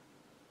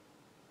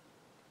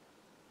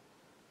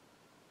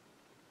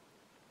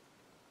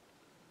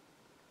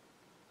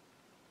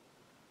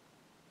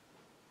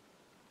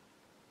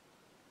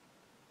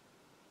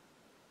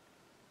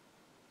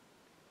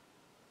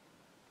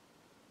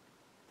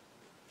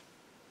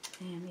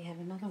and we have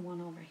another one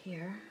over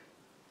here.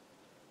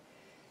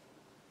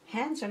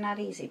 Hands are not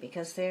easy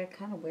because they're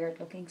kind of weird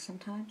looking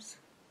sometimes.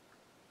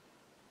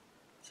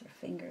 There's her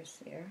fingers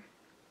there.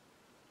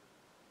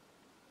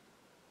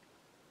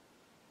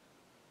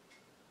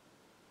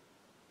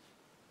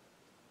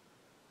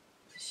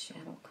 The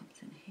shadow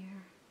comes in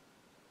here.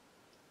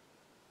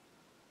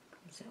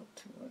 Comes out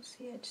towards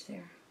the edge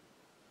there.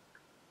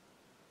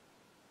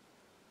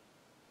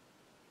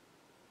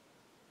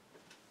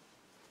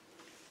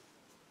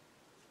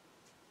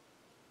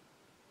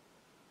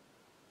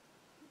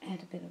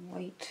 Add a bit of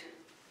white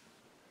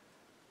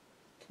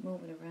to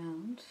move it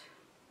around.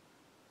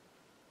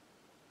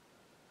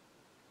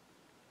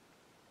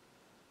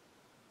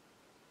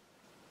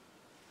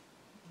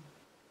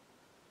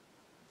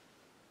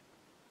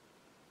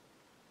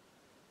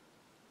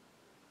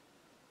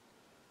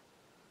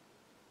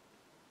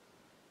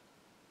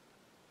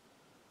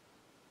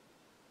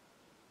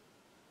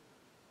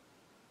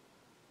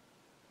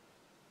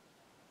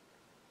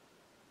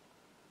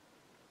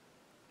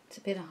 It's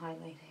a bit of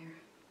highlight here.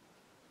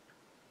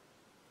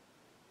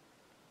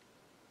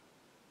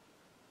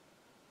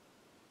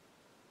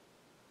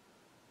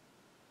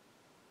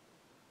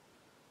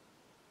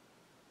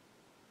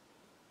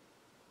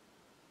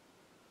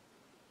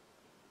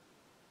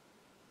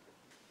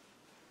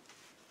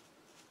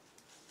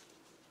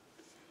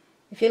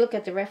 If you look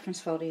at the reference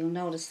photo, you'll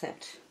notice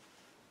that,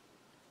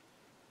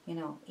 you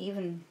know,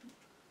 even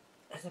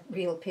as a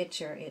real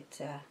picture,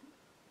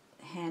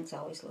 hands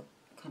always look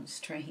kind of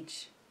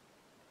strange.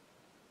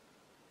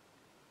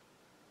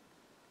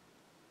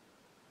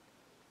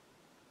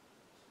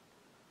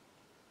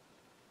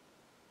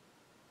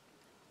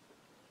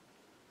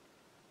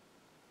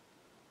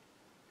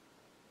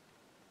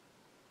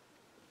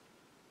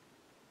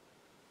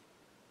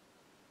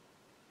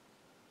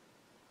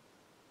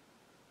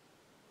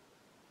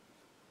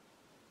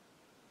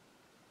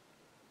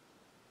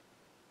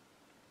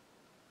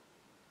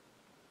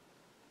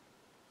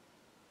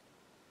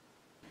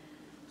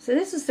 So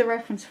this is the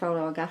reference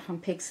photo I got from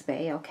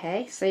Pixabay,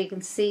 okay? So you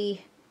can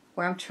see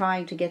where I'm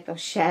trying to get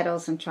those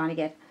shadows. I'm trying to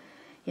get,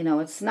 you know,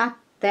 it's not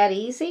that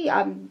easy.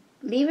 I'm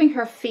leaving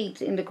her feet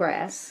in the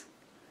grass.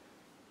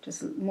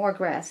 Just more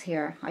grass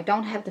here. I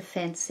don't have the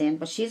fence in,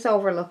 but she's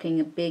overlooking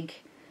a big...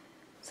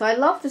 So I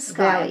love the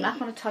sky. Valley. I'm not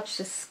going to touch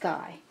the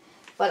sky.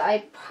 But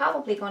I'm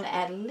probably going to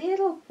add a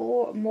little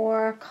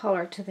more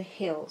color to the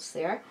hills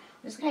there.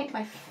 I'm just going to take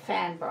my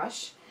fan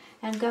brush.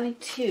 I'm going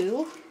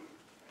to...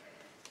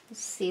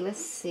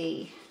 Let's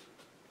see.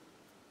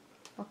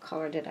 What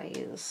color did I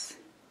use?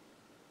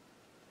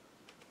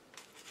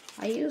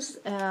 I use,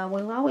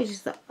 well, I always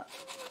use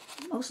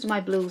most of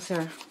my blues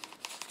are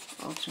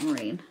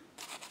ultramarine.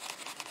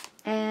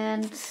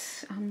 And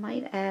I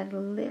might add a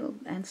little,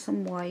 and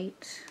some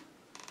white.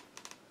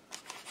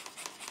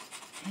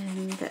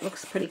 And that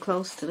looks pretty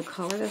close to the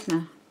color, doesn't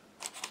it?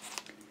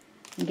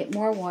 And get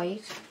more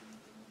white.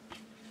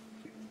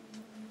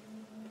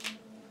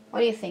 What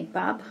do you think,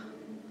 Bob?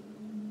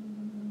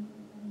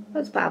 What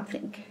does Bob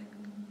think?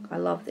 I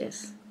love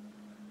this.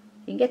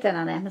 You can get that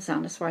on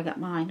Amazon. That's where I got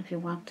mine. If you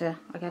want to,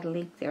 I got a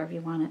link there if you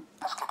want it.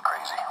 Let's get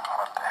crazy.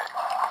 What the heck?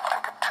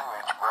 Take a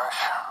 2-inch brush.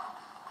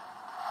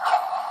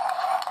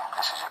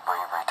 This is your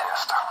bravery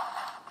test.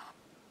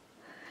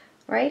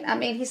 Right? I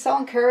mean, he's so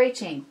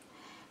encouraging,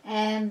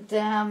 and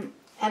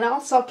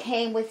also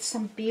came with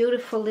some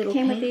beautiful little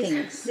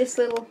paintings. This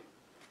little.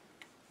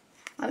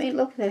 I mean,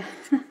 look at that.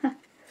 Isn't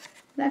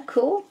that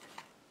cool?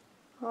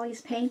 All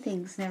these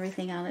paintings and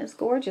everything on it. It's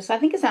gorgeous. I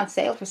think it's on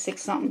sale for $6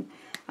 something.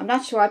 I'm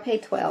not sure. I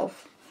paid $12,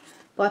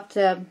 but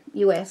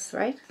US,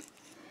 right?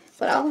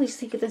 But I always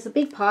think there's a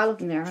big pile of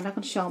them there. I'm not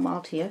going to show them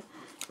all to you,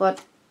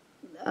 but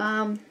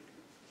I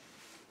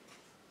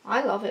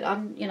love it.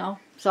 You know,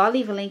 so I'll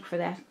leave a link for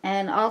that.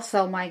 And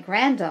also, my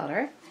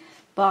granddaughter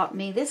bought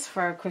me this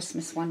for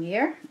Christmas one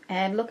year,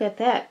 and look at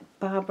that,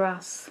 Bob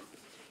Ross.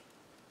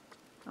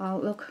 Oh,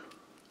 look.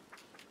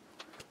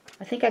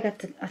 I think I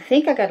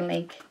got a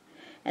link.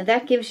 And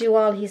that gives you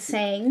all his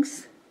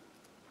sayings.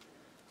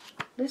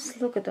 Let's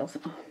look at those.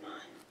 Oh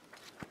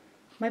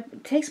my.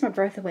 It takes my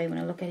breath away when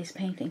I look at his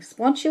paintings.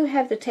 Once you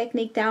have the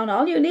technique down,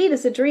 all you need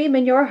is a dream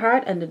in your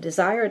heart and the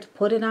desire to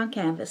put it on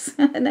canvas.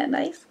 Isn't that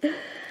nice?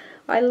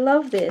 I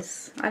love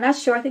this. I'm not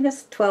sure. I think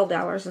that's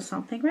 $12 or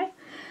something, right?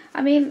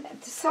 I mean,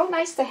 it's so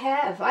nice to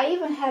have. I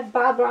even have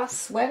Bob Ross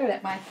sweater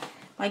that my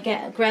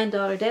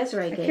granddaughter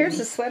Desiree gave me. Here's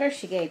the sweater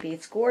she gave me.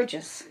 It's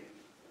gorgeous.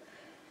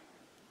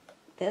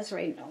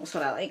 Desiree knows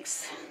what I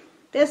likes.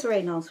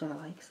 Desiree knows what I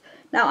likes.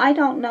 Now, I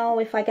don't know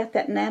if I got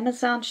that in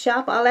Amazon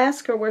shop. I'll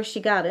ask her where she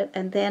got it,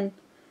 and then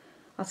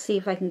I'll see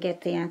if I can get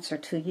the answer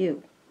to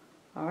you.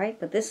 All right?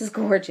 But this is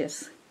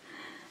gorgeous.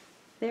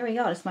 There we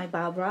go. It's my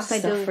Bob Ross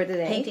stuff for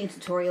today. Painting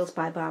tutorials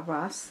by Bob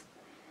Ross.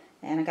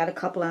 And I got a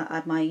couple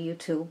on my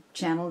YouTube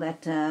channel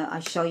that I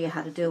show you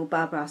how to do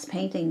Bob Ross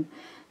painting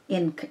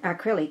in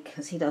acrylic,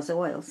 because he does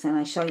oils, and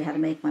I show you how to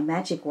make my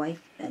magic white,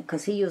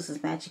 because he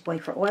uses magic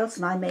white for oils,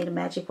 and I made a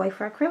magic white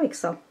for acrylic.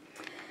 So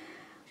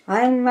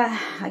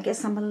I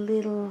guess I'm a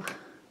little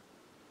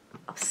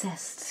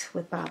obsessed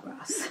with Bob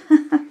Ross.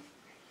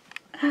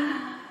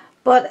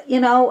 But you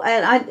know,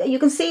 and you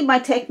can see my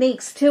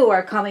techniques too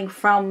are coming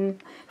from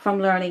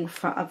learning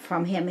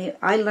from him.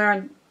 I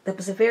learned, that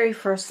was the very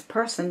first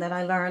person that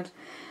I learned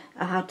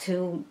how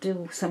to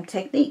do some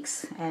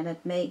techniques, and it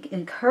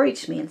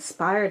encouraged me,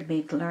 inspired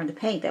me to learn to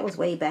paint. That was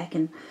way back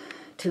in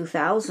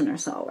 2000 or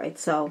so, right?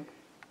 So,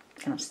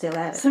 and I'm still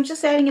at it. So I'm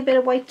just adding a bit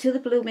of white to the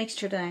blue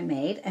mixture that I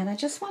made, and I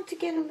just want to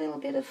get a little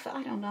bit of,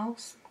 I don't know,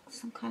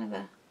 some kind of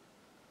a,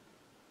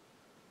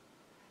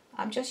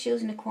 I'm just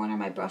using the corner of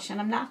my brush,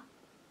 and I'm not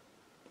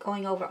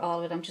going over all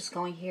of it. I'm just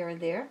going here and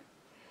there,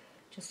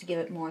 just to give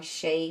it more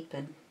shape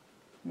and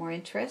more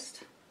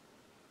interest.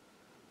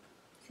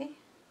 See?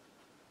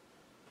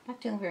 Not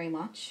doing very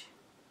much.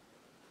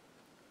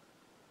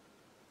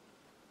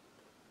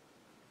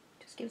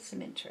 Just give it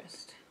some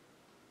interest.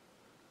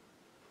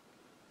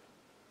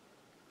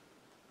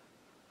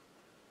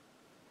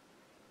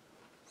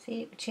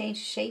 See, change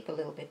the shape a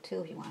little bit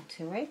too if you want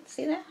to, right?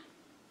 See that?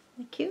 Isn't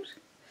that cute?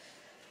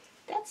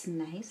 That's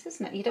nice,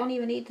 isn't it? You don't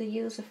even need to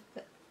use a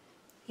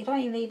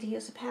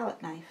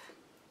palette knife.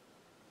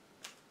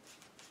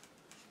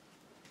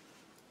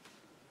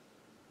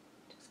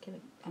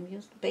 I'm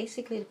using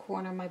basically the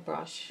corner of my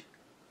brush,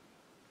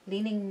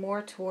 leaning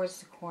more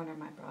towards the corner of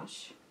my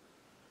brush.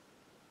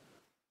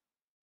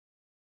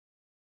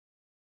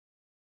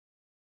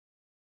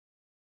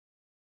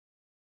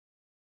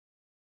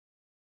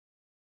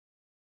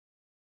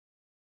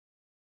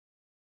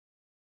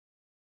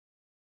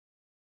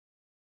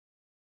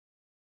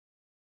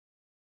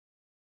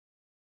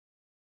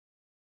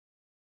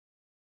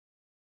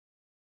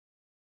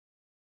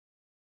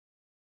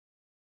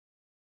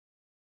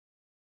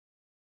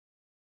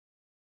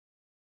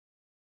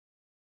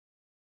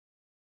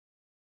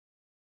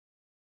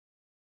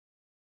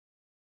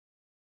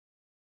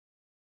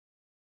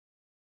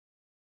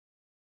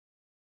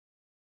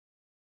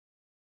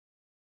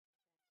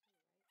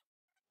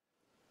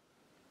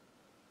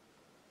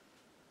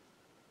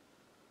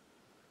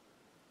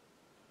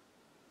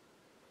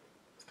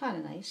 Kind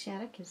of nice, yeah,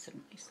 that gives it a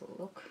nice little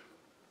look.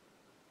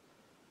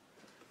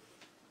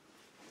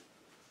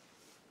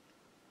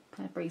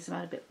 Kind of brings them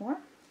out a bit more.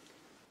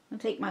 I'll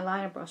take my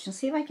liner brush and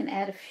see if I can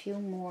add a few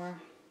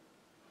more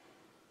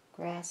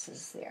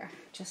grasses there,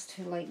 just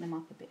to lighten them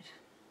up a bit.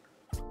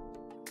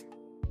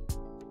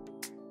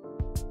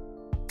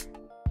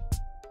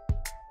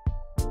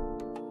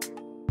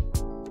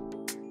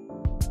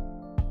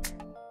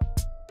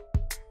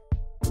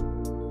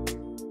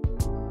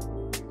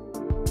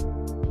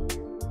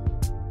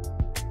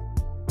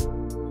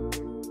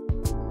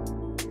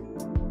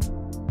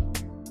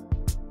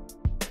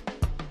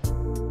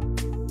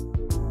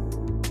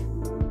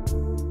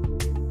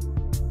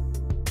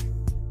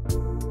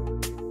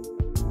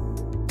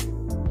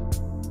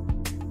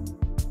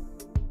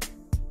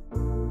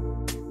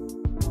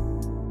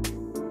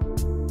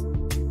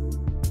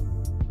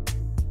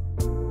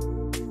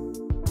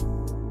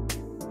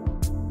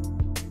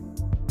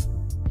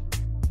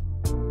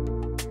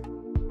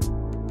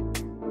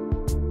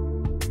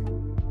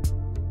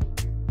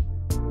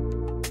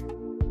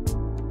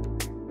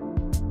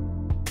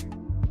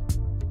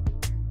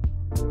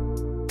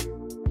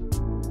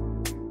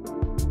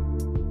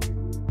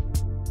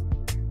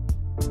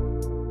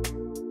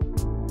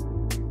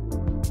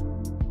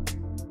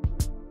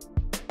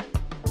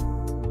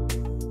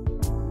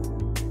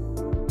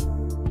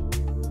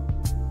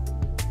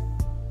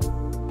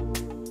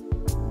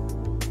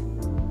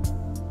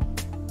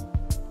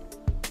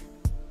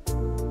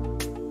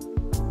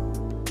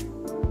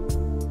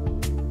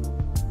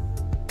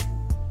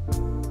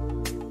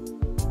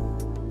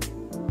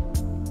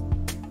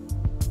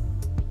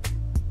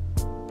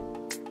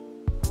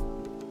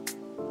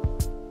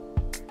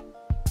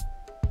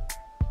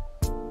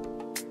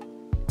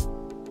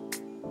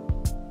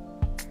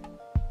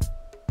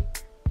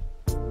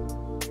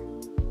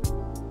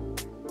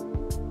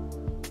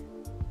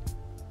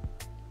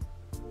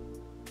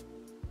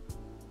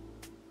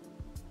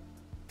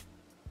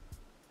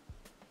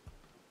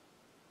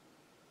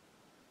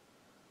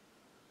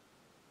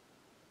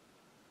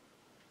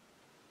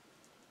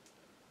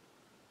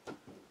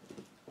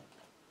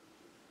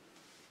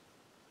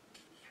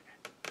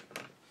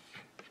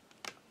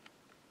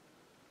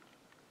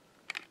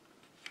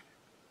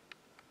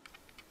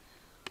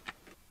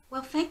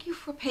 Well, thank you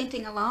for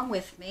painting along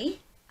with me.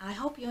 I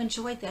hope you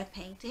enjoyed that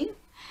painting.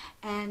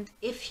 And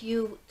if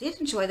you did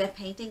enjoy that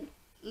painting,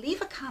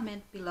 leave a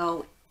comment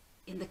below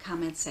in the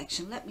comment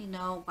section. Let me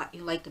know what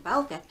you liked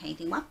about that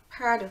painting. What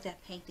part of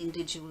that painting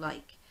did you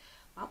like?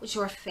 What was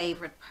your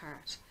favorite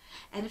part?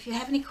 And if you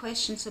have any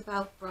questions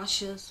about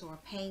brushes or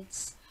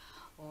paints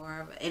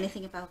or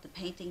anything about the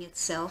painting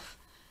itself,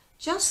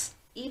 just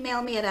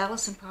email me at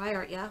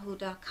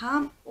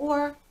allisonpryor@yahoo.com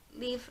or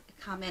leave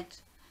a comment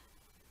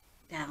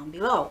down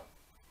below.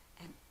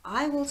 And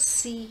I will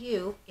see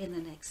you in the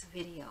next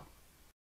video.